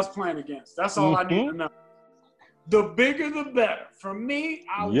dude I was playing against. That's all I need to know. The bigger, the better. For me,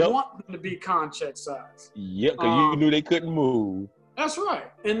 I want them to be contract size. Yep, because you knew they couldn't move. That's right.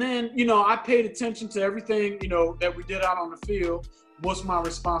 And then, I paid attention to everything, that we did out on the field. What's my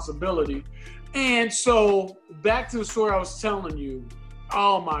responsibility? And so back to the story I was telling you.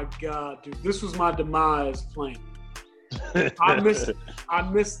 Oh my God, dude. This was my demise playing. I missed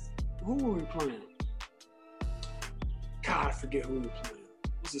who were we playing? God, I forget who we were playing.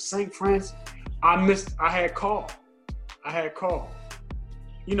 Was it St. Francis? I had call.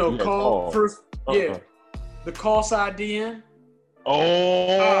 Call first. Yeah. The call side DN.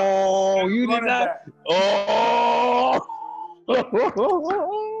 Oh, you did not. Oh.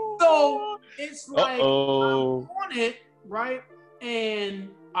 So it's like I'm on it, right?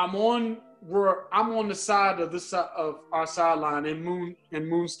 And I'm on the side of our sideline in Moon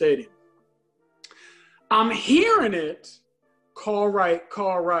Stadium. I'm hearing it, call right,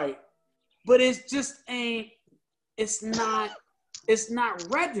 but it just ain't. It's not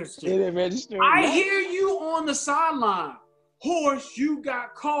registered. It ain't registered. I hear you on the sideline. Horse, you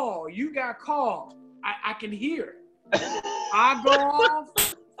got called. I can hear it. I go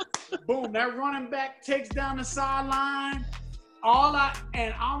off. Boom, that running back takes down the sideline.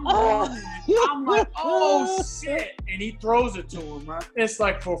 I'm running. I'm like, oh shit. And he throws it to him, right? It's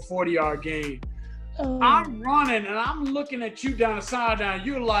like for a 40-yard gain. I'm running and I'm looking at you down the sideline.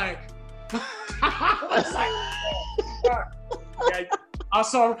 You're like, I was like, yeah, I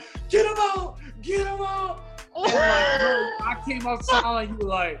saw, get him out. And like, I came outside and you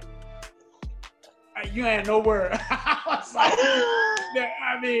were like, you had no word. I was like,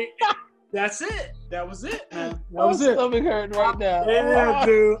 I mean, that's it. That was it, man. That was it. My stomach hurting right now. Yeah,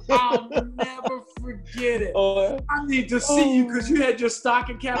 dude. I'll never forget it. I need to see you because you had your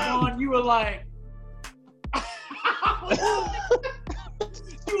stocking cap on. You were like, I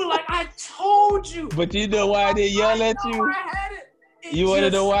told you. But you know why they yell at you? I had it. You want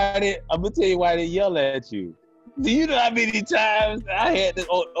to know why I'm going to tell you why they yell at you. Do you know how many times I had to,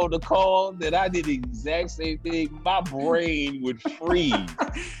 on the call that I did the exact same thing? My brain would freeze.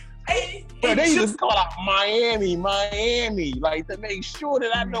 They used to call out Miami, like to make sure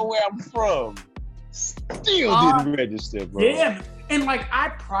that I know where I'm from. Still didn't register, bro. Yeah, and like I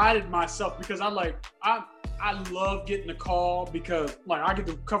prided myself because I love getting a call because like I get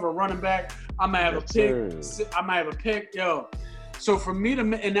to cover a running back. I might have a pick. Yo. So for me to,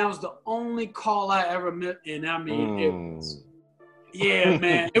 and that was the only call I ever met, and I mean, it was,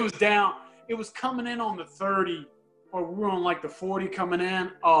 man, it was down. It was coming in on the 30, or we were on like the 40 coming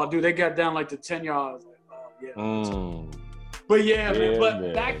in. Oh, dude, they got down like the 10 yards. Like, oh, yeah. But man.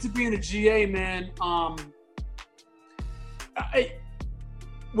 But back to being a GA, man.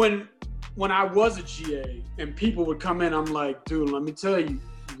 When I was a GA and people would come in, I'm like, dude, let me tell you,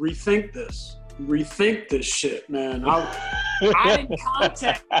 rethink this shit, man. I didn't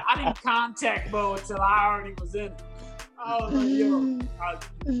contact Bo until I already was in it. I was like,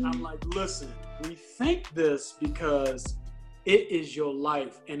 I'm like, listen, rethink this because it is your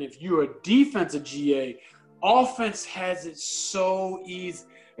life. And if you're a defensive GA, offense has it so easy.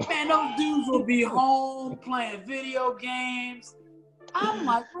 Man, those dudes will be home playing video games. I'm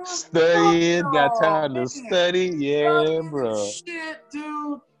like, bro, studying, got time to study. Yeah, bro. Shit,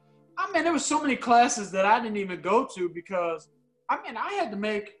 dude. I mean, there were so many classes that I didn't even go to because, I mean, I had to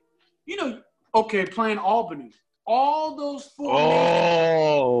make, playing Albany. All those formations.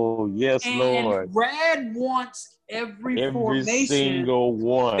 Oh, yes, and Lord. Brad wants every formation single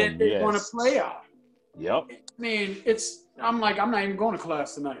one that they want to play out. Yep. I mean, I'm not even going to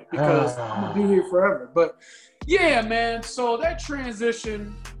class tonight because I'm going to be here forever. But, yeah, man, so that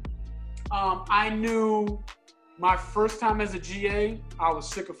transition, I knew my first time as a GA, I was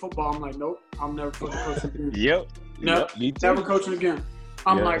sick of football. I'm like, nope, I'm never fucking coaching again. Yep. Nope, never coaching again.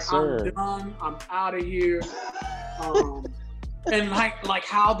 I'm sir. I'm done. I'm out of here. And like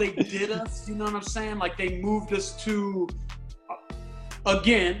how they did us, you know what I'm saying? Like they moved us to,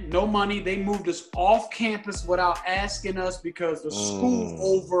 again, no money. They moved us off campus without asking us because the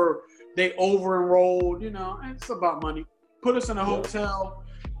school they over-enrolled, it's about money. Put us in a hotel.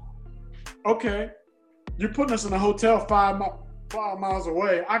 Okay. You're putting us in a hotel 5 miles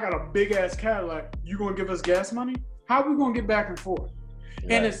away. I got a big-ass Cadillac. You going to give us gas money? How are we going to get back and forth?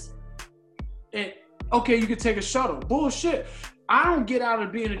 Right. And okay, you could take a shuttle. Bullshit. I don't get out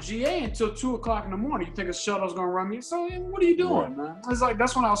of being a GA until 2 o'clock in the morning. You think a shuttle's going to run me? So what are you doing, man? It's like,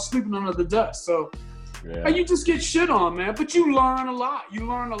 that's when I was sleeping under the desk. So you just get shit on, man. But you learn a lot. You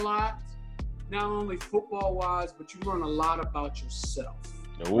learn a lot, not only football-wise, but you learn a lot about yourself.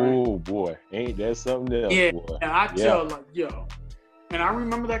 Oh, boy. Ain't that something else, boy. And I tell, and I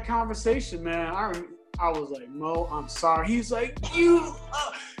remember that conversation, man. I was like, Mo, I'm sorry. He's like, you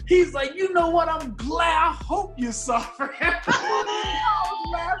know what? I'm glad. I hope you're sorry. I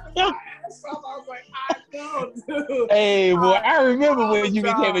was laughing my ass off. I was like, I know, dude. Hey, boy, I remember when you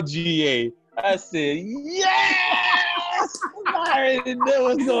became a GA. I said, yes! I already knew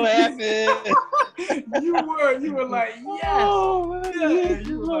what was going to happen. You were like, yes. Oh, yeah.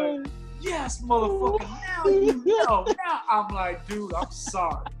 You were like, yes, motherfucker. Now you know. Now I'm like, dude, I'm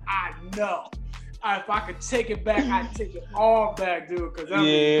sorry. I know. If I could take it back, I'd take it all back, dude.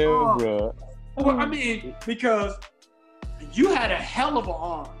 Bro. Well, I mean, because you had a hell of an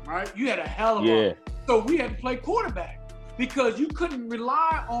arm, right? You had a hell of an arm. So we had to play quarterback because you couldn't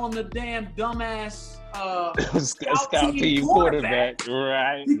rely on the damn dumbass scout team quarterback.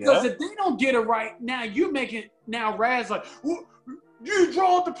 Right. Because if they don't get it right, now Rad's like, well, you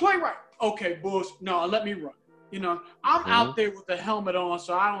draw the play right. Okay, Bush, no, let me run. I'm out there with the helmet on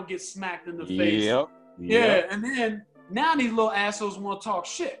so I don't get smacked in the face. Yep. Yeah, and then now these little assholes want to talk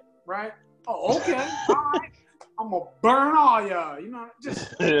shit, right? Oh, okay, all right. I'm going to burn all y'all,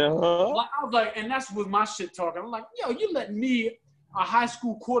 just. Like, I was like, and that's with my shit talking. I'm like, yo, you letting me, a high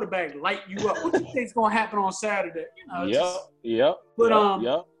school quarterback, light you up. What do you think's going to happen on Saturday?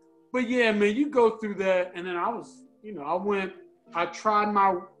 But yeah, man, you go through that, and then I was, I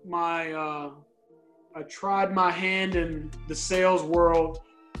tried my hand in the sales world.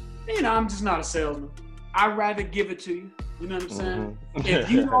 I'm just not a salesman. I'd rather give it to you. You know what I'm saying? If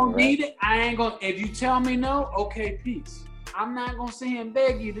you don't need it, I ain't gonna. If you tell me no, okay, peace. I'm not gonna sit here and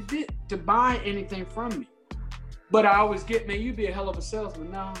beg you to buy anything from me. But I always get, man, you be a hell of a salesman.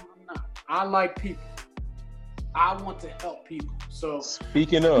 No, I'm not. I like people. I want to help people. So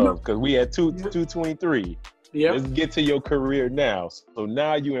speaking of, because we had 223. Yeah. Let's get to your career now. So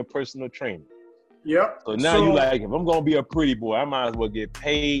now you in personal training. Yep. So now you like, if I'm gonna be a pretty boy, I might as well get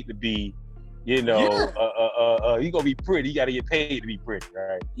paid to be, you gonna be pretty. You gotta get paid to be pretty,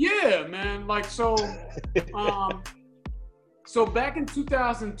 right? Yeah, man. Like so, so back in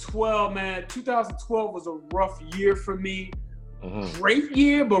 2012, man. 2012 was a rough year for me. Great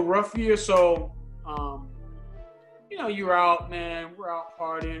year, but rough year. So, you're out, man. We're out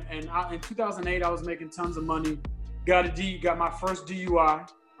partying, and in 2008, I was making tons of money. Got my first DUI.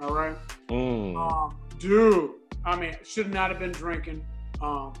 All right. Dude, I mean, should not have been drinking.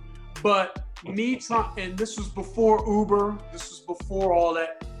 But me trying, and this was before Uber. This was before all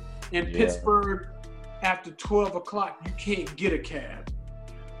that. In Pittsburgh, after 12 o'clock, you can't get a cab.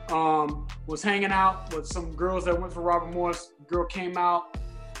 Was hanging out with some girls that went for Robert Morris. Girl came out,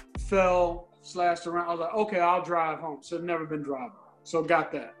 fell, slashed around. I was like, okay, I'll drive home. So I've never been driving. So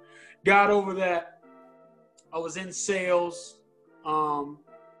got that. Got over that. I was in sales. And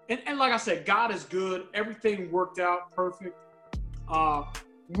like I said, God is good. Everything worked out perfect.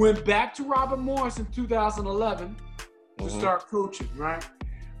 Went back to Robert Morris in 2011 to start coaching, right?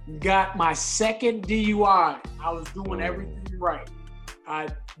 Got my second DUI. I was doing everything right. I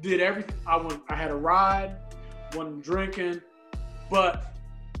did everything. I had a ride, wasn't drinking, but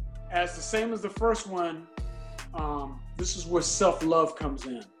as the same as the first one, this is where self-love comes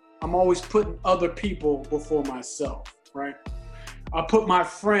in. I'm always putting other people before myself, right? I put my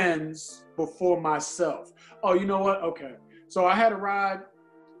friends before myself. Oh, you know what? Okay. So I had a ride,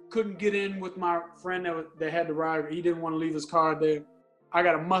 couldn't get in with my friend that had the ride. He didn't want to leave his car there. I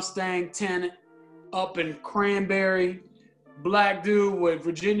got a Mustang tenant up in Cranberry, black dude with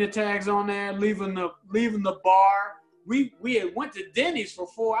Virginia tags on there, leaving the bar. We had went to Denny's for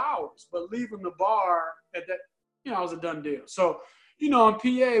 4 hours, but leaving the bar at that, it was a done deal. So, in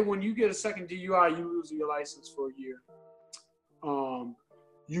PA, when you get a second DUI, you lose your license for a year.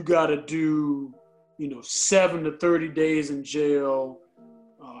 You got to do, 7 to 30 days in jail,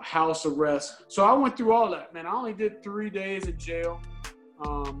 house arrest. So I went through all that, man. I only did 3 days in jail.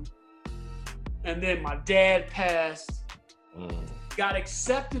 And then my dad passed, got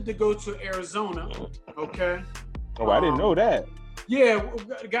accepted to go to Arizona. Okay. Oh, I didn't know that. Yeah,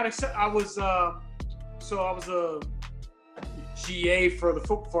 got accepted. I was a GA for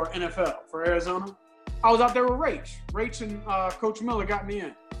NFL for Arizona. I was out there with Rach and Coach Miller got me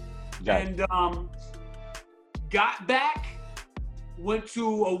in. Got back, went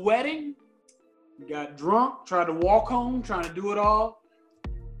to a wedding, got drunk, tried to walk home, trying to do it all.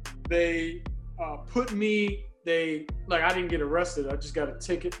 They put me. I didn't get arrested. I just got a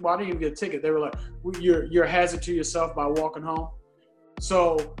ticket. Well, I didn't even get a ticket. They were like, "You're a hazard to yourself by walking home."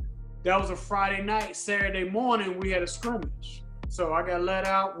 So that was a Friday night. Saturday morning, we had a scrimmage. So I got let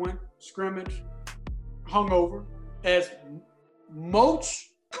out, went scrimmage, hungover, as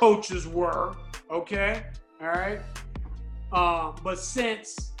most coaches were. Okay, all right. But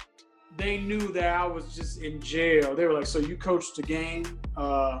since they knew that I was just in jail, they were like, "So you coached the game,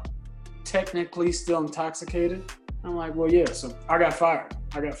 technically still intoxicated?" I'm like, "Well, yeah." So I got fired.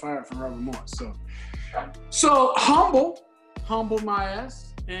 From Robert Morris. So humbled my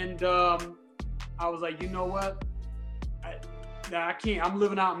ass, and I was like, you know what? I can't. I'm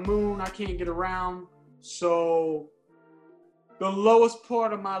living out in Moon. I can't get around. So the lowest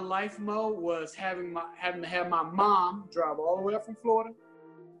part of my life, Mo, was having to have my mom drive all the way up from Florida,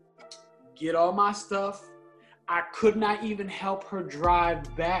 get all my stuff. I could not even help her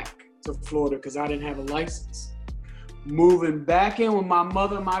drive back to Florida because I didn't have a license. Moving back in with my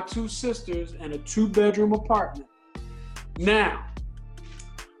mother and my 2 sisters in a 2-bedroom apartment. Now,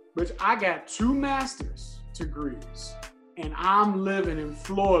 bitch, I got 2 master's degrees, and I'm living in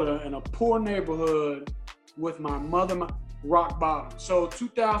Florida in a poor neighborhood with my mother, my rock bottom. So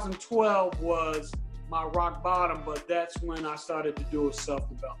 2012 was my rock bottom, but that's when I started to do a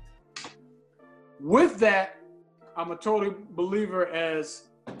self-development. With that, I'm a total believer as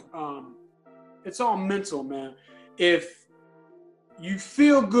it's all mental, man. If you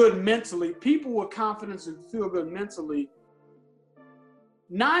feel good mentally, people with confidence and feel good mentally,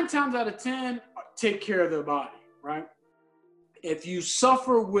 9 times out of 10 take care of their body, right? If you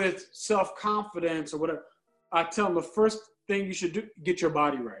suffer with self-confidence or whatever, I tell them the first thing you should do, get your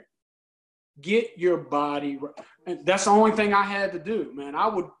body right. Get your body right. And that's the only thing I had to do, man. I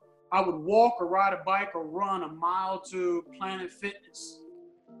would walk or ride a bike or run a mile to Planet Fitness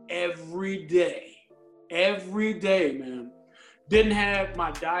every day, man. Didn't have,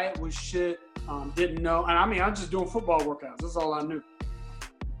 my diet was shit. Didn't know. And I mean, I was just doing football workouts. That's all I knew.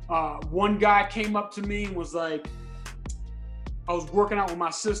 One guy came up to me and was like, I was working out with my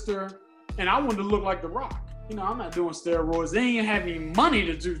sister and I wanted to look like The Rock. I'm not doing steroids. They ain't have any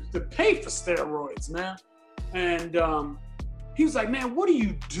money to pay for steroids, man. And he was like, "Man, what are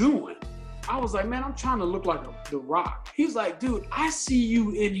you doing?" I was like, "Man, I'm trying to look like The Rock." He's like, "Dude, I see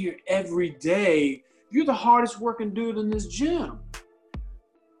you in here every day. You're the hardest working dude in this gym."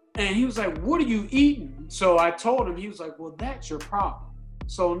 And he was like, "What are you eating?" So I told him. He was like, "Well, that's your problem."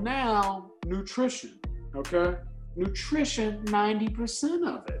 So now, nutrition, okay? Nutrition, 90%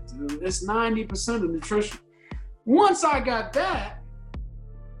 of it. It's 90% of nutrition. Once I got that,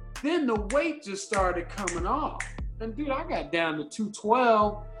 then the weight just started coming off. And dude, I got down to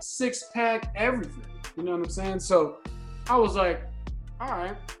 212, 6-pack, everything. You know what I'm saying? So I was like, all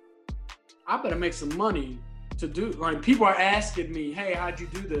right, I better make some money to do. Like, people are asking me, "Hey, how'd you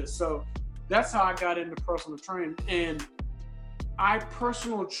do this?" So that's how I got into personal training. And I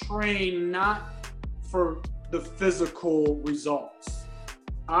personal train not for the physical results.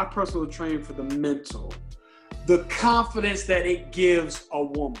 I personal train for the mental. The confidence that it gives a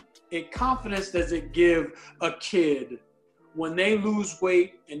woman. Confidence does it give a kid when they lose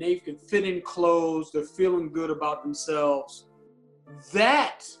weight and they can fit in clothes, they're feeling good about themselves.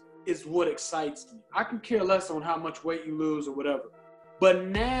 That is what excites me. I can care less on how much weight you lose or whatever. But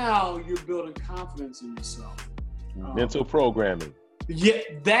now you're building confidence in yourself. Mental programming. Yeah,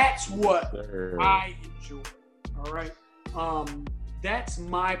 that's what I enjoy. All right. That's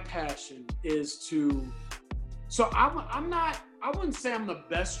my passion is to, so I'm not, I wouldn't say I'm the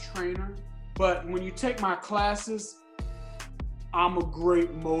best trainer, but when you take my classes, I'm a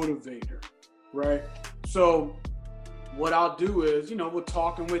great motivator, right? So what I'll do is, you know, we're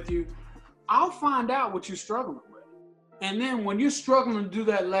talking with you, I'll find out what you're struggling with. And then when you're struggling to do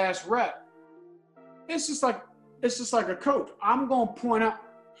that last rep, it's just like a coach. I'm going to point out,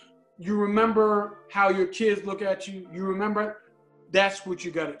 you remember how your kids look at you, you remember, that's what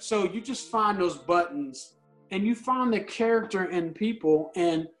you got to. So you just find those buttons and you find the character in people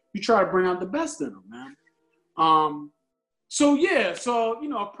and you try to bring out the best in them, man. So you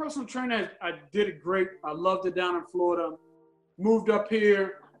know, a personal trainer, I did it great. I loved it down in Florida. Moved up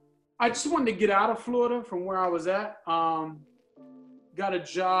here. I just wanted to get out of Florida from where I was at. Got a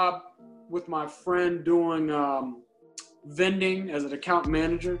job with my friend doing vending as an account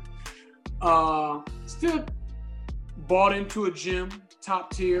manager. Still bought into a gym,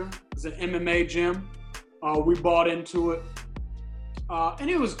 top tier. It's an MMA gym. We bought into it. And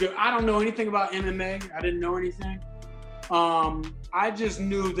it was good. I don't know anything about MMA. I didn't know anything. I just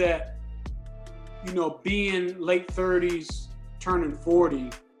knew that, you know, being late 30s, turning 40,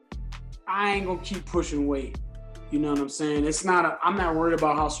 I ain't gonna keep pushing weight. You know what I'm saying? I'm not worried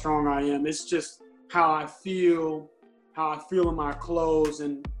about how strong I am. It's just how I feel in my clothes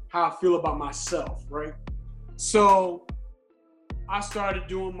and how I feel about myself, right? So I started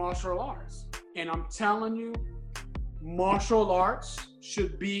doing martial arts. And I'm telling you, martial arts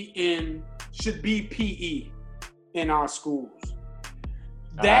should be PE in our schools.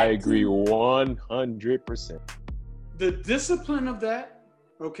 I agree 100%. The discipline of that,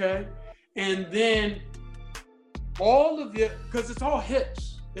 okay? And then all of it, because it's all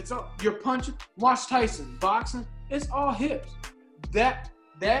hips. It's all, you're punching, watch Tyson, boxing, it's all hips.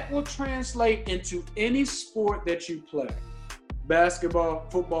 That will translate into any sport that you play. Basketball,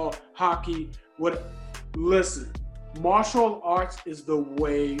 football, hockey, listen, martial arts is the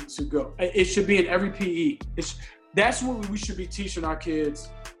way to go. It should be in every PE. That's what we should be teaching our kids,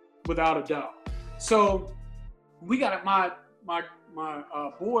 without a doubt. So we got my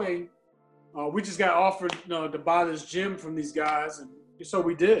boy. We just got offered, you know, to buy this gym from these guys, and so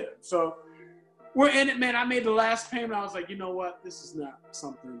we did. So we're in it, man. I made the last payment. I was like, you know what? This is not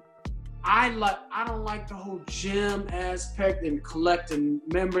something I like. I don't like the whole gym aspect and collecting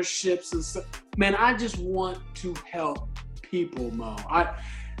memberships and stuff. Man, I just want to help people, Mo.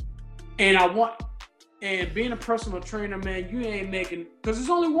 And being a personal trainer, man, you ain't making, because there's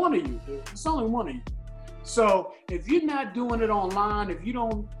only one of you, dude. It's only one of you. So if you're not doing it online, if you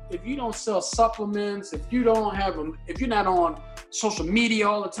don't sell supplements, if you're not on social media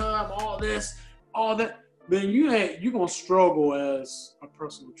all the time, all this, all that, then you're gonna struggle as a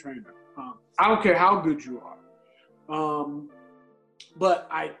personal trainer. I don't care how good you are. But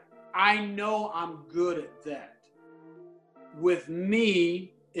I know I'm good at that. With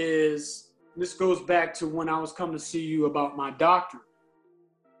me this goes back to when I was coming to see you about my doctor.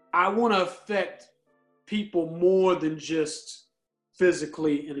 I want to affect people more than just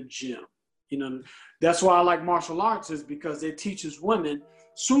physically in a gym. You know, that's why I like martial arts, is because it teaches women.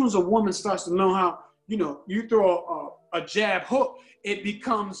 As soon as a woman starts to know how, you know, you throw a jab hook, it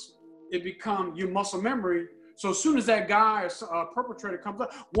becomes your muscle memory. So as soon as that guy or perpetrator comes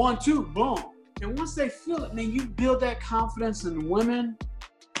up, 1, 2, boom. And once they feel it, man, you build that confidence in women,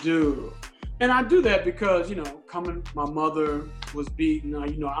 dude. And I do that because, you know, my mother was beaten.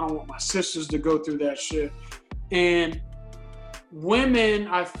 You know, I don't want my sisters to go through that shit. And women,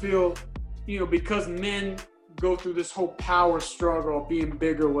 I feel, you know, because men go through this whole power struggle, being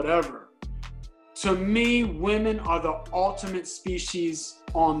bigger, whatever. To me, women are the ultimate species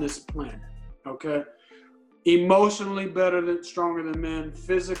on this planet, okay? Emotionally stronger than men,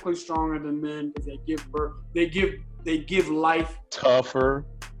 physically stronger than men, because they give birth, they give life.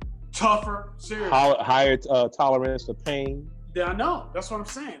 Tougher, seriously. Higher tolerance to pain. Yeah, I know. That's what I'm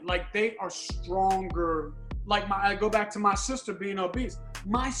saying. Like, they are stronger. Like, I go back to my sister being obese.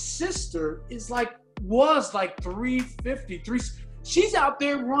 My sister was like 350. She's out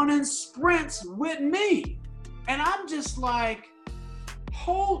there running sprints with me. And I'm just like,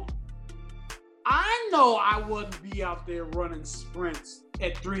 I know I wouldn't be out there running sprints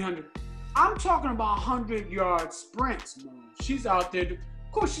at 300. I'm talking about 100-yard sprints, man. She's out there.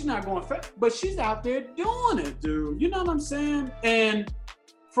 Of course, she's not going fast, but she's out there doing it, dude. You know what I'm saying? And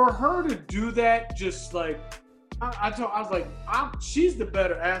for her to do that, just like, I was like, she's the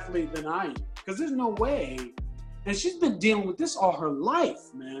better athlete than I am, because there's no way. And she's been dealing with this all her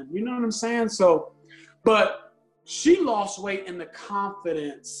life, man. You know what I'm saying? So, but she lost weight, and the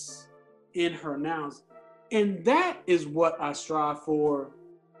confidence in her now And that is what I strive for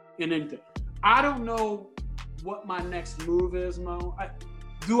in anything. I don't know what my next move is, Mo.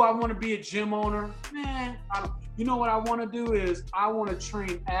 Do I want to be a gym owner? Man, I don't. You know what I want to do is I want to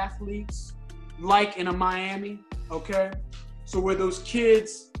train athletes like in a Miami, okay? So where those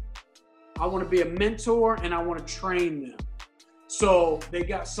kids, I want to be a mentor and I want to train them. So they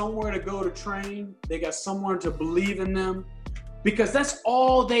got somewhere to go to train. They got someone to believe in them because that's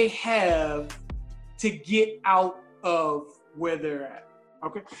all they have to get out of where they're at,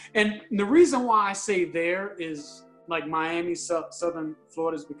 okay? And the reason why I say there is like Miami, Southern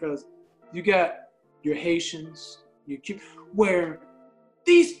Florida is because you got your Haitians, your Cubans, where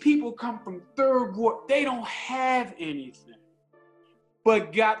these people come from third world. They don't have anything,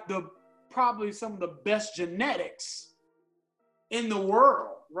 but got probably some of the best genetics in the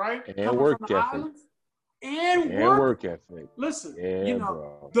world, right? And coming work from the ethic. islands. And work ethic. Listen, Yeah,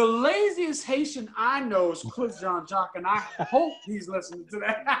 bro. the laziest Haitian I know is Cliff John Jock, and I hope he's listening to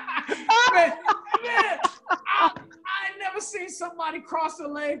that. man, I never seen somebody cross their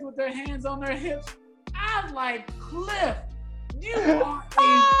legs with their hands on their hips. I'm like, Cliff, you are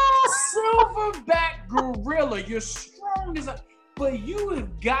a silverback gorilla. You're strong as a, but you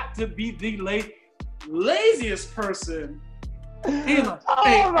have got to be the laziest person. He's like,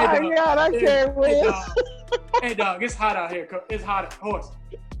 oh my God, I can't wait. Hey dog, it's hot out here. It's hot. Horse.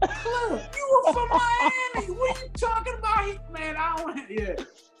 Cliff, you were from Miami. What are you talking about? Man,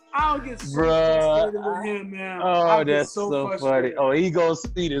 I'll get so frustrated with him, man. Oh, that's so funny. Oh, he gonna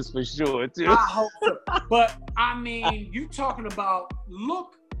see this for sure too. I hope so. But I mean, you talking about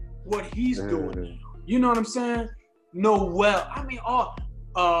look what he's doing now. You know what I'm saying? Noel. I mean,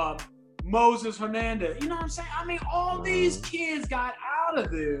 Moses Hernandez. You know what I'm saying? I mean, all these kids got out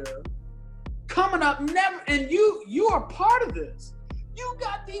of there. Coming up, and you are part of this. You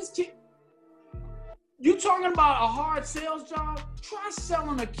got these kids. You talking about a hard sales job? Try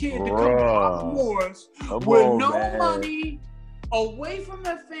selling a kid to come to Baltimore's with no money, away from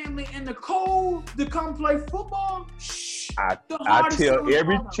their family, in the cold to come play football. I tell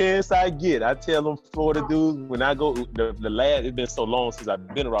every chance I get, I tell them Florida dudes when I go. The last, it's been so long since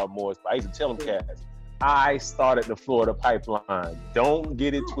I've been around Morris, but I used to tell them cats, I started the Florida pipeline. Don't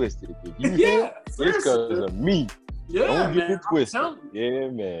get it twisted. If you hear, it's because of me. Yeah, don't get man, it twisted. Yeah,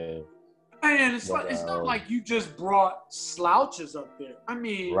 man. And it's not like you just brought slouches up there. I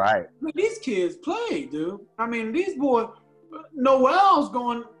mean, right. These kids play, dude. I mean, these boys, Noel's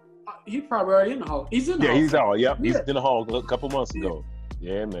going, he's probably already in the hall. He's in the hall. He's out. Yep, he's in the hall a couple months ago.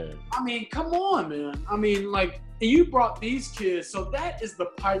 Yeah, man. I mean, come on, man. I mean, like, you brought these kids, so that is the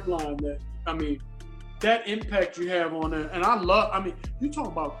pipeline that impact you have on it. And you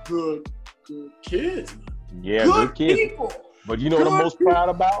talking about good kids, man. Yeah, good kids. People. But you know what I'm most proud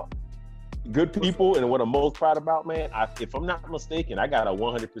about? Good people, and what I'm most proud about, man, if I'm not mistaken, I got a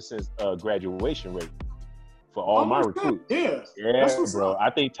 100% graduation rate for all my recruits. Yeah, bro. I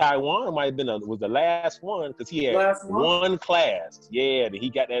think Taiwan might have been was the last one because he had one class. Yeah,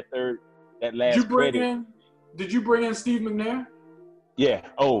 he got that last credit. Did you bring in Steve McNair? Yeah.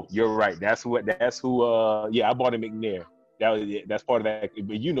 Oh, you're right. That's who. Yeah, I bought in McNair. That's part of that.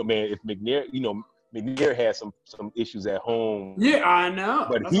 But man, if McNair, McNair had some issues at home. Yeah, I know.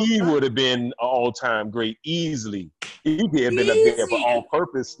 But he would have been an all-time great easily. He could have been up there for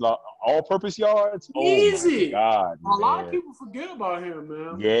all-purpose yards. Easy. Oh my God, a lot of people forget about him,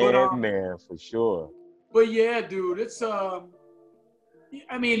 man. Yeah, man, for sure. But yeah, dude, it's I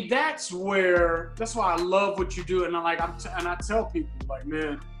mean, that's why I love what you do, and I tell people, like,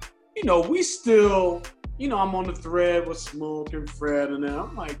 man, we still, I'm on the thread with Smoke and Fred, and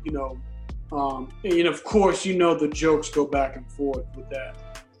I'm like, and of course, the jokes go back and forth with that.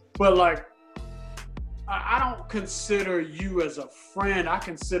 But like, I don't consider you as a friend. I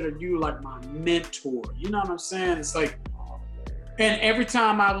consider you like my mentor. You know what I'm saying? It's like, and every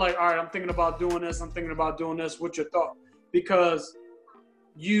time I'm like, all right, I'm thinking about doing this. What's your thought? Because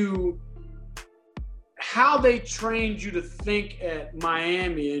how they trained you to think at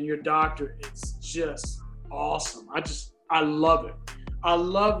Miami and your doctor, it's just awesome. I love it. I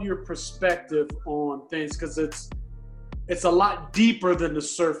love your perspective on things because it's a lot deeper than the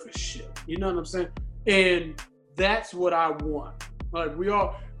surface shit. You know what I'm saying? And that's what I want. Like we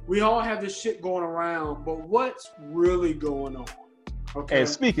all have this shit going around, but what's really going on? Okay. And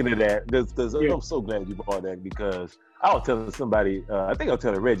speaking of that, because I'm so glad you brought that because I was telling somebody, I think I was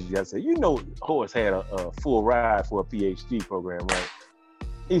telling Reggie, I said, Horace had a full ride for a PhD program, right?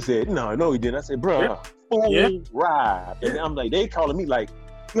 He said, no, he didn't. I said, bro, full ride. And I'm like, they calling me like,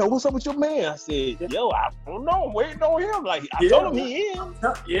 yo, what's up with your man? I said, yo, I don't know. I'm waiting on him. Like, I told him he is.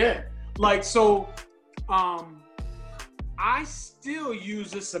 Yeah. Like, so I still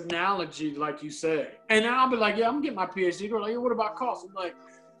use this analogy, like you said, and then I'll be like, yeah, I'm getting my PhD. They're like, yeah, what about cost? I'm like,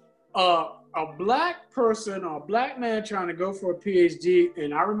 a black person or a black man trying to go for a PhD,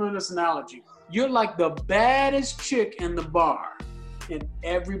 and I remember this analogy. You're like the baddest chick in the bar, and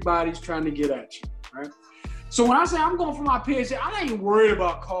everybody's trying to get at you, right? So when I say I'm going for my PhD, I ain't worried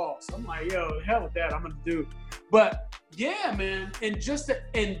about cost. I'm like, yo, the hell with that, I'm gonna do. But yeah, man, and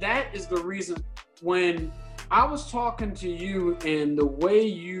that is the reason when I was talking to you and the way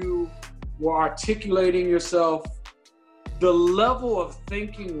you were articulating yourself, the level of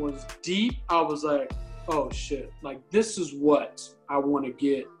thinking was deep. I was like, oh shit, like this is what I want to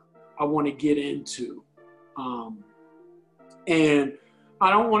get into. And I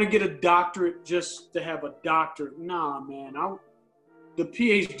don't want to get a doctorate just to have a doctorate. Nah, man, the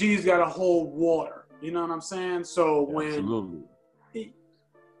PhD's got to hold water. You know what I'm saying? So when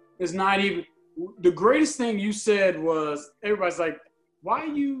it's not even, the greatest thing you said was, everybody's like, why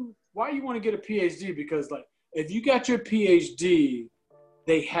you want to get a PhD? Because like, if you got your PhD,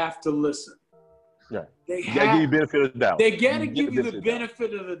 they have to listen. Yeah. They gotta give you benefit of the doubt. They gotta give you the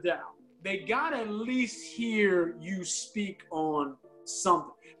benefit of the doubt. They gotta at least hear you speak on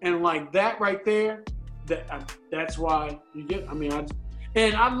something. And like that right there, that's why you get,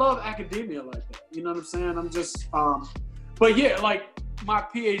 and I love academia like that. You know what I'm saying? I'm just, but yeah, like my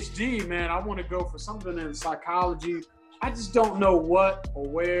PhD, man, I want to go for something in psychology. I just don't know what or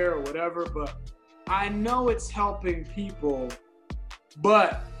where or whatever, but I know it's helping people,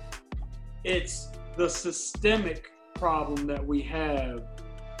 but it's the systemic problem that we have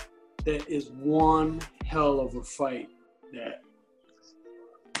that is one hell of a fight.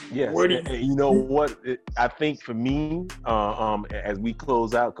 Yes, and you know what? I think for me, as we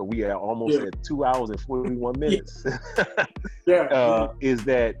close out, because we are almost at 2 hours and 41 minutes, is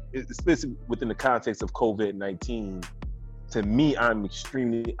that, especially within the context of COVID-19, to me, I'm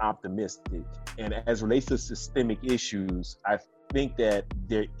extremely optimistic. And as it relates to systemic issues, I think that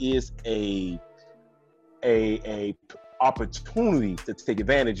there is a opportunity to take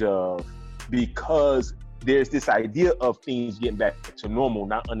advantage of, because there's this idea of things getting back to normal,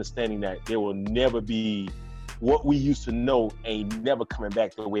 not understanding that there will never be what we used to know ain't never coming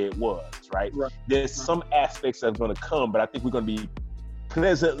back the way it was, right? There's some aspects that are going to come, but I think we're going to be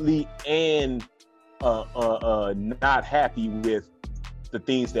pleasantly and not happy with the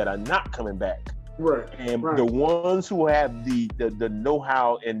things that are not coming back. And the ones who have the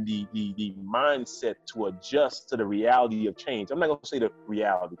know-how and the mindset to adjust to the reality of change. I'm not going to say the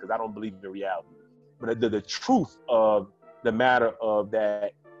reality, because I don't believe in the reality. But the truth of the matter of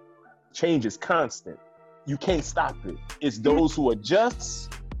that change is constant. You can't stop it. It's those who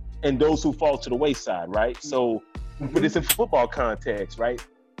adjust and those who fall to the wayside, right? So, but it's in football context, right?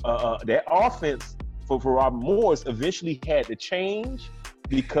 That offense for Robert Morris eventually had to change,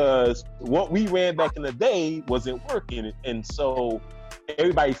 because what we ran back in the day wasn't working. And so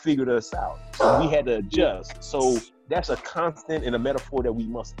everybody figured us out. So we had to adjust. So that's a constant and a metaphor that we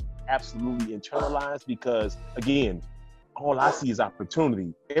must absolutely internalize, because again, all I see is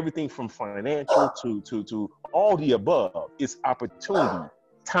opportunity. Everything from financial to all the above is opportunity,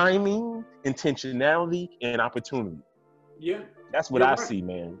 timing, intentionality, and opportunity. Yeah, that's what I see,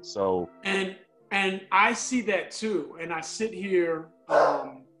 man. So and I see that too. And I sit here,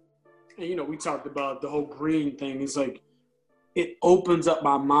 and you know, we talked about the whole green thing. It's like it opens up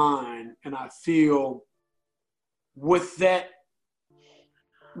my mind, and I feel with that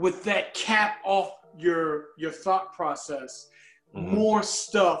cap off your thought process, more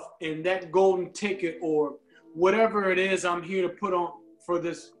stuff, and that golden ticket or whatever it is I'm here to put on for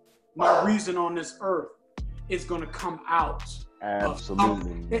this, my reason on this earth, is going to come out.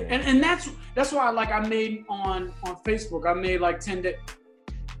 Absolutely. And that's why, like, I made on Facebook, I made like 10 days.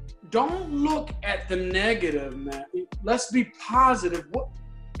 Don't look at the negative, man. Let's be positive.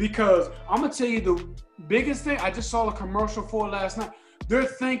 Because I'm going to tell you the biggest thing, I just saw a commercial for it last night. They're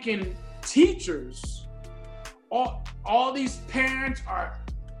thinking teachers, all these parents are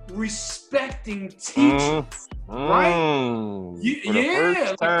respecting teachers, right?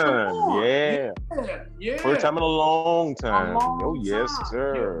 First time. First time in a long time. Yes,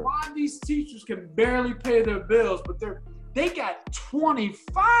 sir. Yeah, why these teachers can barely pay their bills, but they got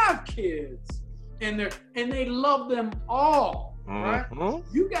 25 kids, and they love them all, right?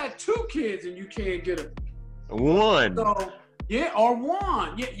 You got 2 kids and you can't get them. One. So, yeah, or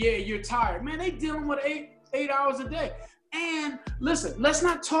one. Yeah, you're tired. Man, they dealing with 8 hours a day. And listen, let's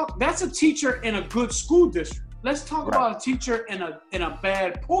not talk. That's a teacher in a good school district. Let's talk about a teacher in a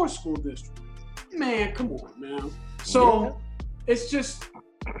bad, poor school district. Man, come on, man. So it's just,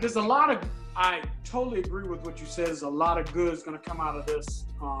 there's a lot of I totally agree with what you said. There's a lot of good is going to come out of this.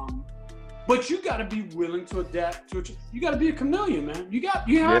 But you got to be willing to adapt to it. You got to be a chameleon, man. You have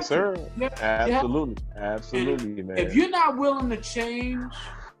yes, sir. to. Absolutely, man. If you're not willing to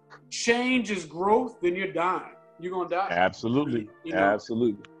change is growth, then you're dying. You're going to die. Absolutely.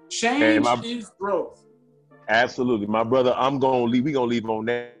 Absolutely. Change is growth. Absolutely. My brother, we're going to leave on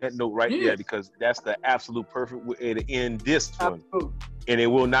that note right there, because that's the absolute perfect way to end this one. Absolutely. And it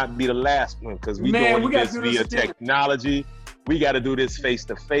will not be the last one, because we're doing this via technology. We got to do this face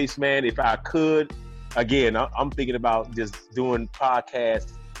to face, man. If I could, again, I'm thinking about just doing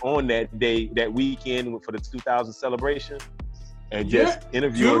podcasts on that day, that weekend for the 2000 celebration, and just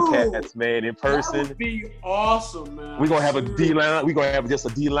interviewing cats, man, in person. That would be awesome, man. We're gonna have a D-line. We're gonna have just a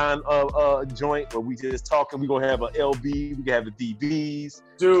D-line joint where we just talking. We're gonna have a LB. We can have the DBs.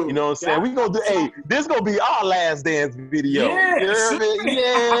 Dude, you know what I'm saying? We're gonna do. Hey, this gonna be our last dance video. Yeah, you know what I mean?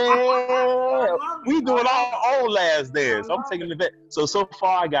 Yeah. We doing our own last dance. I'm taking the bet. So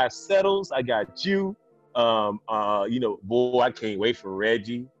far I got Settles. I got you. Boy, I can't wait for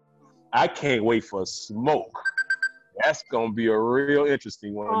Reggie. I can't wait for Smoke. That's gonna be a real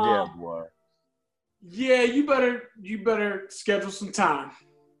interesting one, boy. Yeah, you better schedule some time.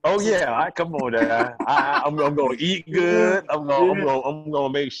 Oh yeah, come on, I'm gonna eat good. I'm gonna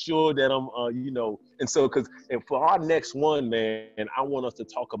make sure that I'm, and for our next one, man, I want us to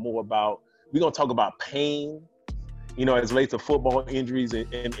talk more about. We're gonna talk about pain, as relates to football injuries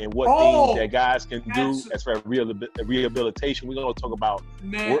and what things that guys can do as for rehabilitation. We're going to talk about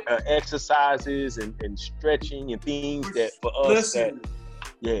exercises and stretching and things that for us. I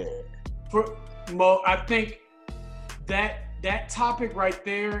think that topic right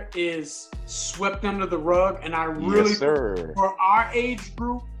there is swept under the rug, and I really, for our age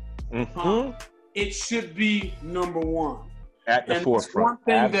group, it should be number one at the forefront.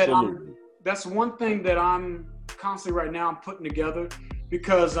 That's one thing that I'm constantly right now I'm putting together,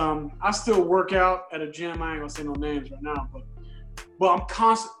 because I still work out at a gym. I ain't gonna say no names right now, but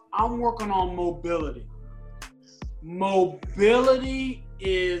I'm working on mobility. Mobility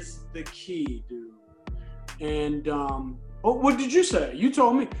is the key, dude. And what did you say? You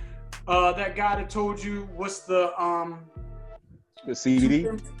told me that guy that told you what's the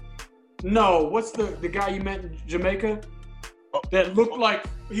CBD? No, what's the guy you met in Jamaica? That looked like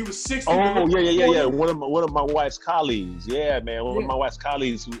he was 60. Oh, yeah. One of my wife's colleagues. Yeah, man. One of my wife's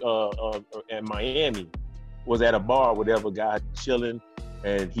colleagues who in Miami was at a bar with other guy chilling,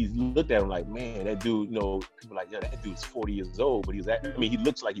 and he looked at him like, man, that dude, people like, yeah, that dude's 40 years old, but he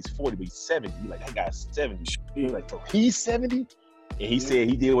looks like he's 40, but he's 70. He's like, that guy's 70. He's like, he's 70? And he said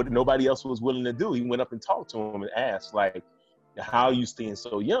he did what nobody else was willing to do. He went up and talked to him and asked, like, how are you staying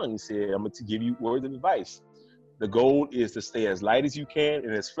so young? He said, I'm going to give you words of advice. The goal is to stay as light as you can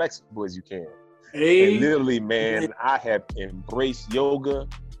and as flexible as you can. And literally, man, I have embraced yoga.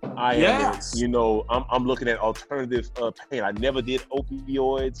 I'm looking at alternative pain. I never did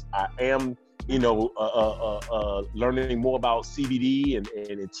opioids. I am, learning more about CBD and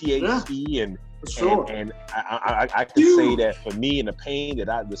THC and I can say that for me and the pain the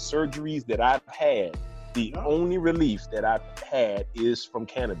surgeries that I've had, the only relief that I've had is from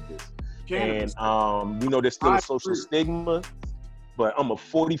cannabis. And there's still a social stigma, but I'm a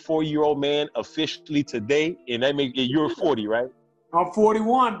 44-year-old man officially today, and that makes you're 40, right? I'm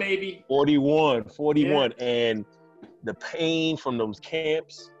 41, baby. 41, and the pain from those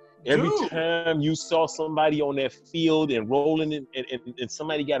camps. Every time you saw somebody on that field and rolling and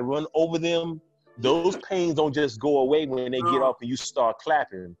somebody got to run over them, those pains don't just go away when they get off and you start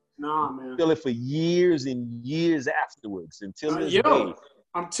clapping. Nah, man. Feel it for years and years afterwards until this day.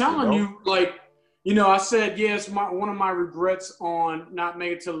 I'm telling you, I said, it's one of my regrets on not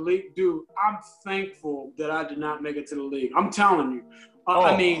making it to the league. Dude, I'm thankful that I did not make it to the league. I'm telling you.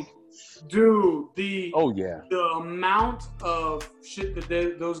 I mean, dude, the amount of shit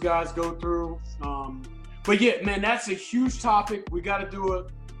that those guys go through. But yeah, man, that's a huge topic. We got to do it.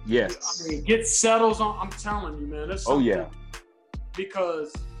 Yes. I mean, get Settles on. I'm telling you, man. That's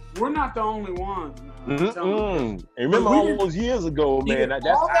because we're not the only ones, man. And remember all those years ago, man. I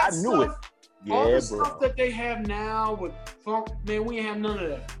knew it. Yeah, all the stuff that they have now with funk, man, we ain't have none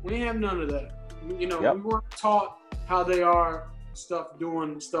of that. We weren't taught how they are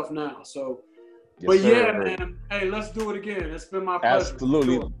doing stuff now. So, man. Hey, let's do it again. It's been my pleasure.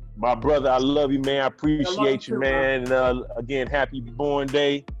 Absolutely. My brother, I love you, man. I appreciate you, man. And again, happy born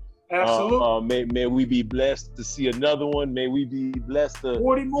day. Absolutely. May we be blessed to see another one. May we be blessed to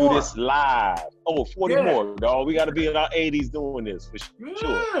do this live. 40 more, dog. We got to be in our 80s doing this for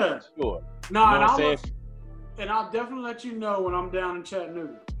sure. No, and I'll definitely let you know when I'm down in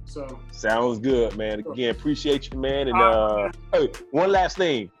Chattanooga. So sounds good, man. Again, appreciate you, man. And hey, one last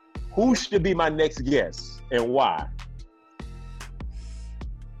thing. Who should be my next guest and why?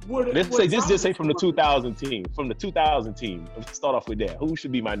 Let's say this just say from the 2000 team. From the 2000 team. Let's start off with that. Who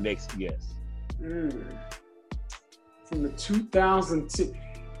should be my next guest? From the 2000 team.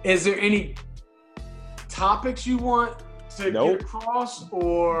 Is there any topics you want to get across,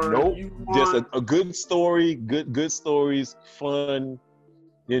 or you want... just a good story, good stories, fun,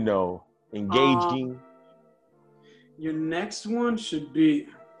 engaging. Your next one should be,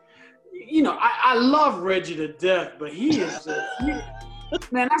 I love Reggie to death, but he is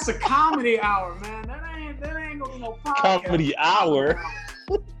man, that's a comedy hour, man. That ain't gonna be no podcast. Comedy hour.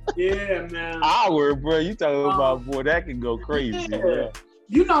 Yeah, man. Hour, bro. You talking about, boy, that can go crazy. Yeah.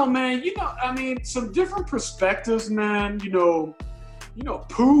 Man, I mean, some different perspectives, man. Pooh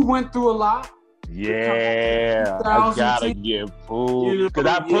went through a lot. Yeah, I gotta give Pooh. Because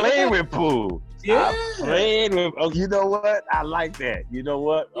I played with Pooh. Yeah. I played with, you know what? I like that. You know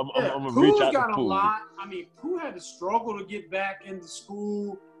what? I'm going to reach out to Pooh. Pooh's got a lot. I mean, Pooh had to struggle to get back into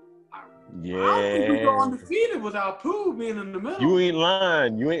school. Yeah. I don't think we go undefeated without Pooh being in the middle. You ain't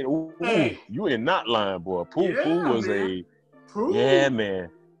lying. You ain't not lying, boy. Pooh was man. Pooh. Yeah, man.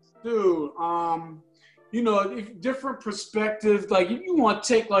 Dude, different perspectives. Like, if you want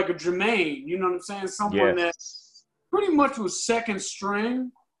to take like a Jermaine, you know what I'm saying? Someone that pretty much was second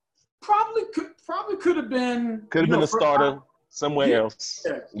string. Probably could have been a starter somewhere else.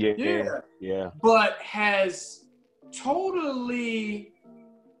 Yeah. But has totally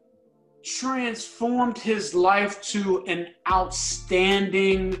transformed his life to an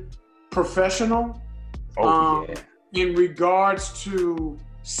outstanding professional. In regards to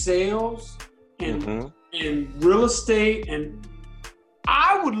sales and real estate, and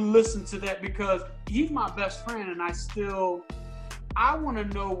I would listen to that because he's my best friend, and I want to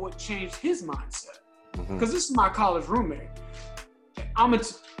know what changed his mindset. Because this is my college roommate.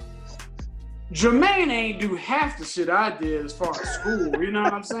 Jermaine ain't do half the shit I did as far as school. You know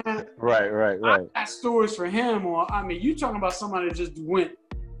what I'm saying? Right. I got stories for him. Or, you talking about somebody that just went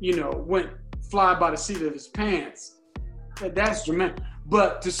fly by the seat of his pants. That's Jermaine.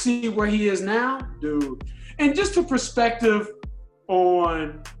 But to see where he is now, dude. And just a perspective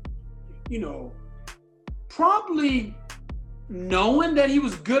on, probably knowing that he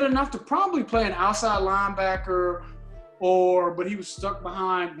was good enough to probably play an outside linebacker, but he was stuck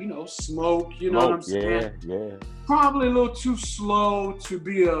behind, Smoke, what I'm saying? Yeah. Probably a little too slow to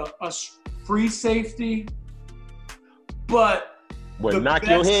be a free safety, but knock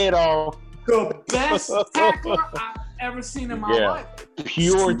your head off. The best tackler I've ever seen in my life.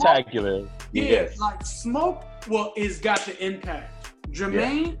 Pure tackler. Yeah, like Smoke, is got the impact.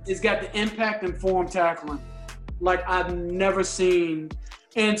 Jermaine has got the impact and form tackling like I've never seen.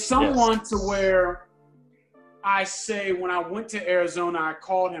 And someone to where I say when I went to Arizona, I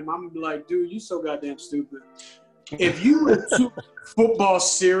called him. I'm like, dude, you so goddamn stupid. If you were took football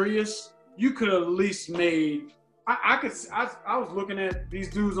serious, you could have at least made. I was looking at these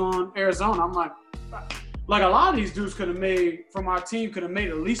dudes on Arizona. I'm like a lot of these dudes could have made from our team could have made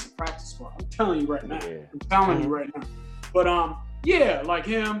at least a practice squad. I'm telling you right now. I'm telling you right now. But like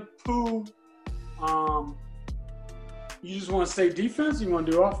him, Pooh. You just want to stay defense? Or you want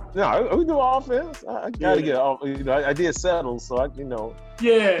to do offense? No, we do offense. I gotta get off. I did settle, so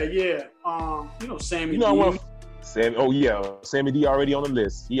Yeah. Sammy. Sammy. Oh yeah, Sammy D already on the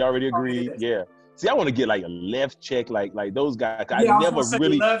list. He already agreed. Yeah. See, I want to get like a left check, like those guys.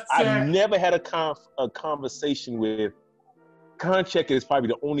 I've never had a conversation with. Concheck is probably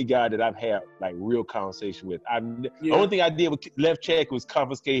the only guy that I've had like real conversation with. The only thing I did with left check was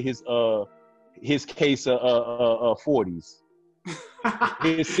confiscate his case of 40s.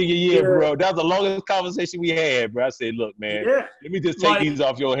 His senior year, bro. That was the longest conversation we had, bro. I said, look, man, let me just take these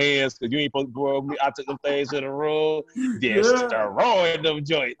off your hands because you ain't supposed to go over me. I took them things in the room, destroying them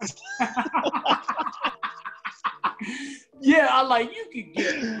joints. You could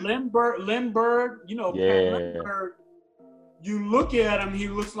get Lindbergh, Lindbergh. You look at him, he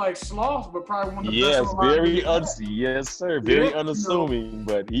looks like Sloth, but probably one of the best. Yes, sir. Very unassuming,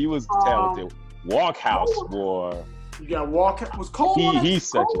 but he was talented. Walkhouse, boy. You got Walkhouse. Was Cole on it?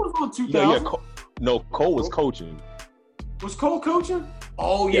 Cole was on 2000. Cole was coaching. Was Cole coaching?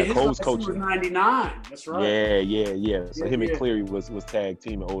 Oh, yeah. His Cole was coaching. Was 99. That's right. Yeah. So him and Cleary was tag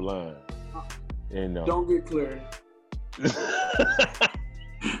team at O-line. And don't get Cleary.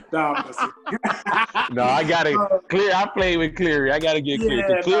 No, I gotta Cleary. I played with Cleary. I gotta get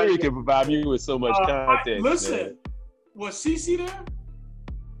Cleary. Cleary can provide me with so much context. Listen, was CeCe there?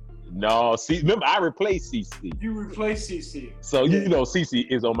 No, remember I replaced CC. You replaced CC. So you know CC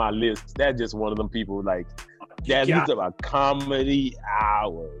is on my list. That's just one of them people like that. He's about comedy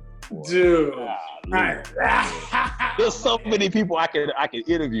hour, boy. Dude. There's so many people I can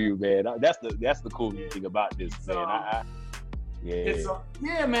interview, man. That's the cool thing about this, man.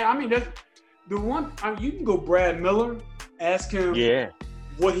 Yeah, man. I mean, that's the one. You can go Brad Miller, ask him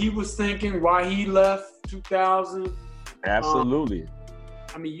what he was thinking, why he left 2000. Absolutely.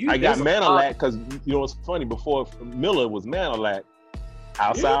 I mean, I got Manalack because you know it's funny. Before Miller was Manalack,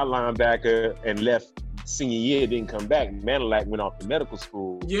 outside linebacker, and left senior year, didn't come back. Manalack went off to medical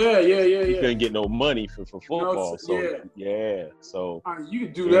school. He couldn't get no money for football. So you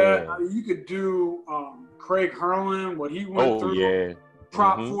could do that. I mean, you could do Craig Herlin, what he went through.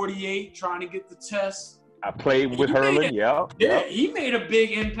 Prop 48, trying to get the test. I played with Herlin. He made a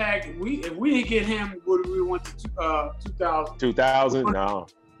big impact. If we didn't get him, would we went to 2000? 2000? No.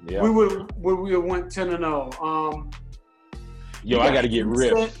 Yeah. We would have went 10-0. I got to get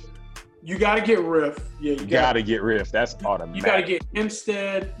Riff. You got to get Riff. Yeah, you got to get Riff. That's automatic. You got to get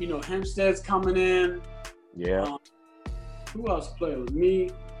Hempstead. You know, Hempstead's coming in. Yeah. Who else played with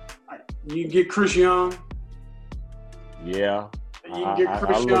me? You can get Chris Young. Yeah. You can get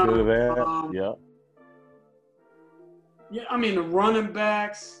Chris Young. Look at that. Yeah, I mean the running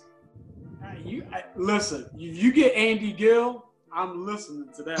backs. Listen. If you get Andy Gill, I'm listening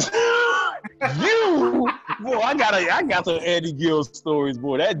to that. I got some Andy Gill stories,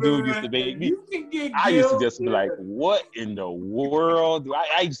 boy. That dude used to make me. I used to just be like, "What in the world?"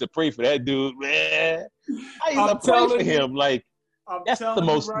 I used to pray for that dude, man. I used to pray for him. Like that's the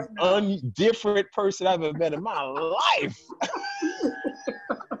most different person I've ever met in my life.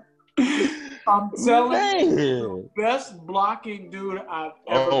 I'm telling you, best blocking dude I've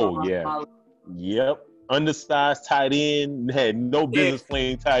ever met in my life. Yep. Undersized tight end, had no business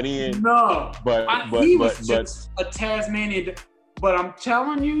playing tight end. No. He was just a Tasmanian. But I'm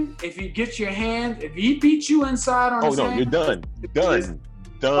telling you, if he gets your hand, if he beats you inside on his hand, you're done. Done.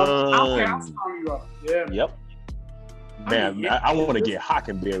 I'll sign you up. Yeah. Yep. Man, I want to get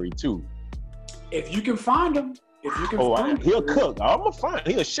Hockenberry too. If you can find him. He'll cook. I'm gonna find.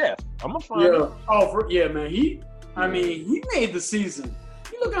 He's a chef. I'm gonna find him. Man. He made the season.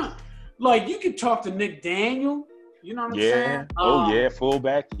 You look at, like you could talk to Nick Daniel. You know what I'm saying?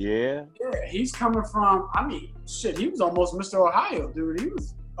 Fullback. Yeah, he's coming from. I mean, shit. He was almost Mr. Ohio, dude. He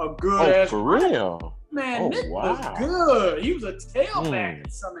was a good ass. For real. Man, Nick was good. He was a tailback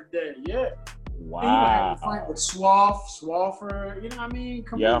at Summit Day. Yeah. Wow. And he had to fight with Swaffer. You know what I mean?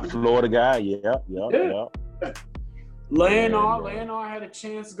 Come on. Florida guy. Yeah. Leonard had a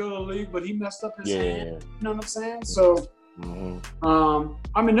chance to go to the league, but he messed up his hand. You know what I'm saying? So,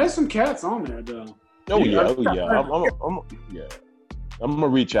 I mean, there's some cats on there, though. I'm gonna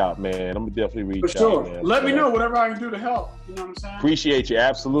reach out, man. I'm gonna definitely reach out, man. Let me know whatever I can do to help. You know what I'm saying? Appreciate you,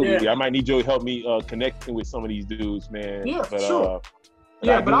 absolutely. I might need you to help me connecting with some of these dudes, man. Yeah, for sure.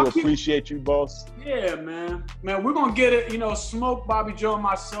 I appreciate you, boss. Yeah, man. Man, we're gonna get it. You know, Smoke, Bobby Joe, and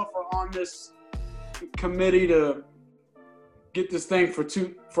myself are on this committee to get this thing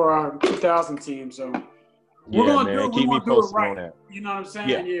for our 2000 team. So we're gonna do it right. You know what I'm saying?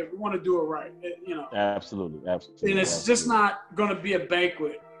 Yeah, we want to do it right. You know. Absolutely. And it's just not gonna be a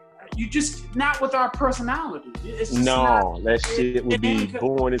banquet. You just not with our personality. It's just that shit would be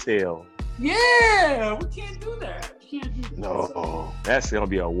boring as hell. Yeah, we can't do that. No, that's gonna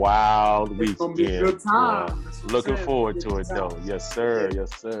be a wild weekend. It's gonna be a good time. Looking forward to it, though. Yes, sir.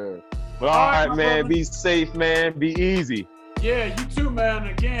 Well, all right, man. Be safe, man. Be easy. Yeah, you too, man.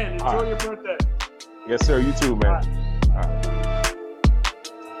 Again, enjoy your birthday. Yes, sir. You too, man.